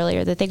mentioned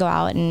earlier, that they go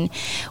out, and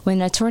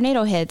when a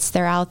tornado hits,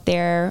 they're out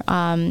there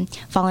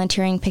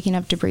volunteering, picking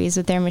up debris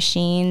with their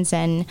machines.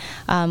 And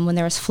when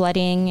there was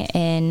flooding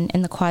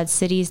in the Quad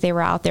Cities, they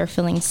were out there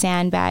filling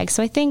sandbags.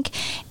 So I think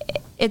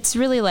it's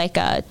really like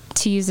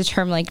to use the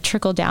term like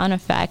trickle down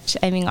effect.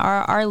 I mean,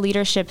 our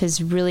leadership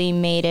has really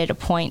made it a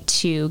point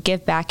to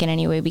give back in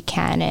any way we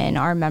can, and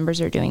our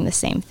members are doing the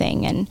same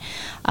thing.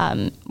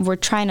 And we're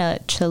trying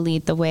to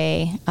lead the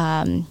way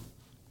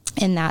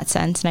in that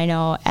sense. And I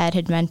know Ed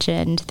had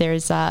mentioned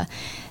there's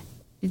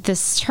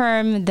this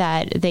term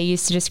that they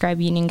used to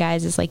describe union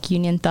guys as like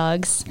union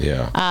thugs.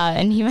 Yeah.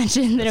 And he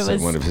mentioned that it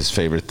was one of his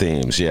favorite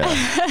themes.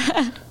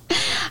 Yeah.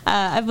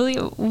 I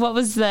believe, what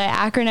was the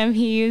acronym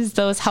he used?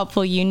 Those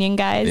helpful union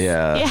guys.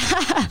 Yeah.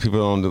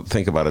 People don't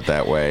think about it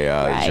that way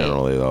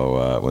generally,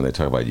 though, when they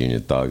talk about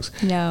union thugs.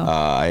 No.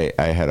 I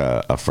had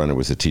a friend who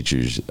was a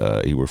teacher's,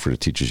 he worked for the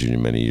teachers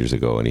union many years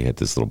ago, and he had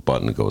this little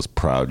button that goes,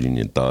 proud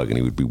union thug, and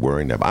he would be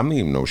wearing that. I'm not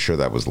even sure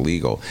that was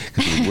legal,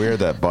 because he would wear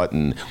that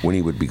button when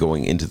he would be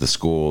going into the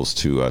schools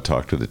to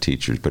talk to the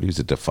teachers, but he was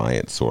a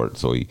defiant sort,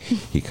 so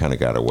he kind of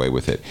got away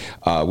with it.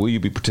 Will you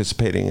be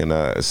participating in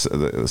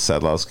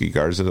Sadlowski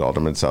Garza,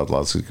 Alderman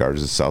Sadlowski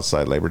Garza's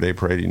Southside Labor Day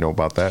Parade? You know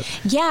about that?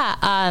 Yeah,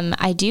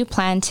 I do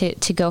plan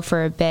to go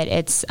for a bit.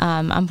 It's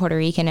I'm Puerto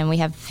Rican, and we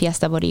have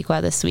Fiesta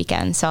Boricua this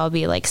weekend, so I'll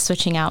be like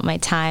switching out my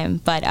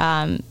time. But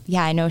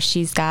yeah, I know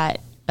she's got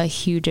a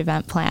huge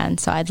event planned,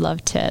 so I'd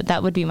love to.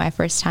 That would be my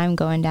first time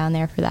going down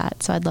there for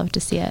that, so I'd love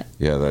to see it.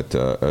 Yeah,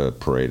 that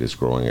parade is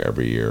growing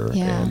every year,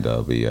 and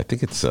I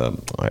think it's.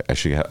 I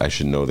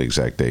should know the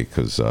exact date,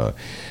 because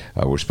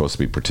we're supposed to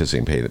be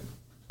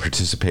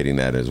participating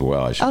that as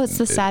well. It's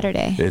this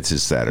Saturday. It's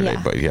this Saturday,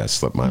 but yeah, it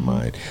slipped my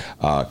mind.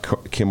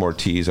 Kim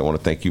Ortiz, I want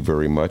to thank you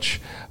very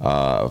much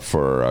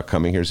for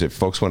coming here. So if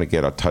folks want to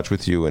get in touch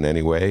with you in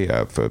any way,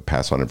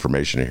 pass on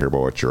information and hear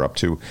about what you're up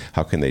to,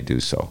 how can they do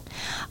so?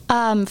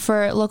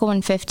 For Local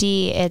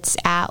 150, it's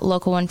at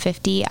Local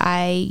 150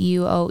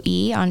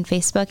 IUOE on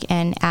Facebook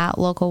and at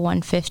Local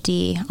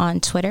 150 on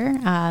Twitter.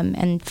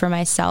 And for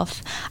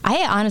myself,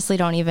 I honestly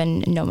don't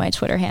even know my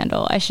Twitter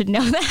handle. I should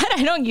know that.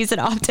 I don't use it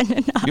often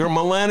enough. You're a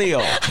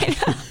millennial. I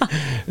know.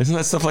 Isn't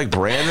that stuff like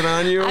branded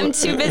on you? I'm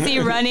too busy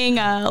running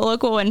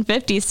Local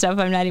 150 stuff.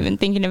 I'm not even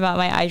thinking about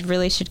I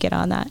really should get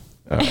on that.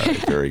 All right,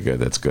 very good.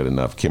 That's good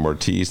enough. Kim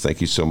Ortiz,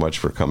 thank you so much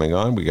for coming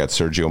on. We got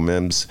Sergio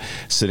Mims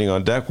sitting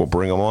on deck. We'll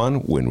bring him on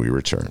when we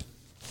return.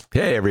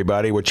 Hey,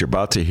 everybody. What you're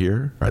about to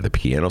hear are the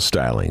piano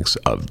stylings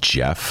of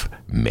Jeff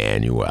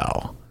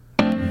Manuel.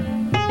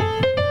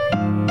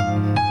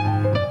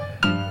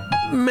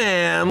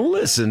 Man,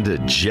 listen to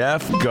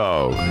Jeff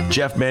go.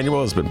 Jeff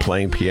Manuel has been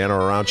playing piano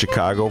around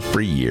Chicago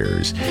for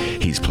years.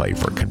 He's played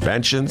for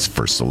conventions,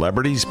 for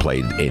celebrities,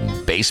 played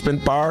in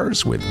basement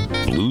bars with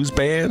blues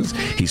bands.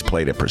 He's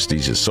played at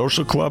prestigious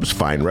social clubs,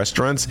 fine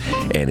restaurants,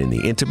 and in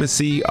the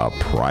intimacy of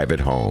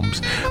private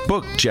homes.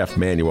 Book Jeff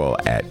Manuel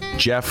at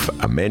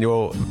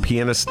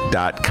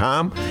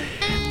jeffemanuelpianist.com.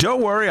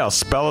 Don't worry, I'll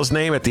spell his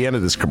name at the end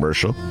of this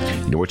commercial.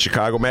 You know what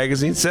Chicago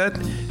Magazine said?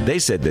 They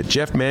said that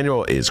Jeff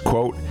Manuel is,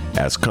 quote,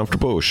 as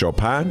comfortable with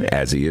Chopin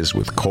as he is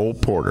with Cole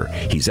Porter.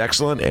 He's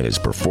excellent, and his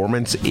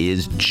performance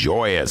is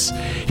joyous.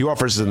 He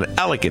offers an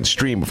elegant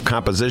stream of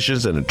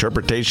compositions and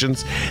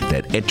interpretations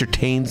that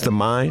entertains the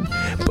mind,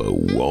 but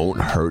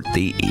won't hurt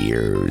the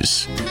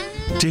ears.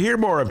 To hear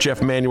more of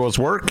Jeff Manuel's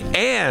work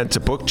and to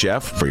book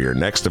Jeff for your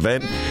next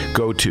event,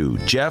 go to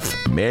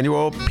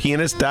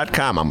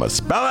jeffmanuelpianist.com. I'm going to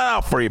spell it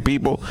out for you,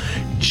 people.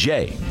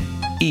 Jeff,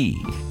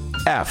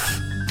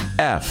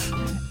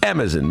 M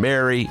as in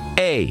Mary,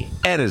 A,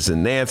 N as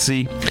in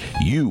Nancy,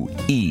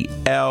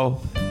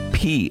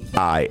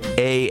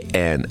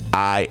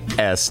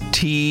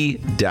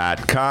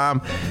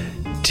 UELPIANIST.com.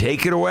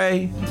 Take it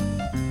away,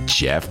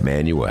 Jeff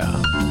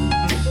Manuel.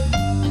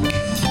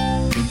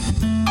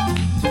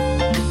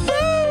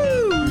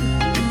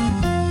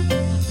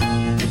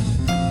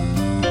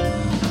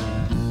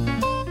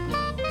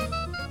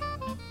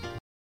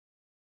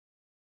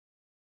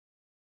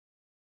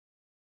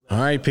 All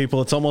right,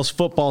 people, it's almost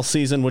football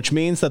season, which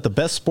means that the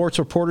best sports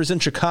reporters in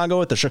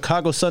Chicago at the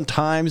Chicago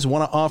Sun-Times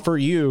want to offer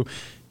you,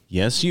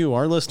 yes, you,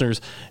 our listeners,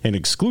 an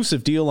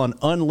exclusive deal on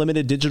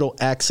unlimited digital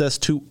access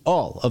to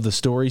all of the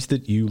stories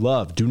that you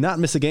love. Do not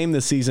miss a game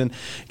this season.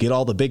 Get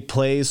all the big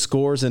plays,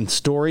 scores, and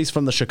stories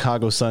from the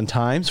Chicago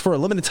Sun-Times. For a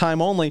limited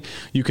time only,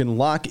 you can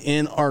lock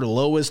in our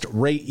lowest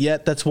rate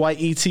yet. That's why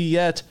ET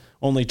yet.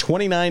 Only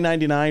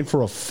 $29.99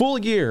 for a full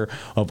year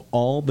of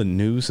all the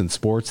news and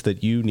sports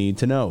that you need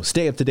to know.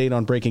 Stay up to date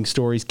on breaking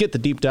stories. Get the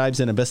deep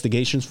dives and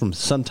investigations from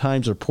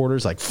Sun-Times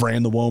reporters like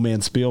Fran the Woman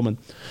Spielman.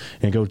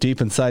 And go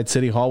deep inside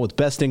City Hall with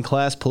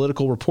best-in-class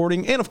political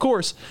reporting. And, of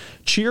course,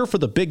 cheer for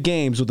the big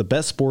games with the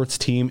best sports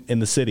team in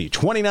the city.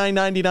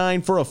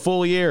 $29.99 for a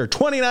full year.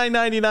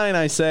 $29.99,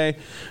 I say,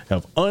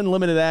 of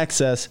unlimited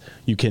access.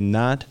 You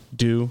cannot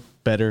do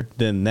better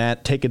than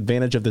that. Take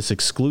advantage of this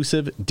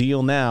exclusive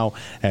deal now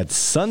at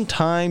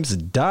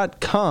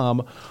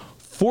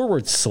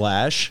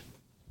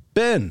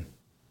suntimes.com/Ben.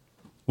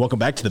 Welcome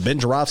back to the Ben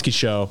Jarofsky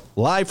Show,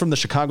 live from the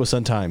Chicago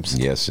Sun-Times.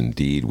 Yes,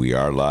 indeed. We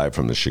are live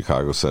from the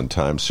Chicago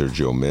Sun-Times.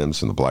 Sergio Mims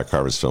from the Black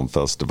Harvest Film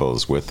Festival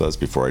is with us.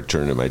 Before I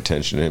turn my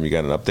attention to him, you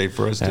got an update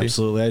for us, Dave?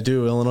 Absolutely, I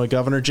do. Illinois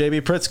Governor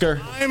J.B.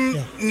 Pritzker. I'm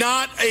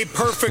not a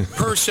perfect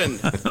person.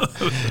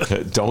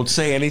 Don't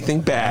say anything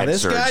bad,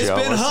 this Sergio. Guy's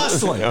been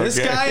hustling. Okay. This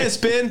guy has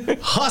been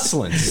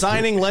hustling,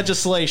 signing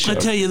legislation.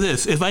 I'll tell you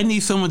this. If I need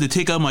someone to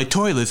take out my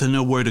toilets, I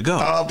know where to go.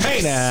 Oh,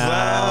 hey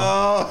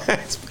now. So,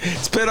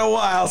 it's been a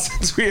while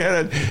since we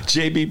had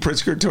J.B.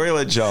 Pritzker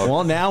toilet joke.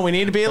 Well, now we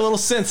need to be a little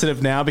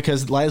sensitive now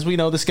because, as we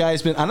know, this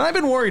guy's been, and I've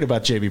been worried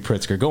about J.B.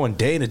 Pritzker going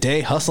day to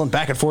day, hustling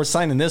back and forth,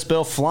 signing this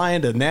bill,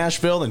 flying to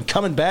Nashville, and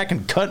coming back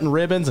and cutting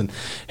ribbons and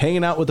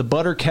hanging out with the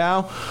butter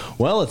cow.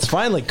 Well, it's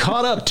finally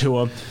caught up to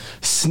him.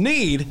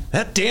 Sneed,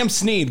 that damn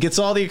Sneed gets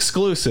all the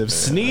exclusives.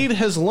 Sneed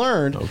has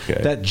learned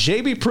that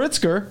J.B.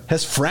 Pritzker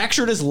has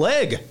fractured his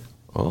leg.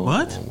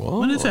 What?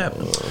 What has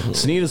happened?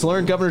 Sneed has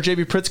learned Governor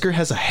J.B. Pritzker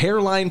has a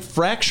hairline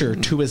fracture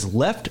to his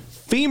left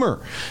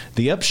femur.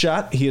 The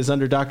upshot, he is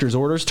under doctor's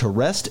orders to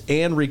rest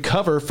and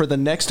recover for the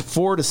next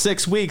 4 to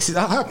 6 weeks.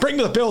 Bring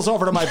the bills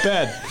over to my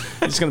bed.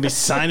 He's going to be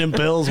signing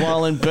bills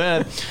while in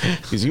bed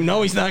because you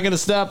know he's not going to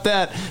stop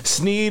that.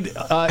 Sneed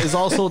is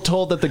also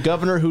told that the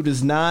governor, who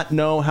does not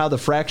know how the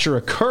fracture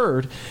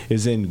occurred,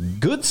 is in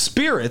good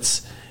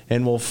spirits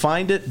and will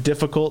find it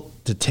difficult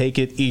to take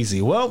it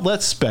easy. Well,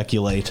 let's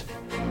speculate.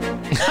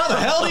 How the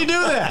hell did he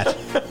do that?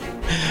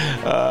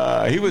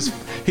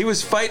 He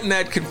was fighting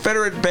that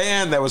Confederate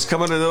band that was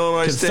coming to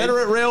Illinois State.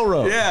 Confederate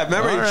Railroad. Yeah,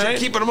 remember, he was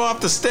keeping him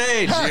off the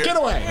stage. Get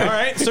away. All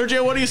right,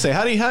 Sergio, what do you say?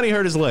 How do he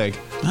hurt his leg?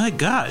 My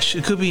gosh,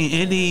 it could be in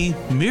any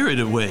myriad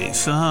of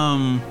ways.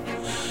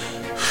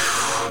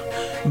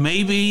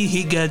 Maybe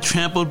he got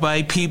trampled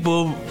by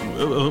people,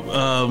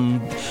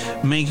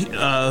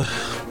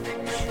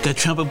 got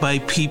trampled by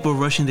people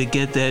rushing to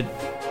get that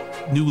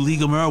new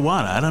legal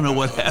marijuana. I don't know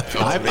what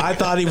happened. I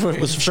thought he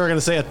was sure going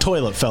to say a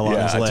toilet fell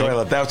on his leg. Yeah, a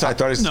toilet. That's what I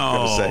thought he was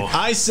going to say.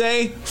 I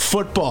say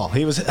football.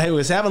 He was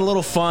having a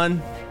little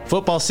fun.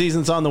 Football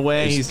season's on the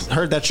way. He's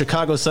heard that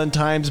Chicago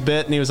Sun-Times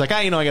bit, and he was like,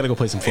 I got to go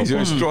play some football. He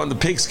was throwing the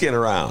pigskin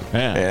around.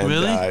 Yeah. And,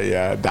 really?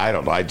 I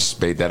don't know. I just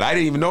made that. I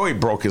didn't even know he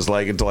broke his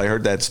leg until I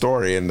heard that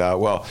story. And,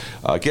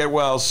 get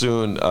well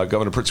soon,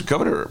 Governor Pritzker.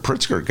 Governor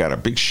Pritzker got a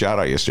big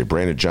shout-out yesterday.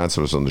 Brandon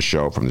Johnson was on the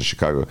show from the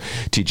Chicago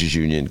Teachers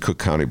Union, Cook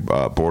County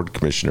Board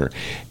Commissioner,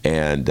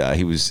 and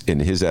he was, in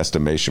his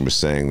estimation, was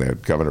saying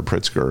that Governor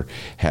Pritzker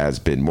has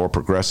been more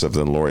progressive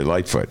than Lori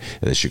Lightfoot.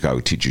 And the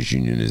Chicago Teachers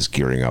Union is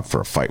gearing up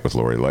for a fight with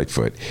Lori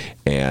Lightfoot.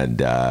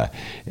 And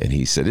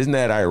he said, isn't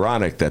that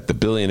ironic that the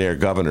billionaire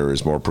governor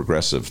is more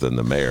progressive than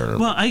the mayor?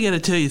 Well, I got to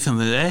tell you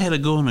something. I had to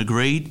go on a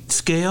grade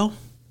scale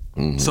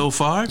so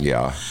far.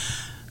 Yeah.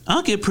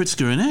 I'll give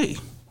Pritzker an A.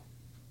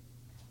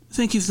 I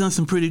think he's done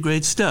some pretty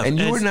great stuff. And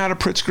you were not a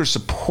Pritzker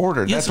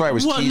supporter. Yes, that's why I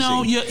was teasing.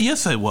 No,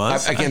 yes, I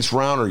was. Against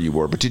Rauner you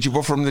were. But did you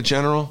vote for him in the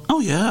general? Oh,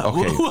 yeah. Okay.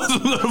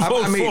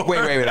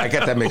 Wait. I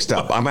got that mixed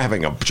up. I'm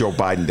having a Joe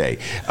Biden day.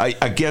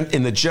 Again,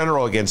 in the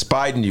general against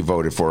Biden, you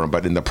voted for him.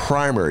 But in the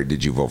primary,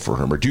 did you vote for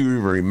him? Or do you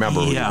even remember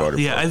who you voted for?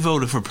 Yeah, I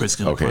voted for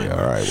Pritzker in the primary.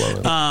 All right.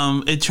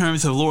 Well, in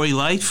terms of Lori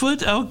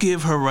Lightfoot, I'll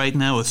give her right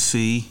now a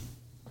C.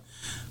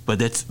 But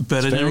that's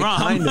better than Rahm.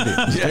 Kind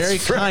of you. Very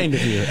kind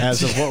of you,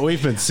 as of what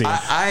we've been seeing.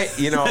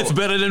 It's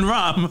better than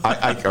Rahm.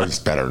 It's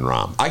better than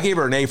Rahm. I gave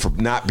her an A for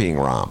not being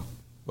Rahm.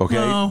 Okay,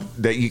 no.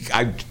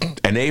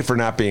 An A for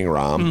not being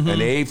Rahm.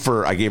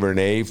 Mm-hmm. I gave her an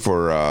A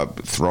for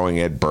throwing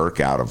Ed Burke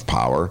out of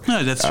power.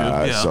 No, that's true.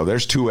 Yeah. So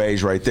there's 2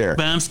 A's right there.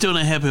 But I'm still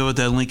not happy with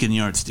that Lincoln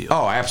Yards deal.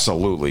 Oh,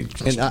 absolutely.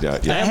 And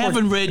I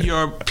haven't read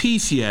your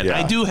piece yet. Yeah.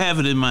 I do have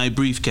it in my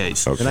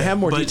briefcase. Okay. And I have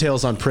more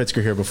details on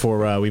Pritzker here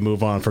before we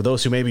move on. For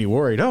those who may be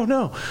worried,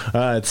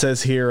 it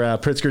says here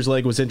Pritzker's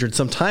leg was injured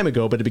some time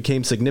ago, but it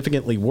became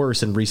significantly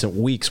worse in recent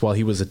weeks while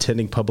he was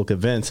attending public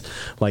events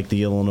like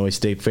the Illinois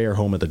State Fair,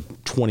 home of the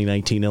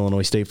 2019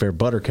 Illinois State Fair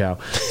Butter Cow.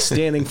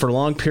 Standing for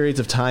long periods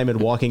of time and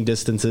walking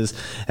distances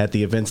at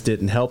the events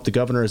didn't help. The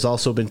governor has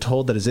also been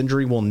told that his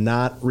injury will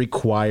not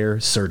require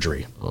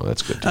surgery. Oh,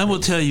 that's good. I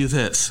will tell you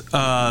this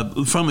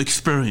from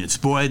experience.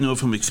 Boy, I know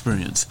from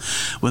experience.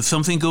 When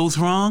something goes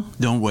wrong,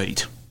 don't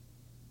wait.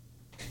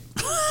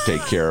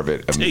 Take care of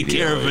it immediately. Take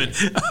care of it.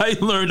 I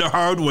learned the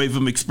hard way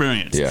from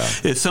experience. Yeah.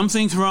 If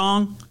something's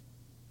wrong,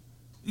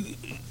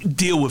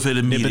 deal with it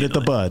immediately. Nip it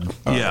at the bud.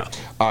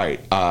 All right.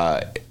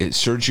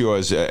 Sergio,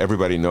 as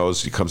everybody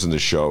knows, he comes in the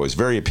show, is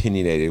very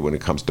opinionated when it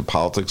comes to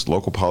politics,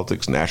 local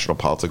politics, national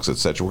politics,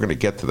 etc. We're going to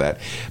get to that.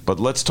 But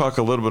let's talk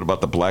a little bit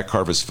about the Black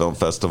Harvest Film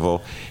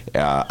Festival.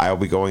 I'll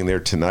be going there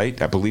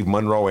tonight. I believe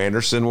Monroe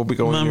Anderson will be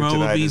going there tonight.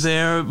 Monroe will be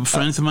there.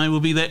 Friends of mine will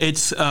be there.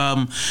 It's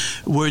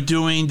we're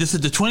doing, this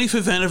is the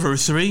 25th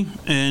anniversary,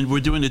 and we're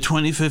doing the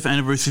 25th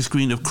anniversary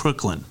screening of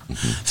Crooklyn,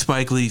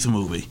 Spike Lee's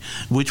movie,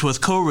 which was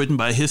co-written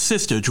by his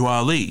sister,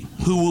 Joie Lee,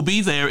 who will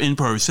be there in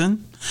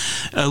person,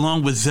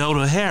 along with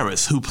Zelda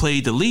Harris, who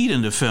played the lead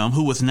in the film,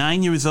 who was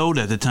 9 years old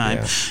at the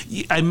time.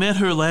 Yeah. I met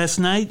her last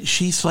night.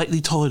 She's slightly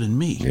taller than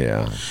me.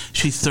 Yeah.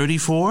 She's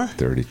 34.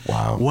 30.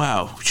 Wow.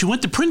 Wow. She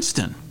went to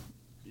Princeton.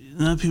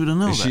 A lot of people don't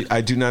know that.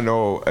 I do not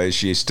know. Is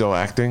she still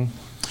acting?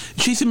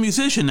 She's a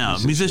musician now,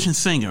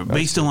 musician-singer,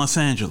 based in Los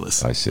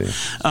Angeles. I see.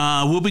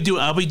 I'll be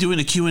doing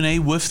a Q&A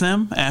with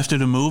them after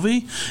the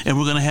movie, and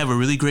we're going to have a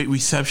really great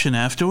reception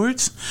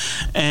afterwards.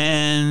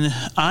 And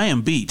I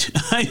am beat.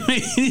 I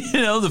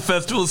mean, the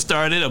festival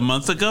started a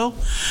month ago,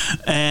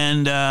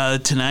 and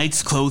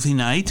tonight's closing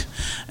night,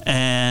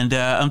 and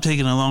I'm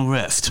taking a long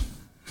rest.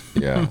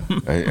 Yeah.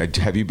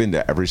 Have you been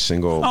to every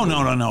single... Oh,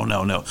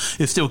 no.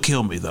 It still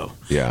killed me, though.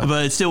 Yeah.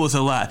 But it still was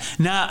a lot.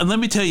 Now, let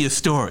me tell you a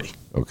story.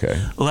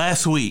 Okay.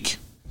 Last week,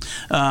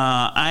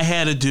 I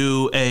had to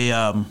do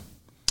a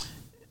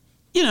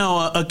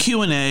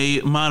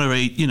Q&A,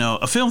 moderate,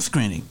 a film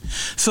screening.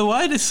 So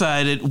I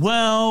decided,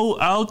 well,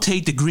 I'll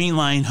take the Green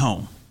Line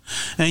home.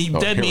 And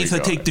that means I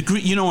take the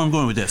green. You know where I'm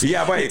going with this.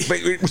 Yeah, wait.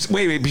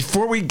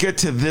 Before we get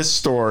to this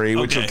story,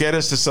 which will get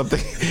us to something,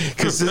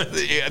 because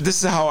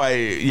this is how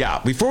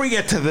before we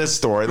get to this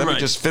story, let me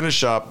just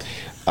finish up.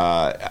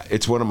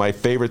 It's one of my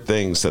favorite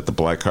things that the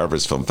Black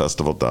Harvest Film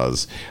Festival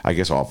does. I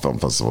guess all film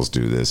festivals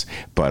do this,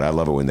 but I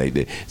love it when they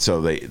do.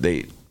 So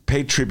they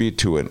pay tribute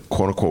to a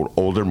quote-unquote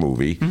older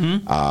movie.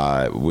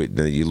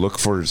 You look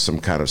for some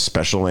kind of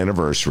special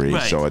anniversary.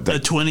 Right. So the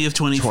 20th,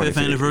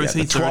 25th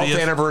anniversary. The 12th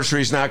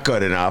anniversary is not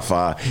good enough.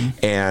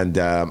 And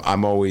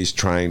I'm always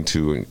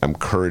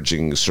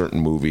encouraging certain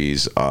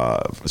movies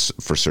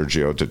for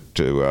Sergio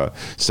to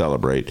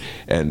celebrate.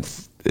 And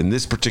in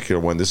this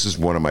particular one, this is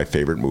one of my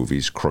favorite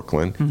movies,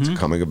 Crooklyn. It's a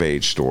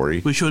coming-of-age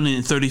story. We're showing it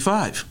in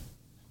 35.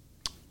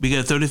 We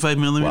got 35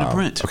 millimeter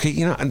print. Okay,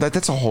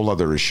 that's a whole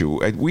other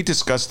issue. We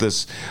discussed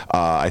this,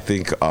 I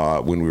think,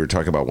 when we were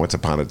talking about Once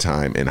Upon a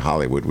Time in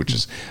Hollywood, which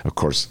is, of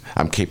course,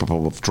 I'm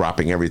capable of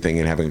dropping everything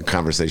and having a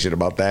conversation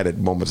about that at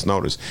moment's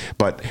notice.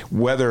 But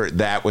whether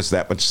that was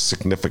that much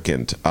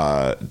significant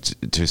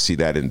to see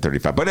that in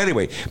 35. But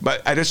anyway,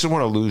 I just don't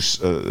want to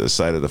lose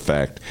sight of the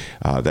fact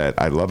that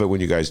I love it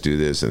when you guys do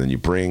this, and then you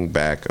bring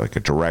back like a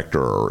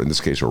director, or in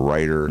this case, a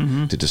writer,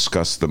 to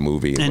discuss the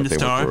movie and what they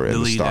went through,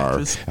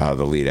 and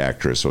the lead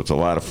actress. So it's a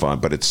lot of fun,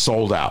 but it's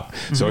sold out.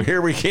 So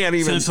here we can't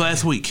even... Since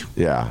last week.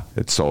 Yeah,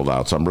 it's sold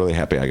out. So I'm really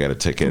happy I got a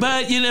ticket.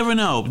 But you never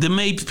know.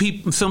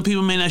 Some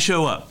people may not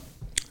show up.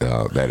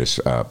 That is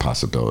a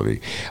possibility.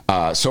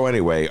 So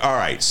anyway, all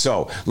right.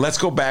 So let's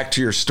go back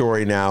to your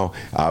story now.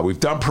 We've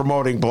done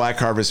promoting Black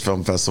Harvest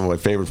Film Festival, my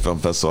favorite film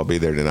festival. I'll be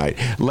there tonight.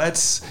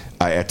 Let's,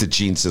 at the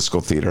Gene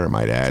Siskel Theater, I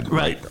might add.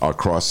 Right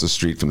across the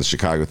street from the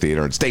Chicago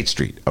Theater on State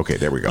Street. Okay,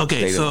 there we go.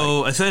 Okay,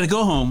 so I decided to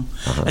go home.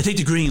 I take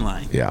the Green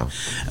Line. Yeah.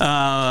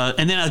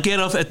 And then I'll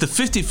get off at the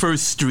 51st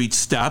Street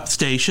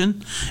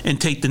station and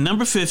take the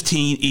number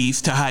 15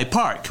 east to Hyde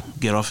Park.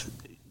 Get off,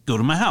 go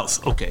to my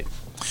house. Okay.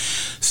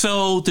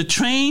 So the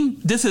train,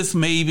 this is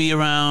maybe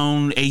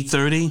around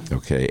 8:30.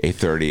 Okay,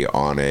 8:30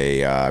 on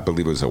I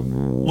believe it was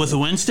Was it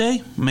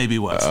Wednesday? Maybe it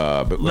was.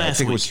 But last I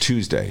think week. It was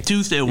Tuesday.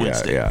 Tuesday or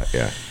Wednesday.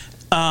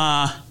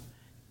 Yeah.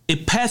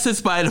 It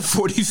passes by the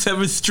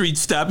 47th Street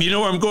stop. You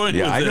know where I'm going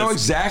with this. Yeah, I know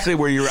exactly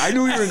where I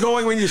knew you were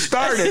going when you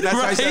started. That's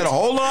why I said,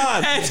 hold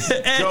on.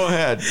 Go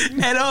ahead.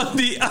 And on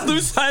the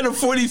other side of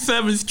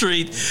 47th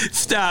Street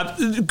stop,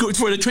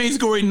 where the train's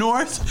going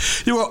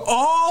north, there were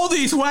all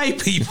these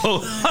white people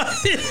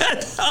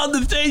on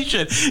the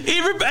station.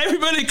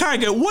 Everybody in the car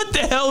go, what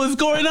the hell is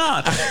going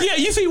on? Yeah,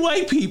 you see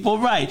white people,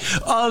 right,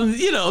 on,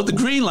 the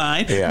Green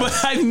Line, but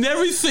I've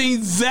never seen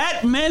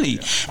that many.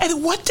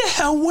 And what the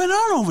hell went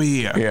on over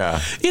here?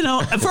 Yeah.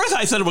 At first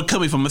I thought it was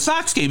coming from a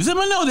Sox game. I said,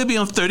 well, no, they'd be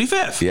on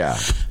 35th. Yeah.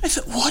 I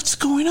said, what's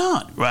going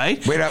on,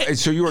 right? Wait,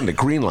 so you were on the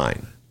Green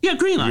Line? Yeah,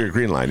 Green Line. You're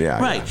Green Line,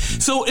 yeah. Right. Yeah.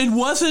 So it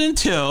wasn't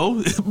until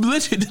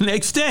literally the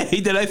next day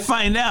that I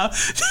find out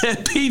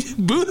that Pete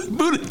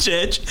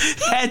Buttigieg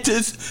had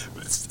this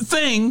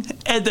thing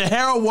at the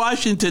Harold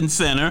Washington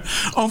Center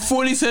on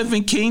 47th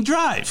and King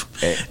Drive.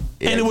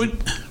 And it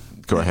would...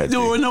 Go ahead. There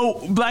were no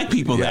black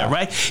people there,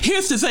 right?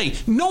 Here's the thing.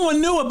 No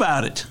one knew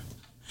about it.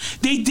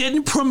 They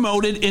didn't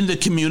promote it in the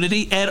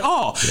community at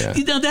all. Yeah.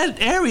 That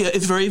area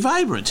is very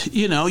vibrant.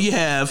 You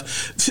have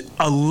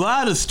a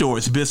lot of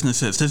stores,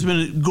 businesses that's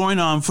been going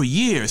on for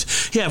years.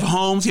 You have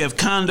homes, you have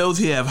condos,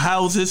 you have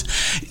houses.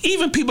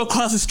 Even people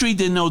across the street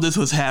didn't know this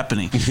was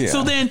happening. Yeah.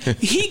 So then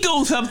he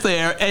goes up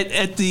there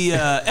at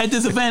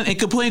this event and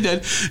complains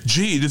that,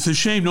 gee, this is a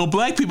shame, no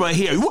black people are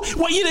here.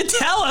 Well, you didn't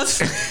tell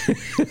us.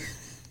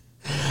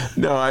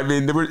 No, I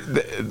mean,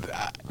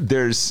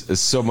 there's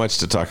so much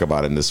to talk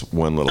about in this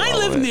one little I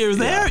live near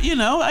there,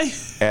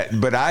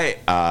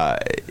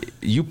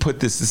 you put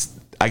this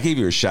I gave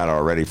you a shout out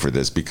already for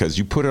this because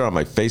you put it on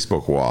my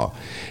Facebook wall.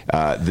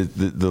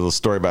 The little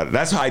story about it.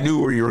 That's how I knew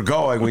where you were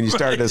going when you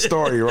started the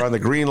story. You were on the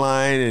Green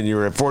Line and you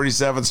were at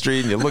 47th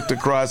Street and you looked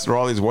across. There were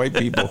all these white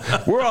people.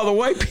 Where are all the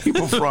white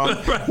people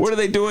from? Right. What are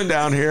they doing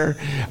down here?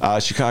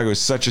 Chicago is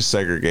such a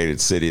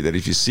segregated city that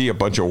if you see a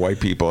bunch of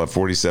white people at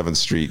 47th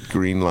Street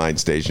Green Line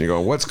station, you're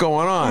going, what's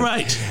going on?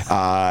 Right.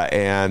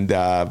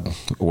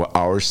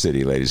 Our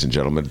city, ladies and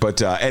gentlemen. But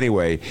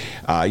anyway,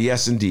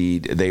 yes,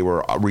 indeed, they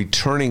were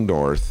returning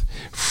north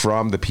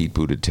from the Pete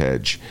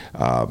Buttigieg,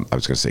 I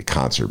was going to say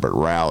concert, but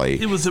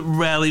rally. It was a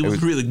rally. It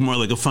was really more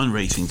like a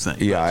fundraising thing.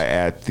 Yeah,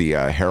 at the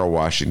Harold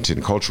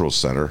Washington Cultural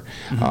Center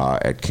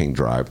at King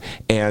Drive.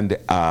 And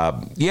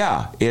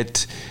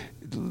Pete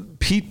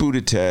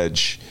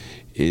Buttigieg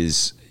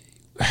is,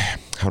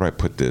 how do I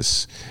put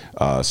this,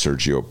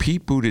 Sergio?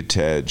 Pete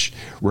Buttigieg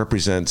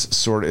represents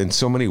sort of, in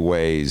so many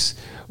ways,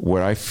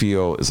 what I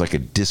feel is like a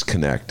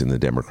disconnect in the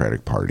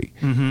Democratic Party.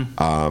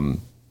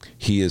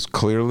 He is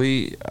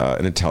clearly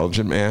an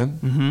intelligent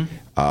man.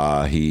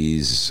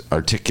 He's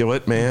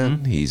articulate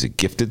man. He's a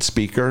gifted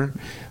speaker.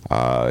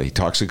 He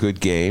talks a good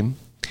game.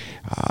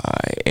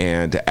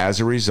 And as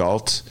a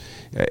result,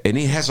 and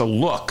he has a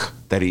look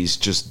that he's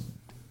just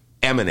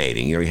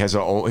emanating. He has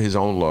his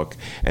own look.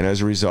 And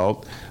as a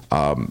result,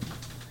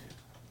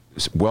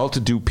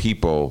 well-to-do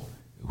people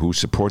who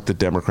support the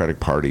Democratic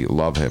Party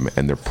love him,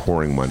 and they're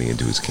pouring money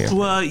into his campaign.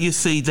 Well, you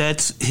see,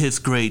 that's his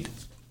great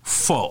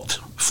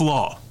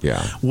flaw.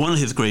 Yeah. One of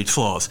his great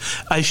flaws.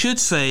 I should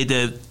say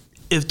that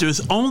if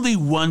there's only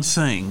one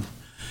thing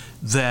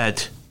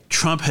that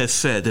Trump has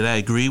said that I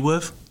agree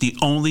with, the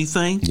only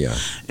thing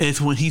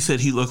is when he said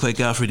he looked like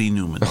Alfred E.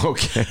 Newman.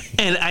 Okay.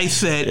 And I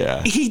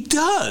said, he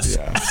does.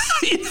 Yeah.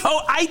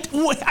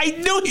 I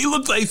knew he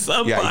looked like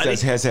somebody. Yeah,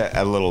 he has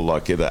a little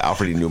look, the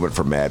Alfred E. Newman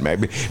from Mad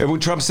Men. And when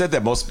Trump said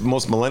that, most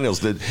millennials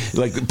did.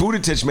 Like,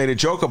 Buttigieg made a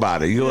joke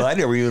about it. I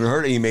never even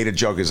heard it. He made a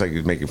joke. It's like he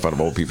was making fun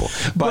of old people.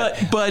 But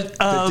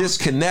the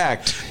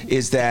disconnect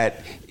is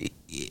that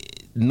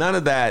none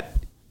of that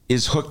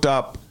is hooked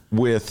up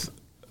with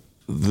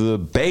the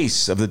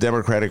base of the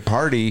Democratic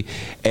Party,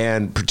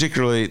 and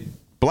particularly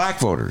black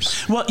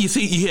voters. Well, you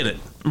see, you hit it,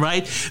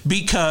 right?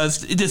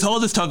 Because there's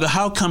all this talk of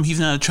how come he's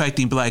not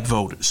attracting black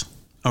voters,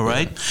 all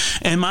right?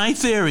 Yeah. And my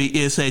theory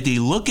is that they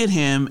look at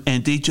him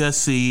and they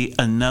just see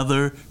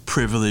another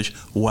privileged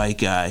white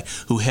guy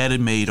who had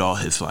it made all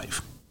his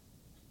life,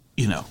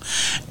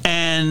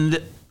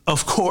 And,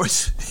 of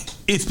course,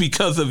 it's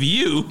because of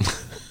you.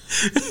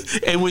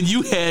 And when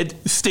you had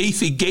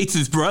Stacey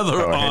Gates'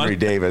 brother on, Henry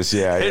Davis,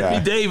 Henry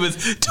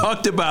Davis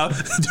talked about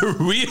the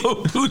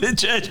real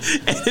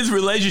Buttigieg and his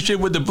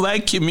relationship with the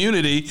black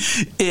community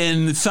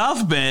in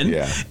South Bend.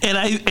 Yeah. And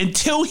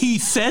until he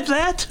said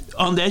that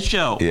on that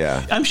show,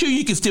 I'm sure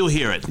you can still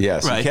hear it.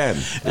 Yes, right? You can.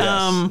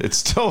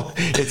 Yes.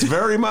 It's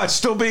very much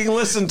still being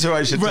listened to,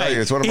 I should tell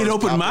you. It's one of it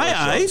opened my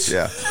eyes.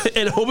 Yeah.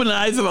 It opened the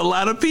eyes of a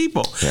lot of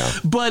people. Yeah.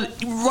 But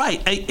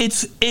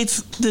it's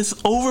this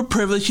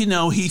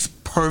overprivileged, he's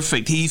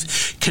perfect. He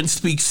can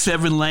speak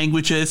 7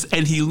 languages,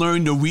 and he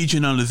learned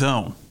Norwegian on his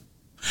own.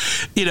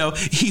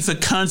 He's a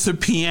concert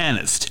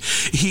pianist.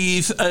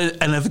 He's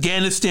an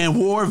Afghanistan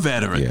war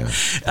veteran.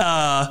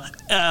 Yeah.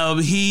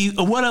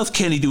 What else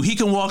can he do? He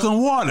can walk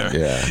on water.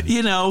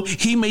 Yeah.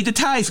 He made the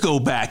tides go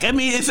back. I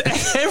mean, it's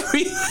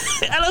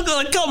and I'm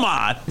going, come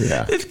on.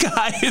 Yeah. This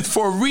guy is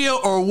for real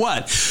or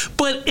what?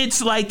 But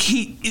it's like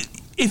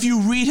if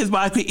you read his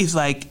biography, it's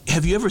like,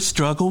 have you ever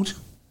struggled?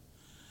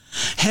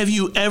 Have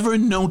you ever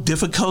known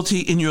difficulty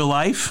in your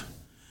life?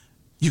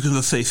 You can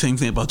say the same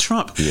thing about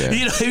Trump. Yeah.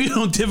 Have you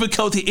known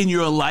difficulty in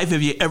your life?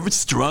 Have you ever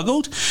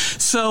struggled?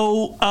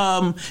 So,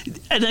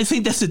 and I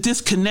think that's the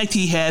disconnect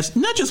he has,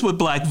 not just with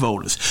black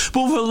voters,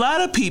 but with a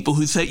lot of people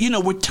who say,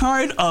 we're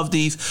tired of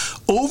these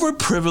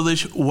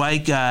overprivileged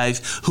white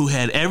guys who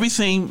had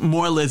everything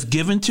more or less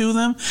given to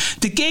them.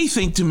 The gay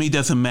thing to me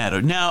doesn't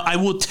matter. Now, I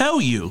will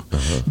tell you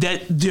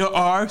that there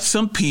are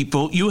some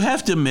people, you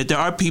have to admit, there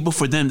are people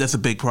for them that's a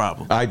big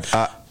problem.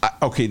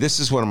 Okay,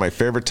 this is one of my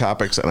favorite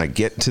topics, and I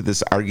get into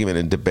this argument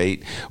and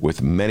debate with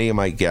many of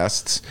my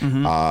guests.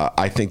 Mm-hmm.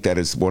 I think that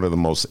is one of the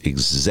most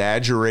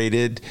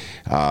exaggerated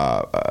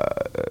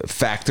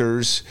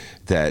factors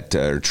that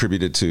are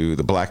attributed to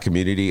the black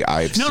community. No,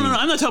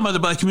 I'm not talking about the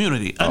black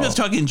community. I'm just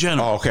talking in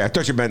general. Oh, okay. I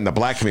thought you meant in the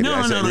black community.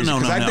 No.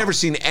 Because I've never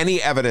seen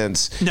any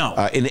evidence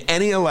in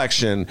any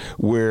election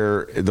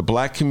where the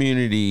black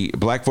community,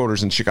 black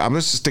voters in Chicago, I'm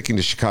just sticking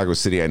to Chicago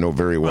City, I know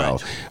very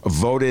well,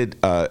 voted,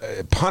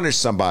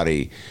 punished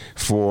somebody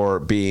for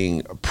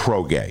being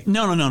pro-gay.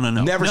 No.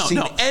 Never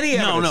seen any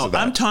evidence of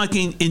that. I'm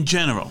talking in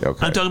general.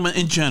 Okay. I'm talking about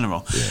in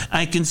general. Yeah.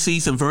 I can see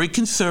some very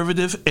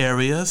conservative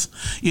areas.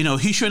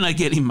 He should not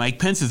getting Mike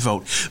Pence's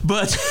vote,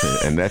 but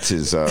and that's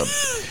his fellow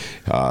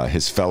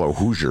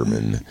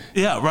Hoosierman.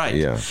 Yeah, right.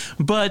 Yeah,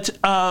 but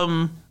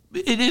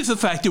it is a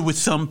factor with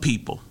some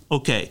people.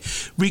 Okay,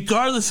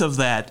 regardless of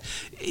that,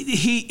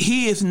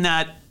 he is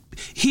not.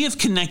 He is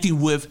connecting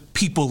with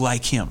people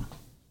like him.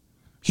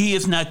 He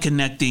is not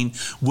connecting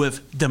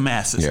with the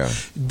masses. Yeah.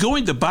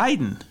 Going to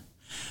Biden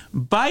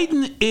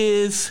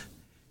is,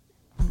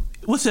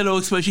 what's that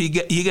old expression?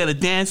 You got to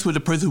dance with the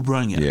person who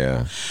brung you.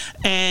 Yeah.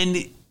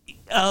 And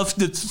of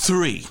the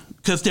 3,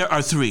 because there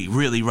are 3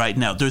 really right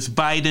now. There's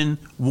Biden,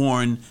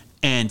 Warren,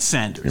 and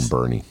Sanders. And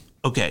Bernie.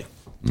 Okay.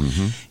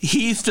 Mm-hmm.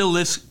 He's the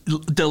less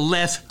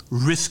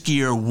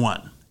riskier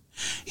one.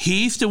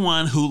 He's the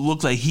one who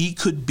looked like he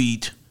could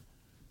beat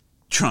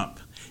Trump.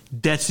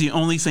 That's the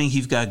only thing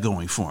he's got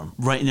going for him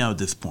right now at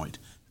this point.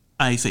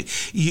 I say,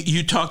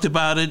 you talked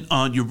about it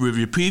on your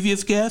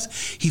previous guest.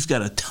 He's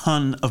got a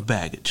ton of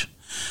baggage.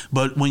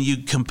 But when you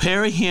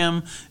compare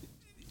him,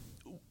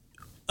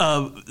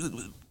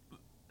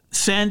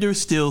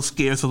 Sanders still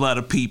scares a lot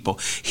of people.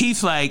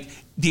 He's like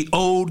the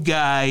old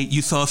guy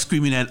you saw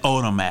screaming at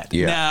Automat.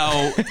 Yeah.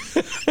 Now,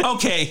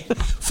 okay,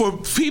 for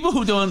people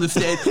who don't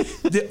understand,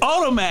 the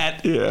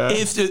Automat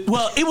is, it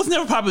was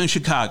never popular in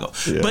Chicago.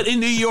 Yeah. But in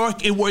New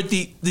York, it were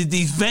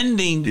these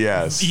vending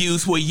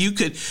views where you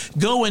could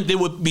go and there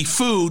would be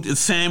food, a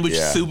sandwich,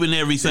 soup, and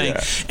everything.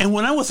 Yeah. And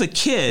when I was a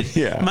kid,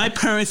 my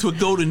parents would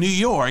go to New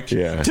York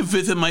to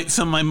visit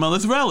some of my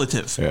mother's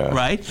relatives,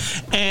 right?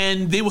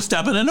 And they would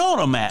stop at an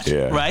Automat,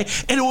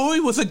 right? And it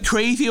always was a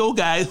crazy old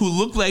guy who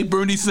looked like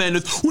Bernie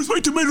Sanders. Where's my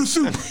tomato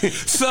soup?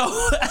 So,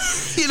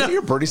 Is that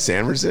your Bernie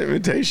Sanders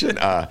invitation?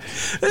 The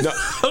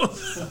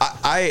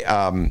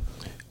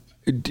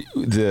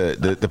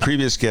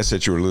previous guest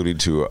that you were alluding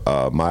to,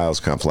 Miles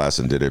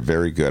Kampf-Lassin, did a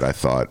very good, I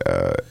thought,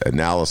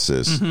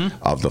 analysis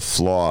of the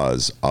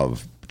flaws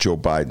of Joe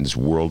Biden's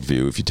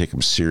worldview, if you take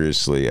him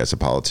seriously as a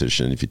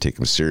politician, if you take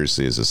him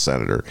seriously as a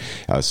senator.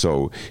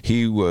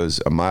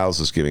 Miles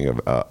was giving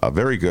a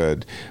very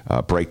good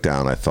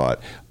breakdown, I thought,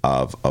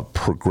 of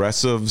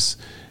progressives'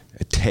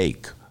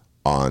 take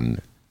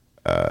on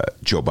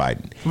Joe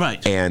Biden.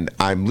 Right. And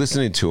I'm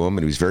listening to him,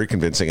 and he was very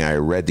convincing. I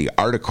read the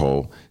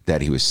article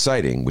that he was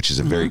citing, which is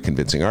a very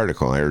convincing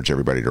article, and I urge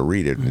everybody to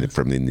read it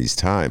from these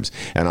times.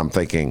 And I'm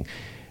thinking,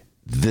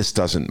 this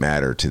doesn't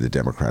matter to the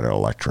Democratic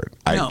electorate.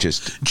 No,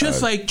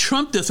 just like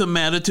Trump doesn't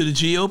matter to the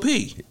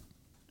GOP.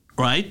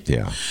 Right?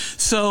 Yeah.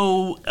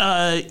 So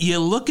you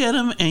look at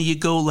him and you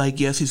go like,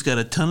 yes, he's got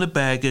a ton of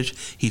baggage.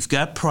 He's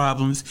got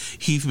problems.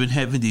 He's been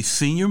having these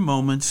senior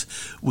moments.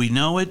 We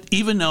know it,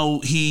 even though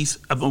he's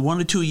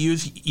 1 or 2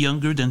 years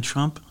younger than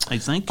Trump, I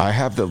think. I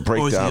have the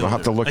breakdown. I'll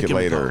have to look at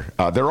later.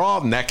 They're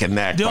all neck and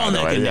neck, by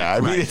the way. Yeah, I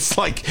mean, it's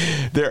like,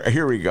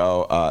 here we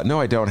go. No,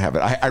 I don't have it.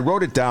 I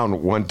wrote it down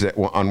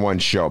on one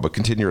show, but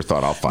continue your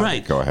thought. I'll find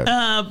it. Go ahead.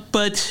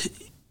 But,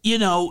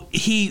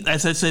 he,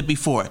 as I said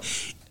before,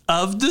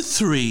 of the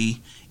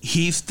three,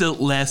 he's the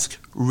less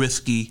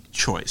risky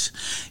choice.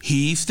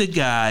 He's the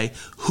guy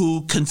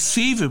who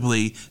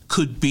conceivably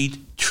could beat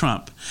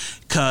Trump.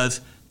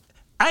 Because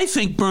I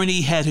think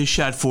Bernie had his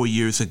shot 4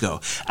 years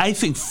ago. I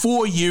think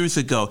 4 years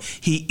ago,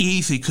 he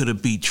easily could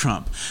have beat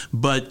Trump.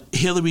 But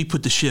Hillary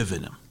put the shiv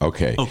in him.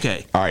 Okay.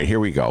 All right, here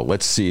we go.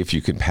 Let's see if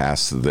you can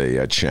pass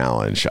the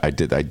challenge. I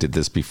did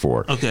this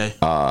before. Okay.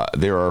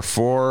 There are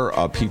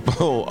 4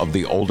 people of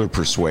the older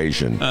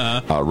persuasion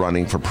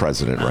running for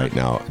president right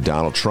now.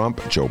 Donald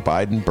Trump, Joe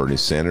Biden, Bernie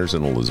Sanders,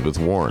 and Elizabeth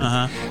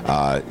Warren.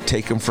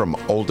 Take them from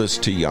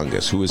oldest to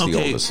youngest. Who is the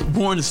oldest?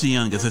 Warren is the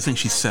youngest. I think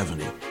she's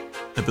 70,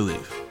 I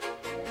believe.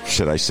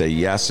 Should I say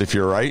yes if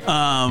you're right?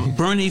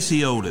 Bernie's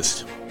the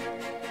oldest.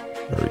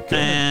 Very good.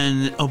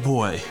 And, oh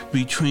boy,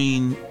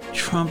 between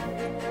Trump...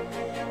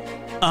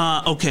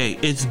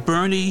 it's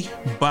Bernie,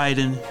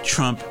 Biden,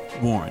 Trump,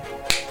 Warren.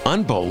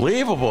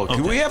 Unbelievable.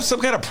 Can we have some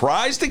kind of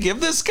prize to give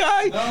this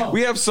guy? No.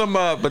 We have some,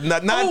 but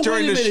not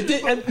during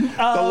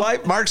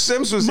the Mark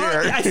Sims was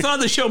Mark, here. I saw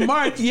the show.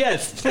 Mark,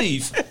 yes,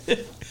 please.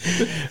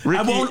 Ricky,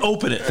 I won't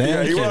open it.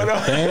 Thank you. I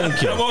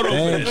won't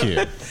open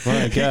it.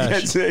 My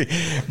gosh.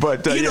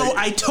 But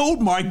I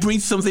told Mark bring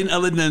something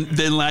other than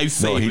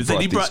lifesavers. No,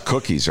 these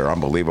cookies are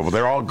unbelievable.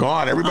 They're all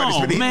gone. Everybody's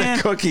been eating the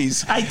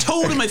cookies. I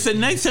told him. I said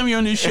next time you're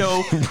on this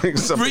show, bring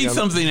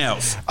something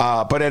else.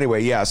 But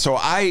anyway, yeah. So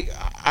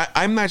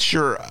I'm not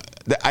sure.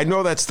 I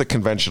know that's the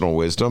conventional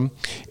wisdom,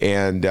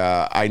 and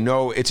I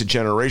know it's a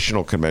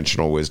generational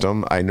conventional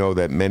wisdom. I know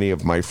that many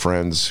of my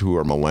friends who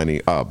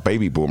are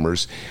baby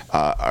boomers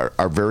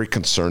are very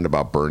concerned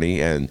about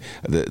Bernie, and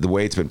the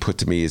way it's been put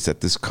to me is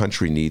that this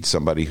country needs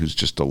somebody who's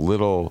just a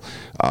little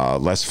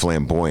less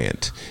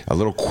flamboyant, a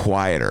little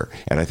quieter,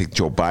 and I think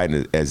Joe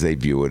Biden, as they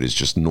view it, is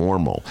just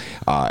normal,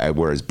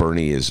 whereas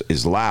Bernie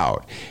is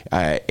loud.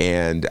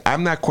 And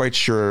I'm not quite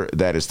sure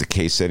that is the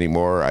case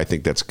anymore. I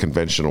think that's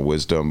conventional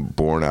wisdom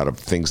born out of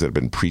things that have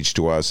been preached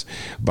to us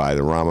by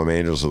the Rahm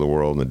Emanuels of the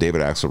world and the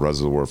David Axelrods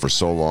of the world for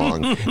so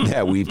long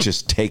that we've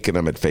just taken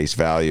them at face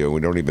value, and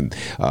we don't even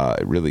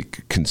really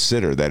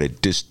consider that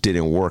it just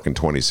didn't work in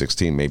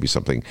 2016. Maybe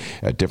something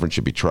different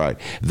should be tried.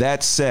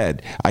 That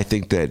said, I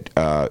think that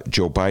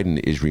Joe Biden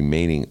is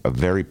remaining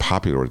very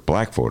popular with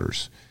black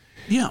voters.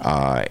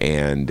 Yeah.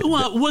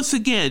 Once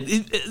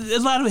again, a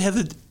lot of it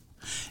has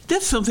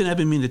that's something I've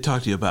been meaning to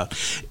talk to you about.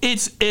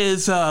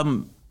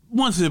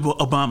 Once the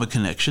Obama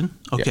connection,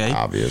 okay? Yeah,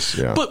 obvious,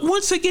 yeah. But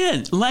once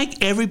again,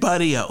 like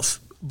everybody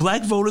else,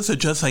 black voters are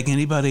just like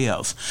anybody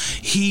else.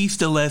 He's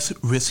the less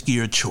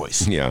riskier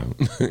choice. Yeah.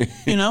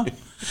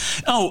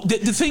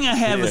 The thing I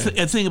have is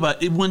a thing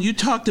about when you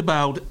talked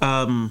about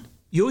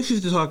you always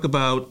used to talk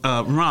about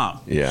Rahm.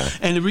 Yeah.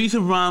 And the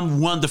reason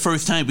Rahm won the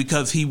first time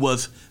because he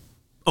was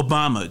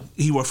Obama.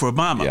 He worked for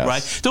Obama,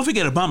 right? Don't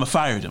forget Obama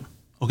fired him.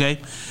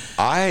 Okay,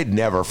 I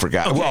never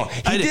forgot. Okay. Well,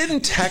 he didn't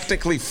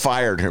technically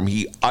fire him.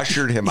 He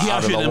ushered him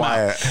out of the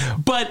wire.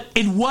 But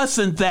it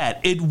wasn't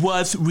that. It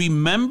was,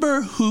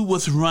 remember who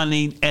was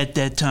running at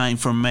that time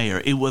for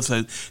mayor? It was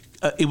a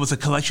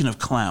collection of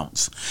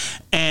clowns,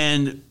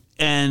 and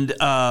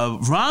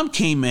Rahm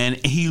came in.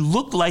 And he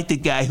looked like the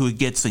guy who would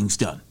get things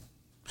done.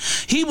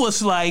 He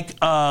was like,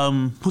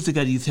 who's the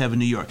guy that used to have in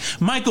New York?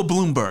 Michael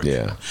Bloomberg.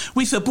 Yeah.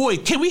 We said, boy,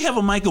 can we have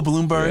a Michael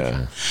Bloomberg?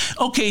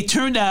 Yeah. Okay, it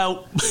turned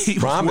out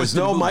Promise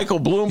no Michael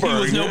Bloomberg.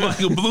 He was no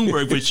Michael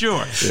Bloomberg for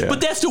sure. Yeah.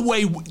 But that's the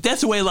way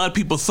a lot of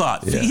people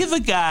thought. Yeah. Here's a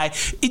guy,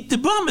 the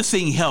Obama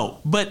thing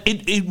helped, but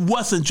it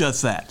wasn't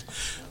just that.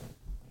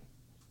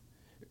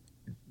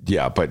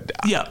 Yeah, but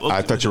yeah, okay.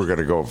 I thought you were going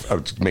to go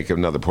make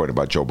another point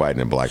about Joe Biden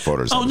and black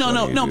voters. Oh,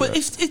 no, but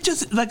it's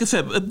just, like I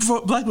said,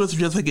 black voters are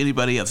just like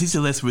anybody else. He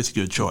said, let's risk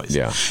your choice.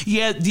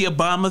 Yeah, the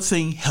Obama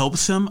thing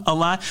helps him a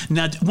lot.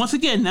 Now, once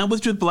again, not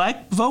with just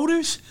black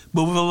voters,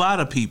 but with a lot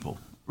of people.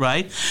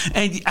 Right?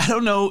 And I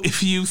don't know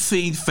if you've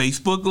seen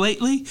Facebook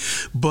lately,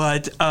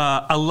 but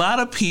a lot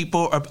of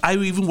people, I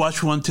even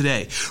watched one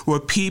today, where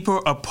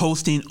people are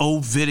posting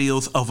old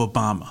videos of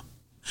Obama,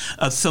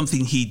 of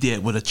something he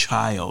did with a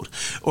child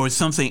or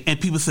something. And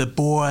people said,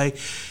 boy,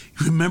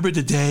 remember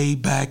the day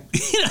back,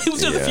 it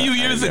was just a few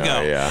years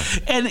ago. Yeah.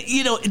 And,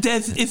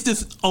 it's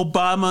this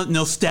Obama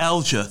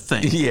nostalgia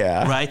thing.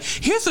 Yeah. Right?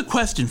 Here's a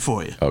question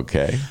for you.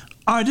 Okay.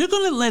 Are they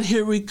going to let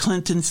Hillary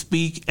Clinton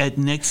speak at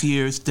next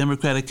year's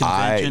Democratic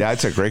Convention?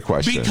 That's a great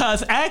question.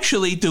 Because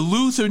actually, the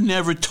loser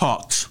never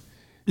talks,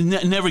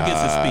 never gets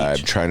a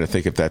speech. I'm trying to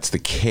think if that's the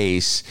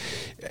case.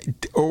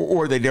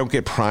 Or they don't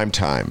get prime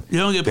time. They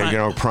don't get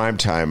prime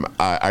time.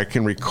 I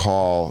can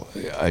recall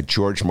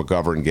George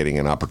McGovern getting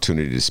an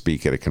opportunity to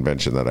speak at a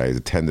convention that I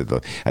attended, I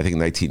think in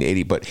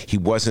 1980, but he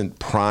wasn't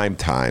prime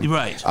time.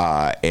 Right.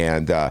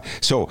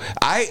 So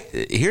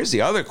here's the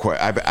other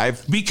question.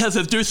 Because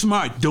if they're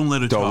smart, don't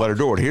let her talk. Don't let her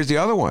do it. Here's the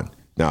other one.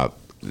 Now,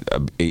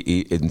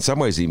 in some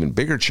ways, even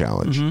bigger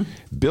challenge.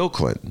 Mm-hmm. Bill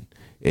Clinton.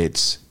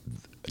 It's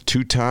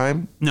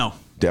two-time. No.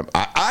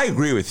 I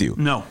agree with you.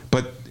 No.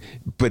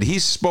 But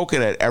he's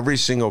spoken at every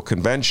single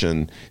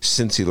convention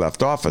since he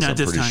left office, I'm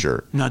pretty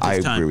sure. I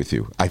agree with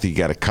you. I think you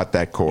got to cut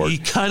that cord. He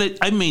cut it.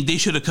 I mean, they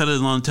should have cut it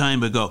a long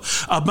time ago.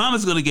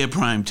 Obama's going to get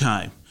prime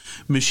time.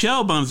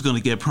 Michelle Obama's going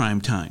to get prime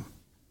time.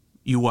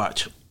 You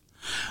watch.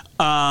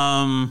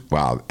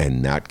 Wow,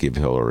 and not give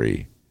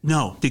Hillary.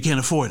 No, they can't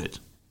afford it.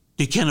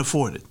 They can't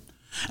afford it.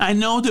 I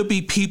know there'll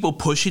be people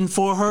pushing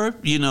for her,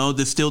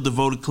 they're still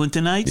devoted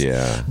Clintonites.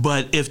 Yeah.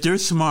 But if they're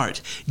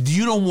smart,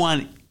 you don't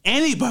want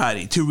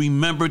anybody to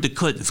remember the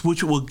Clintons,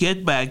 which will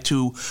get back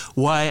to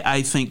why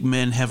I think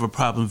men have a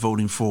problem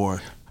voting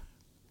for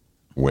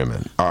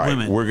women. All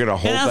right, we're going to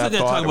hold that thought. And I was going to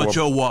talk about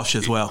Joe Walsh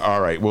as well.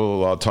 All right,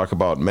 we'll talk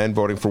about men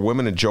voting for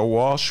women and Joe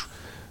Walsh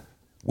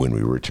when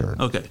we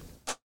return. Okay.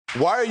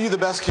 Why are you the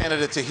best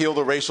candidate to heal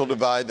the racial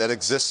divide that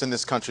exists in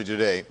this country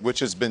today, which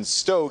has been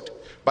stoked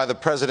by the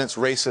president's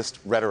racist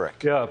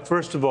rhetoric? Yeah,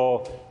 first of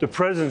all, the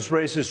president's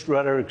racist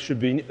rhetoric should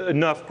be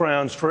enough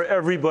grounds for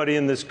everybody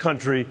in this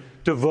country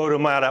to vote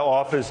him out of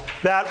office.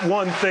 That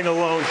one thing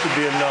alone should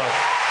be enough.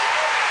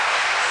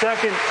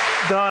 Second,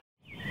 Don.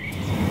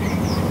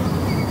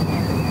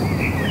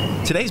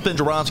 Today's Ben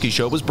Joravsky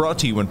Show was brought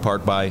to you in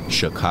part by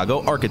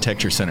Chicago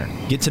Architecture Center.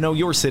 Get to know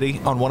your city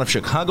on one of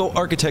Chicago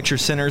Architecture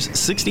Center's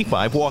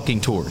 65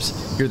 walking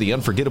tours. Hear the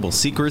unforgettable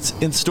secrets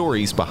and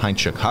stories behind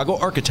Chicago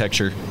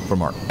architecture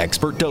from our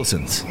expert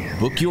docents.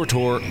 Book your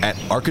tour at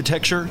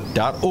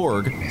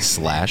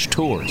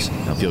architecture.org/tours.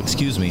 Now, if you'll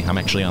excuse me, I'm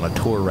actually on a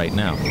tour right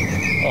now.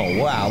 Oh,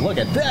 wow, look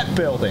at that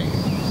building.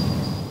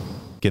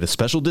 Get a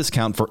special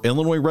discount for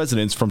Illinois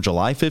residents from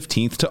July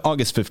 15th to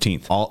August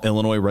 15th. All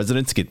Illinois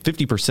residents get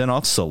 50%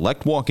 off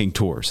select walking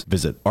tours.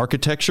 Visit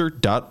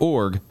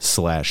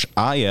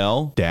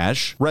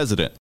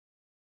architecture.org/IL-resident.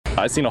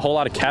 I've seen a whole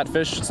lot of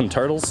catfish, some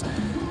turtles.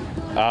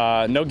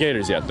 No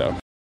gators yet, though.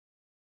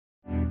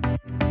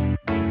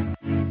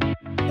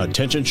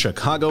 Attention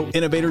Chicago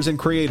innovators and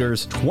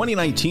creators,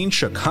 2019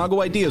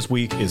 Chicago Ideas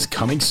Week is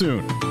coming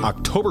soon.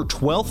 October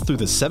 12th through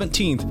the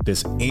 17th,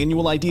 this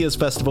annual Ideas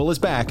Festival is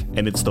back,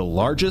 and it's the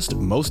largest,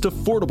 most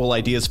affordable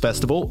Ideas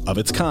Festival of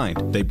its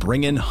kind. They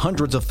bring in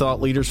hundreds of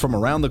thought leaders from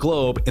around the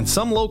globe and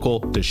some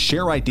local to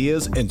share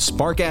ideas and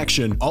spark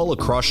action all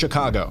across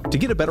Chicago. To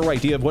get a better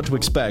idea of what to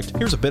expect,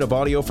 here's a bit of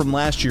audio from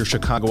last year's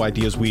Chicago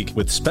Ideas Week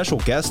with special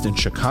guest and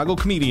Chicago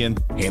comedian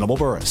Hannibal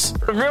Buress.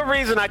 The real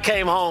reason I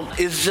came home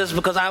is just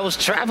because I was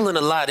traveling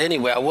a lot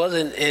anyway. I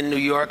wasn't in New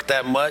York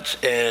that much,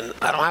 and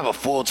I don't have a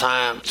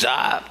full-time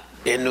job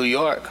in New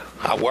York.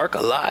 I work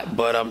a lot,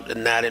 but I'm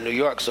not in New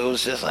York, so it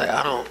was just like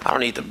I don't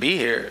need to be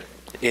here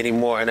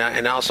anymore.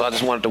 And also I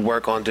just wanted to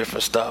work on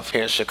different stuff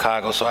here in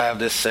Chicago. So I have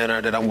this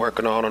center that I'm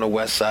working on the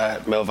west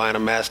side, Melvina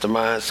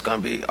Masterminds. It's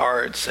going to be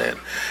arts and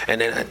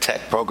then a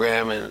tech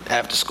program and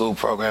after school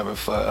programming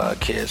for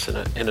kids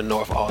in the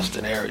North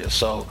Austin area.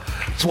 So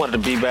just wanted to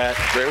be back.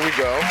 There we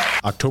go.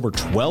 October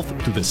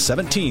 12th through the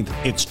 17th,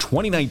 it's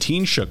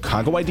 2019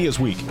 Chicago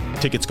Ideas Week.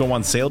 Tickets go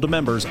on sale to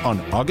members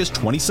on August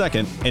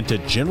 22nd and to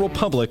general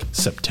public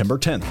September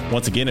 10th.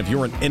 Once again, if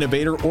you're an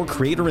innovator or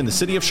creator in the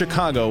city of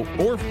Chicago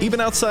or even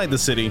outside the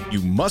city,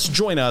 you must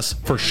join us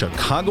for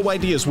Chicago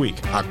Ideas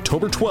Week,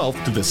 October 12th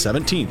through the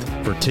 17th.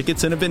 For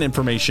tickets and event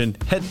information,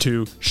 head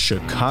to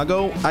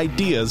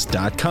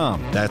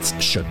chicagoideas.com. That's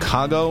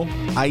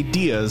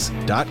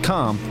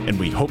chicagoideas.com, and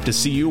we hope to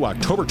see you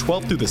October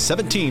 12th through the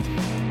 17th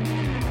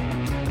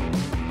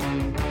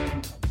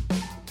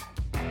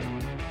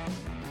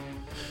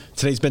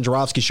Today's Ben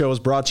Joravsky Show is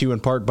brought to you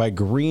in part by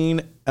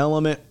Green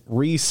Element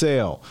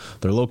Resale.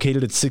 They're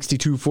located at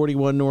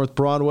 6241 North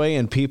Broadway,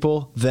 and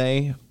people,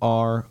 they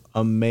are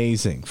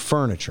amazing.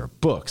 Furniture,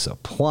 books,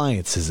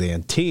 appliances,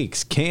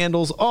 antiques,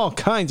 candles, all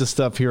kinds of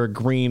stuff here at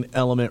Green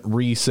Element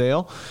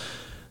Resale.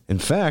 In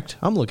fact,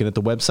 I'm looking at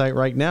the website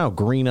right now,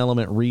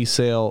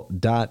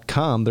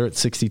 greenelementresale.com. They're at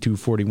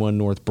 6241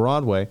 North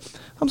Broadway.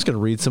 I'm just going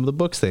to read some of the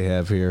books they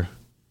have here.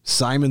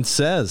 Simon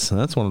Says.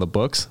 That's one of the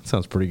books.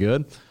 Sounds pretty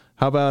good.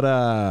 How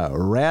about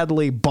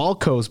Radley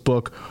Balco's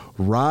book,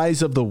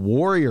 Rise of the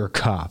Warrior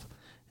Cop?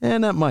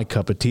 And not my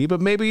cup of tea,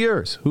 but maybe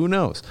yours. Who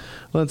knows?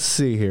 Let's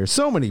see here.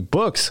 So many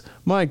books.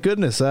 My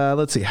goodness.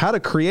 Let's see. How to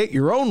Create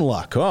Your Own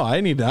Luck. Oh,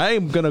 I'm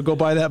going to go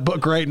buy that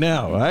book right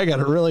now. I got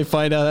to really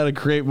find out how to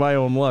create my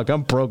own luck.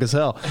 I'm broke as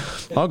hell.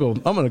 I'm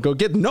going to go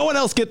get, no one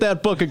else get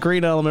that book at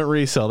Green Element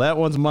Resale. That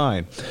one's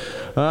mine.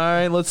 All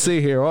right, let's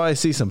see here. Oh, I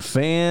see some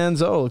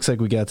fans. Oh, looks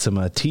like we got some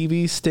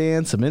TV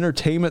stands, some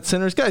entertainment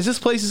centers. Guys, this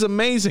place is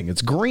amazing.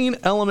 It's Green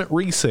Element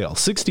Resale,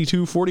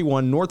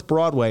 6241 North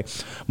Broadway,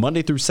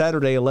 Monday through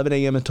Saturday, 11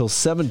 a.m. until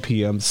 7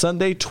 p.m.,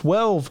 Sunday,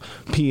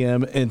 12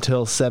 p.m.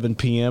 until 7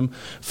 p.m.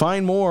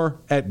 Find more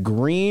at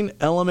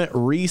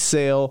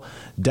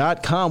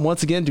greenelementresale.com.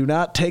 Once again, do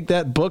not take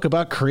that book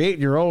about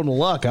creating your own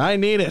luck. I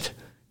need it.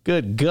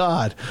 Good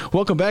God.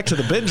 Welcome back to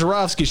the Ben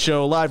Joravsky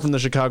Show, live from the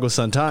Chicago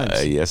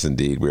Sun-Times. Yes,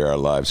 indeed. We are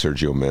live.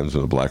 Sergio Mims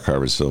from the Black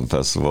Harvest Film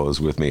Festival is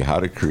with me. How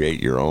to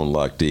Create Your Own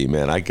Luck, D.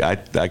 Man, I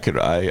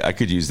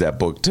could use that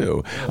book,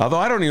 too. Although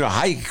I don't even know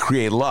how you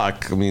create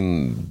luck. I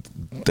mean,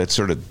 that's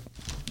sort of...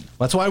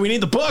 That's why we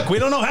need the book. We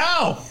don't know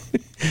how.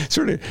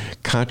 Sort of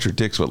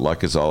contradicts what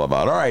luck is all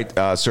about. All right,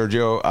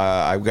 Sergio,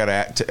 I've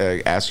got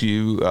to ask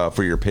you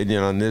for your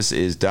opinion on this.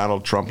 Is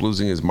Donald Trump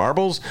losing his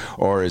marbles,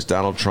 or is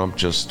Donald Trump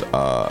just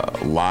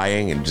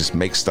lying and just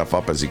makes stuff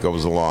up as he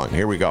goes along?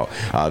 Here we go.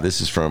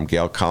 This is from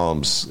Gail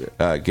Collins'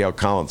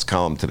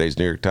 column, today's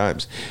New York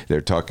Times.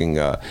 They're talking,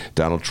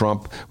 Donald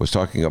Trump was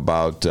talking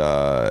about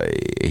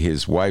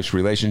his wife's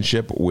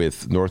relationship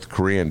with North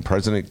Korean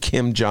President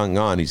Kim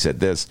Jong-un. He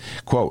said this,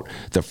 quote,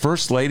 "The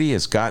First Lady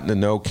has gotten to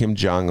know Kim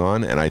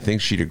Jong-un, and I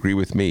think she'd agree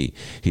with me.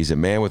 He's a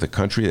man with a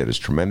country that has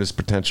tremendous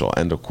potential."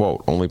 End of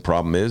quote. Only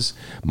problem is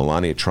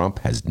Melania Trump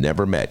has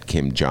never met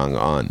Kim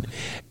Jong-un.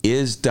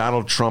 Is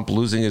Donald Trump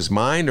losing his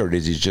mind, or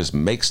does he just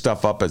make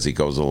stuff up as he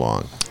goes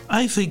along?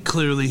 I think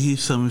clearly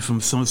he's suffering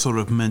from some sort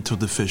of mental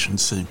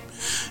deficiency.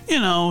 You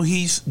know,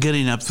 he's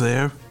getting up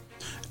there.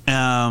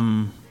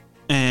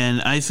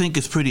 And I think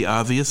it's pretty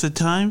obvious at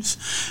times.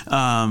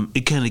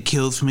 It kind of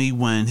kills me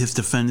when his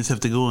defendants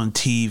have to go on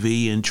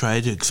TV and try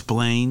to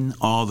explain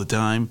all the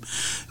time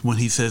when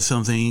he says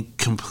something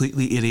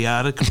completely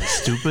idiotic or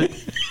stupid.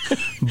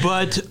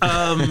 But,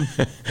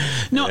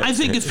 no, I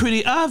think it's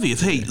pretty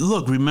obvious. Hey,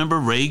 look, remember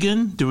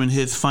Reagan? During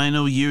his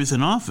final years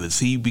in office,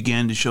 he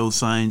began to show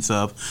signs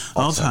of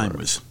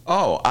Alzheimer's.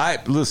 Oh,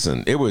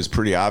 listen, it was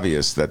pretty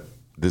obvious that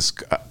this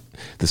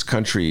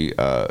country,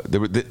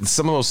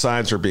 some of those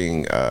signs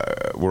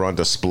were on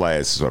display.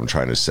 This is what I'm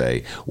trying to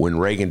say. When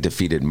Reagan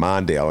defeated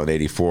Mondale in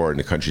 '84 and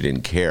the country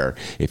didn't care,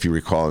 if you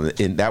recall,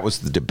 and that was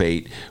the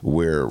debate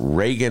where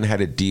Reagan had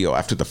a deal.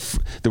 After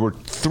there were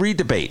three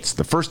debates.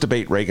 The first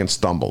debate, Reagan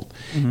stumbled,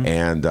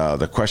 and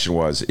the question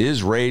was,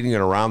 is Reagan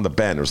around the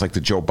bend? It was like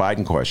the Joe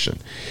Biden question,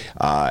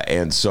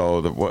 and so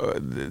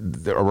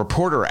a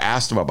reporter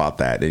asked him about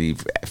that, and he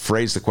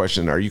phrased the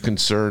question, "Are you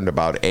concerned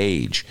about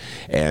age?"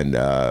 And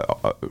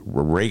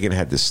Reagan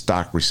had this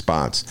stock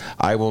response: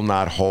 "I will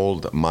not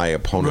hold my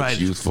opponent's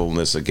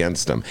youthfulness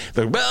against him."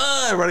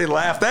 Everybody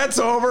laughed. That's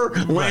over.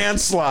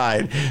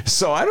 Landslide.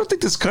 So I don't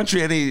think this country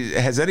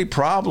has any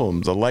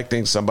problems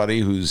electing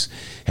somebody who's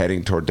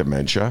heading toward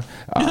dementia.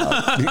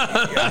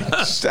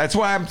 That's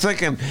why I'm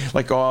thinking,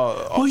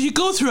 well, you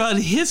go throughout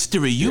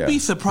history, you'd be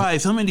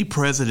surprised how many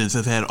presidents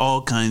have had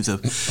all kinds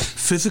of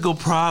physical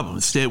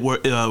problems.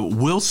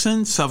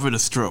 Wilson suffered a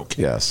stroke.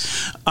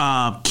 Yes.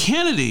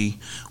 Kennedy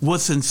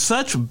was in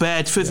such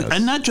bad physical,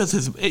 and not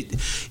just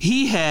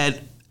he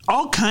had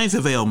all kinds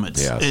of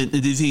ailments and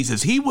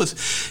diseases.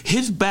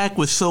 His back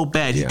was so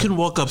bad he couldn't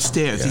walk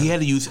upstairs. He had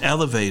to use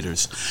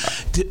elevators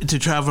to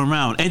travel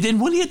around. And then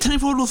when he had time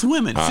for all those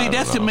women,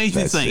 that's the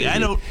amazing thing.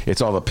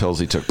 It's all the pills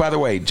he took. By the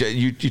way,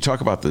 you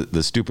talk about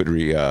the stupid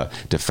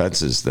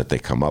defenses that they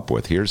come up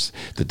with. Here's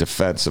the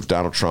defense of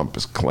Donald Trump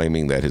is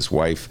claiming that his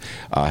wife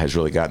has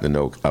really gotten to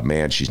know a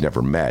man she's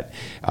never met.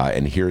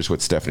 And here's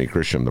what Stephanie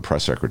Grisham, the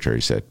press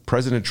secretary, said: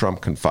 "President Trump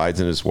confides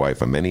in his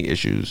wife on many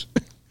issues."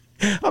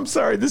 I'm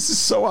sorry, this is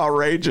so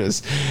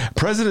outrageous.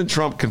 President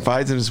Trump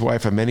confides in his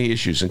wife on many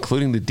issues,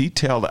 including the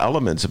detailed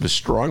elements of his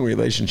strong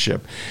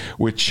relationship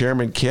with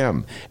Chairman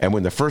Kim. And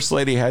when the First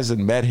Lady hasn't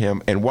met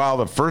him, and while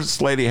the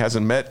First Lady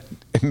hasn't met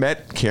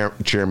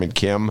Chairman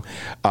Kim,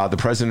 the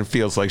president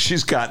feels like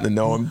she's gotten to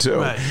know him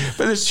too. Right.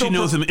 But she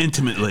knows him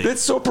intimately.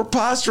 It's so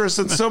preposterous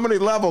on so many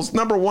levels.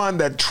 Number one,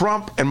 that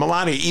Trump and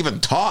Melania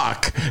even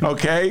talk,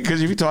 okay?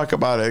 Because if you talk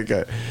about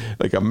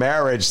like a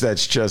marriage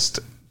that's just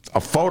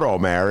a photo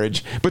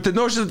marriage, but the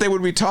notion that they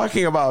would be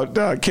talking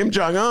about Kim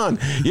Jong-un,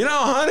 you know,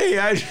 honey,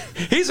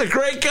 he's a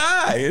great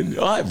guy. And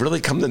I've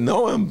really come to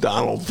know him,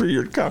 Donald, for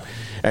your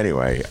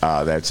Anyway,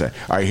 that's it.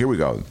 All right, here we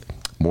go.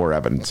 More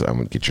evidence. I'm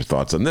going to get your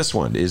thoughts on this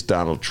one. Is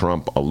Donald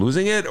Trump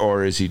losing it,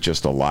 or is he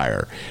just a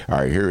liar? All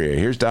right,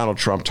 here's Donald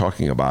Trump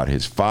talking about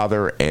his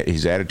father and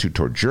his attitude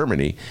toward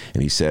Germany.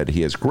 And he said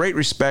he has great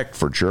respect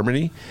for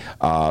Germany,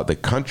 the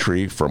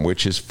country from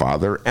which his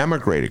father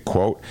emigrated.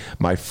 Quote,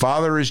 my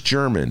father is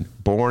German,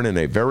 born in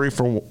a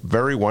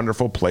very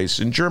wonderful place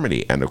in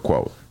Germany. End of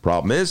quote.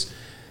 Problem is,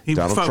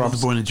 Donald Trump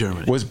was born in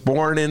Germany. Was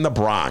born in the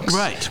Bronx.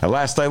 Right. At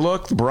last I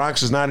looked, the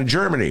Bronx is not in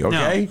Germany,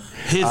 okay? No,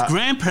 his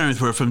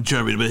grandparents were from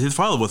Germany, but his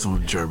father wasn't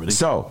from Germany.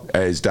 So,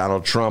 is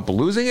Donald Trump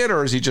losing it,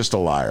 or is he just a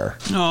liar?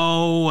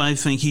 No, I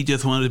think he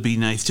just wanted to be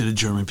nice to the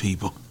German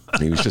people.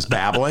 He was just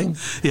babbling?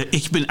 Yeah,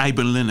 ich bin ein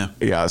Berliner.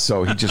 Yeah,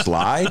 so he just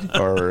lied?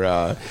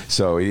 Or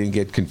so he didn't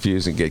get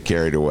confused and get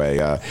carried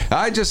away.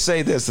 I just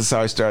say this. That's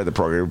how I started the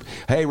program.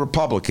 Hey,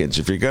 Republicans,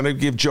 if you're going to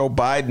give Joe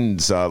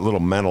Biden's little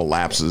mental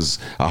lapses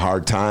a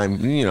hard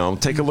time, you know,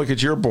 take a look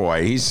at your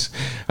boy. He's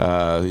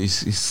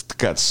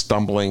got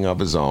stumbling of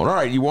his own. All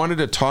right, you wanted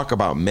to talk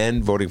about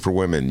men voting for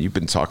women. You've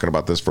been talking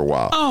about this for a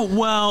while. Oh,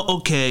 well,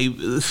 okay.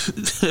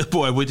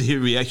 Boy, I wait to hear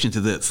a reaction to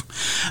this.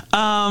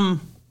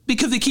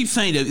 Because they keep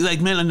saying that,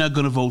 like, men are not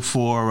going to vote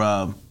for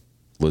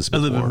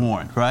Elizabeth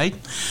Warren, right?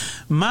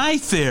 My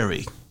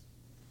theory,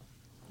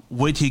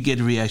 wait till you get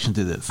a reaction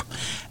to this.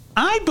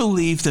 I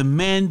believe that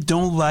men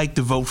don't like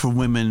to vote for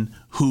women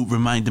who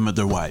remind them of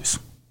their wives.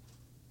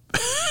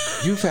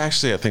 You've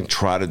actually, I think,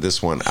 trotted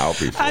this one out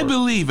before. I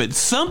believe it.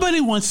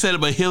 Somebody once said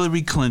about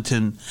Hillary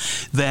Clinton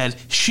that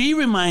she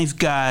reminds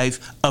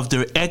guys of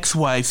their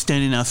ex-wife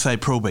standing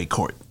outside probate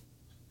court.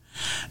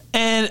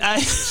 And I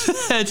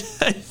said,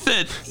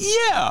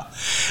 yeah.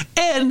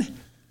 And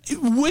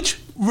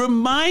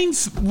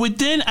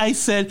then I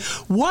said,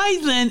 why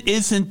then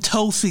isn't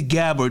Tulsi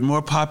Gabbard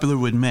more popular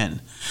with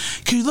men?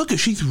 Because you look at,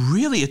 she's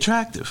really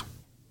attractive.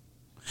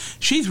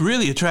 She's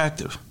really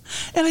attractive.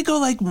 And I go,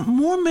 like,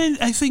 more men,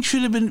 I think,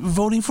 should have been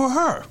voting for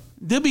her.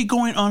 They'll be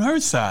going on her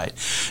side.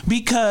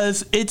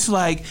 Because it's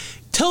like,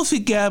 Tulsi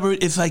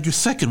Gabbard is like your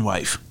second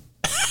wife.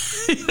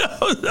 You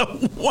know, the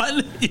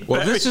one.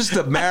 Well, this is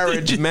the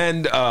marriage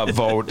men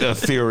vote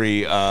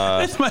theory.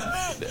 Let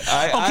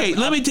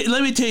me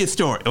tell you a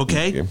story.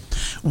 Okay,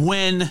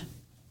 when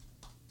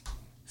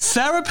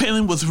Sarah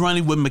Palin was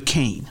running with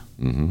McCain,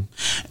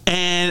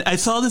 and I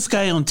saw this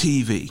guy on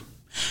TV,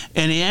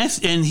 and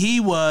he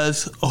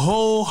was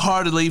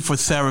wholeheartedly for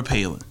Sarah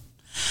Palin.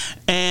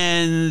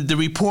 And the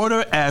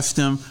reporter asked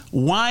him,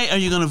 "Why are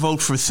you going to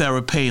vote for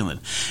Sarah Palin?"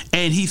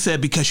 And he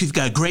said, "Because she's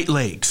got great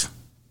legs."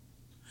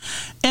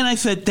 And I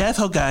said, that's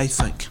how guys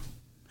think.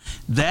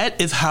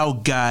 That is how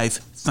guys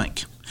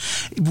think.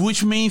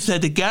 Which means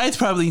that the guy's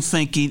probably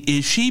thinking,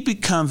 if she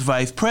becomes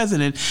vice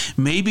president,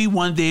 maybe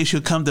one day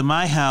she'll come to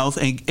my house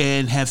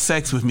and have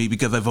sex with me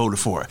because I voted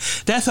for her.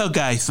 That's how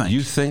guys think.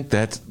 You think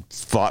that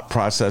thought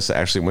process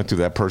actually went through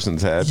that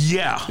person's head?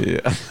 Yeah.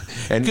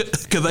 And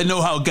because I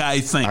know how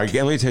guys think. All right,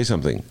 let me tell you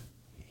something.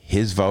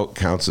 His vote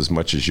counts as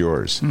much as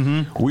yours.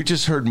 We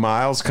just heard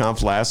Miles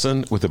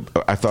Kampf-Lassin with,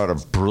 I thought, a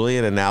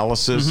brilliant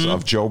analysis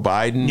of Joe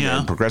Biden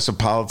and progressive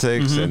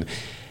politics. And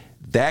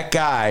that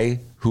guy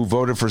who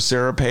voted for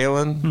Sarah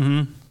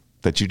Palin,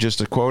 that you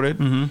just quoted,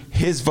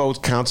 his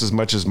vote counts as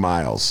much as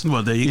Miles.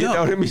 Well, there you go. You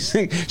know what I mean?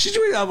 She's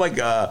doing like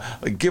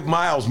give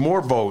Miles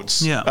more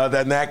votes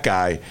than that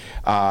guy.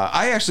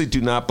 I actually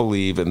do not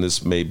believe, and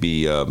this may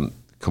be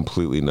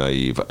completely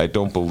naive, I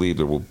don't believe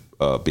there will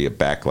be a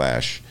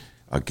backlash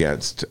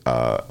against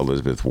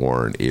Elizabeth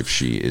Warren if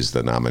she is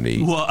the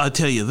nominee. Well, I'll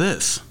tell you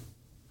this.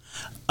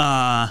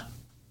 Who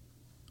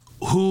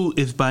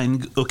is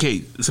Biden?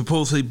 Okay,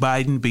 supposedly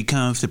Biden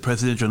becomes the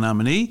presidential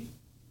nominee.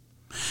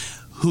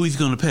 Who he's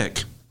going to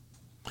pick?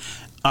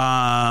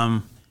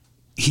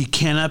 He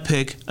cannot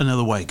pick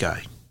another white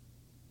guy.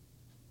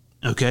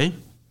 Okay?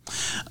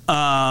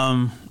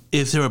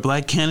 Is there a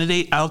black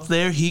candidate out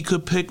there he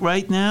could pick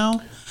right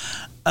now?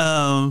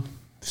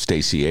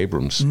 Stacey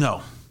Abrams.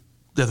 No.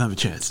 Doesn't have a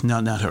chance. No,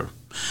 not her.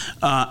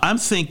 I'm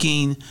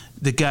thinking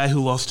the guy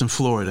who lost in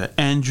Florida,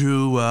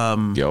 Andrew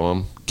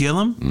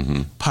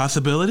Gillum.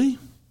 Possibility.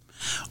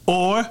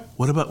 Or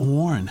what about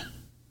Warren?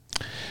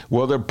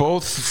 Well, they're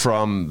both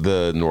from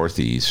the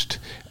Northeast.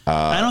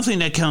 I don't think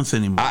that counts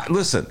anymore.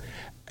 Listen,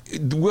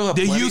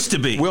 used to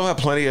be. We'll have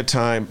plenty of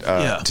time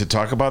to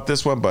talk about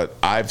this one, but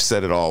I've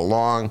said it all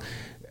along.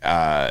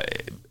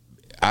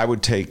 I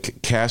would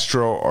take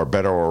Castro or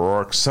Beto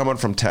O'Rourke, someone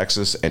from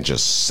Texas, and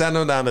just send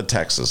them down to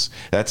Texas.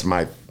 That's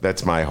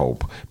my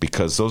hope,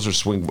 because those are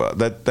swing.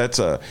 That's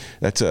a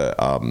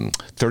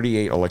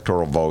 38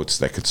 electoral votes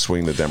that could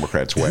swing the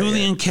Democrats' way.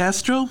 Julian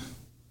Castro.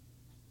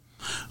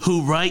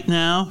 who right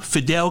now,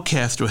 Fidel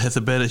Castro has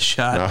a better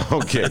shot.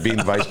 Okay,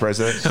 being vice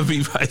president? Of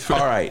being vice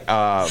president. All right.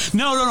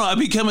 No, I'm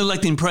becoming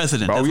electing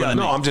president. Oh, That's yeah. what I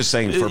mean. No, I'm just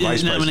saying for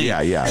vice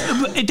president.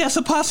 Yeah. But that's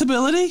a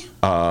possibility.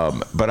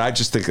 But I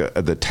just think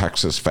the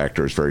Texas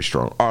factor is very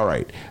strong. All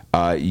right.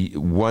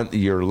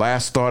 Your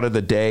last thought of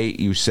the day,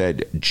 you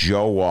said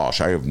Joe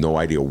Walsh. I have no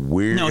idea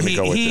where you're going to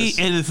go with this.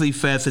 He endlessly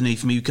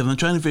fascinates me because I'm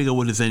trying to figure out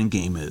what his end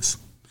game is.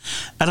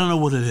 I don't know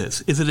what it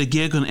is. Is it a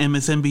gig on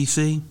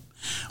MSNBC?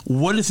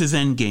 What is his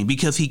end game?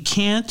 Because he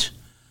can't,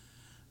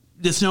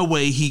 there's no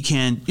way he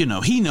can,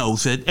 he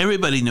knows it.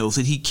 Everybody knows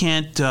it. He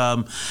can't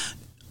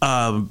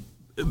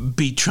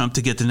beat Trump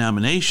to get the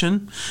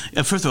nomination.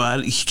 First of all,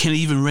 he can't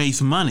even raise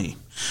money.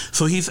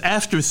 So he's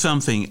after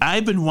something.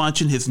 I've been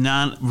watching his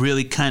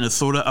non-really kind of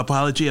sort of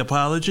apology,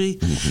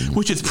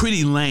 which is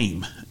pretty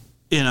lame.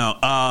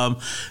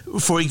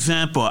 For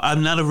example,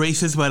 I'm not a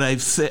racist, but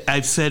I've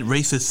said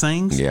racist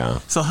things. Yeah.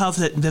 So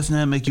doesn't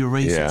that make you a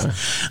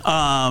racist?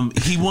 Yeah.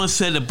 He once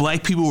said that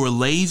black people were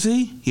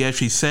lazy. He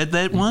actually said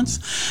that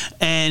once.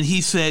 And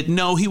he said,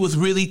 no, he was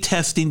really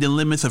testing the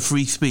limits of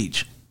free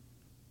speech.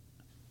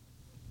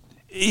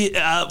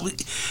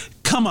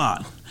 Come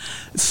on.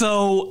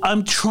 So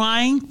I'm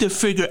trying to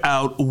figure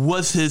out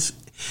what's his...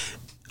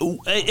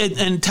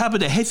 And top of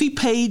that, has he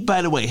paid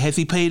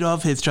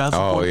off his child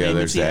support? Oh, yeah,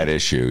 there's that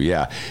issue.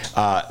 Yeah.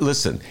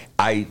 Listen,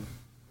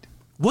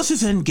 what's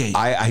his end game?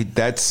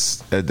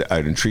 That's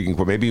an intriguing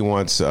point. Maybe he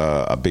wants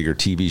a bigger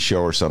TV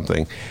show or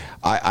something.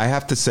 I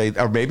have to say,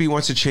 or maybe he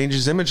wants to change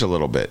his image a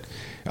little bit.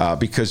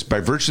 Because by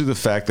virtue of the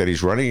fact that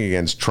he's running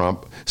against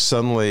Trump,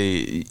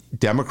 suddenly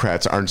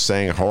Democrats aren't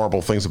saying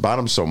horrible things about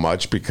him so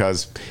much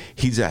because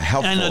he's a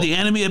helpful... I know, the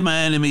enemy of my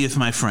enemy is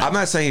my friend. I'm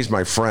not saying he's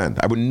my friend.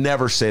 I would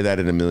never say that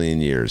in a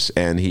million years.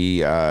 And he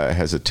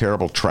has a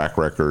terrible track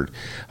record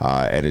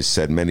and has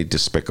said many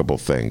despicable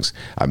things.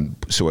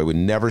 So I would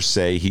never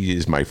say he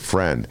is my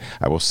friend.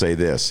 I will say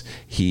this.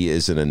 He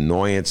is an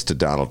annoyance to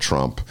Donald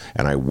Trump,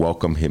 and I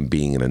welcome him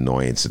being an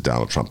annoyance to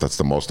Donald Trump. That's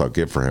the most I'll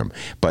give for him.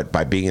 But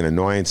by being an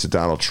annoyance to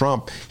Donald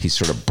Trump, he's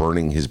sort of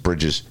burning his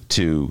bridges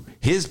to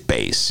his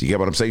base. You get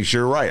what I'm saying?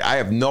 You're right. I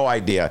have no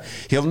idea.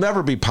 He'll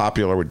never be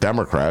popular with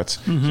Democrats,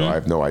 so I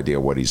have no idea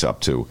what he's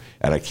up to,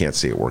 and I can't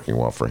see it working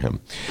well for him.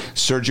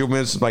 Sergio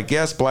Mims is my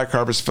guest, Black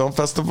Harvest Film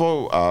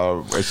Festival.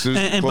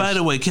 And by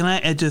the way, can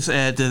I just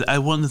add that I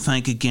want to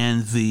thank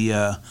again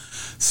the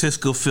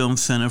Cisco Film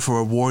Center for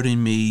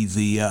awarding me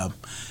the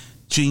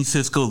Gene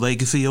Siskel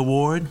Legacy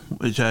Award,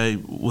 which I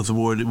was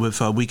awarded with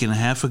a week and a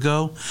half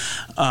ago.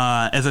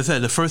 As I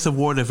said, the first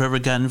award I've ever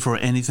gotten for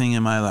anything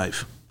in my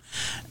life.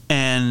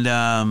 And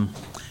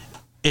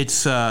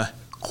it's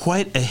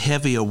quite a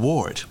heavy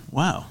award.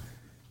 Wow.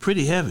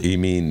 Pretty heavy. You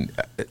mean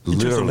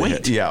literally?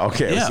 Yeah,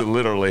 okay. Yeah. It's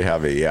literally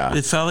heavy, yeah.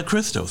 It's solid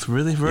crystals,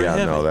 really very heavy.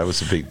 Yeah, no, that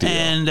was a big deal.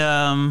 And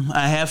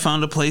I have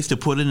found a place to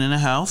put it in a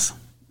house.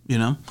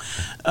 And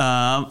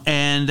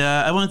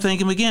I want to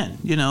thank him again.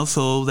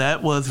 So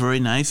that was very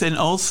nice. And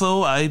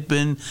also, I've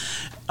been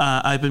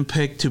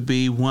picked to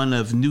be one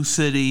of New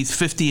City's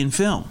 50 in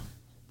film.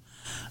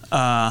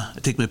 I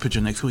take my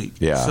picture next week.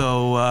 Yeah.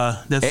 So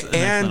that's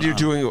and you're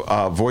doing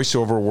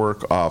voiceover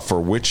work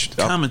for which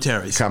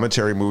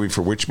commentary movie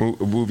for which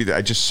movie that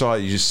I just saw.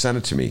 You just sent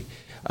it to me.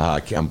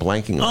 I'm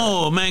blanking on.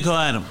 Oh, A Man Called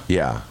Adam.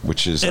 Yeah,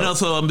 which is and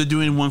also I'm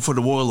doing one for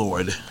The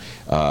Warlord.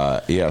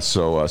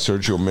 So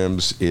Sergio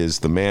Mims is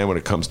the man when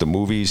it comes to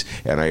movies,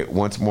 and I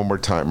one more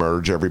time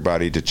urge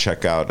everybody to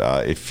check out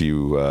if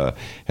you are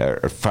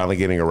finally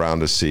getting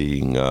around to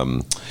seeing.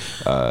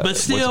 But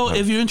still,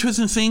 if you're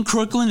interested in seeing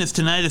Crooklyn, it's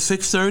tonight at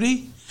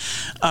 6:30.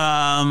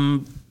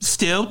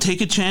 Still,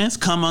 take a chance.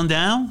 Come on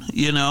down.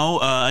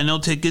 I know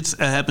tickets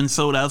have been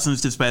sold out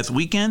since this past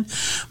weekend,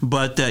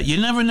 but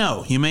you never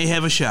know. You may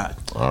have a shot.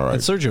 All right.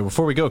 And Sergio,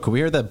 before we go, could we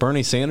hear that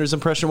Bernie Sanders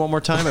impression one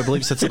more time? I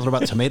believe you said something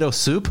about tomato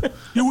soup.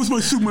 Yeah, what's my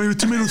soup? My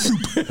tomato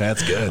soup.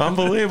 That's good.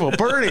 Unbelievable.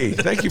 Bernie,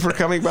 thank you for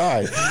coming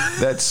by.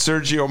 That's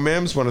Sergio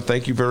Mims. Want to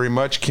thank you very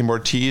much. Kim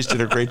Ortiz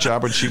did a great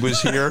job when she was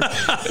here.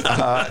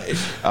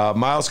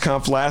 Miles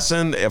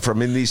Kampf-Lassin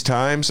from In These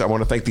Times. I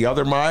want to thank the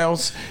other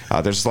Miles.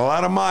 There's a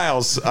lot of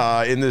Miles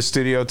in the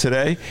studio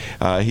today.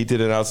 He did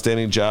an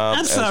outstanding job.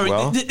 I'm sorry. As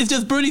well. It's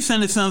just Bernie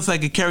Sanders sounds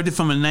like a character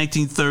from a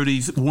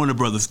 1930s Warner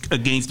Brothers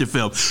gangster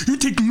film. You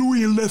take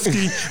Louis and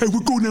Lefty and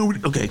we'll go down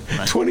with... Okay.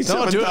 Right.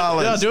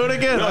 $27. Do it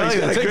again. No, he's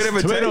got a good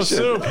imitation. Tomato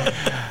soup.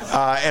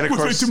 And of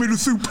course, tomato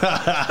soup?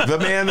 The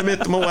man, the myth,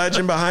 the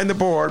legend behind the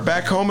board.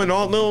 Back home in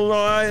Alton,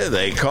 Illinois,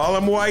 they call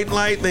him White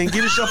Lightning.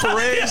 Give yourself a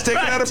raise. Take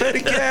out a petty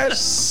cash.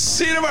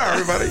 See you tomorrow,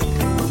 everybody.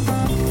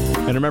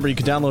 And remember, you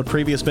can download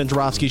previous Ben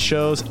Joravsky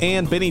shows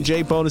and Benny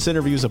J bonus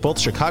interviews at both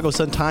Chicago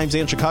Sun-Times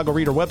and Chicago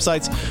Reader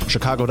websites,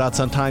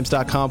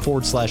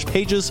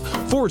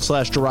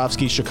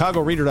 chicago.suntimes.com/pages/Joravsky,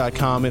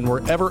 chicagoreader.com, and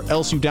wherever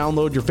else you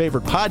download your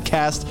favorite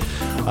podcast.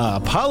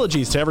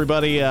 Apologies to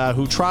everybody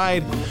who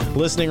tried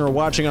listening or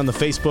watching on the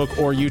Facebook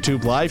or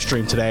YouTube live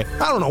stream today.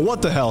 I don't know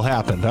what the hell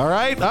happened, all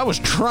right? I was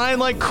trying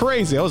like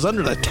crazy. I was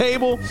under the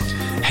table,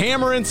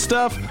 hammering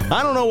stuff.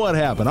 I don't know what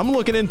happened. I'm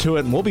looking into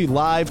it, and we'll be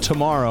live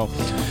tomorrow.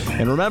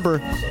 And remember,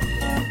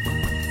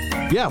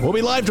 Yeah, we'll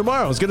be live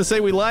tomorrow. I was going to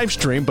say we live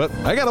stream, but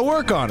I got to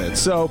work on it.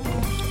 So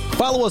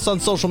follow us on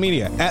social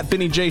media at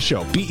Benny J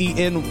Show,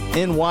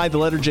 BENNY, the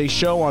letter J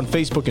Show on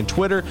Facebook and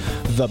Twitter,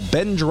 The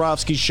Ben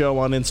Joravsky Show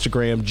on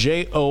Instagram,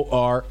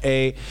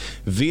 JORA,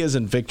 V as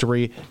in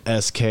Victory,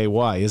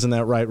 SKY. Isn't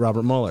that right,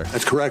 Robert Mueller?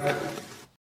 That's correct.